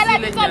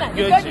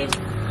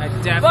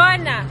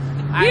Bona.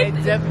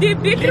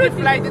 definitely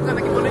flight is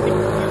gonna keep on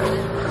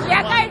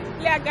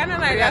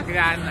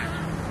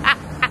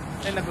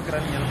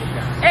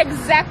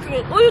Exactly.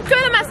 You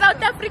told them a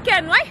South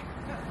African, why?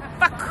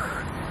 Fuck.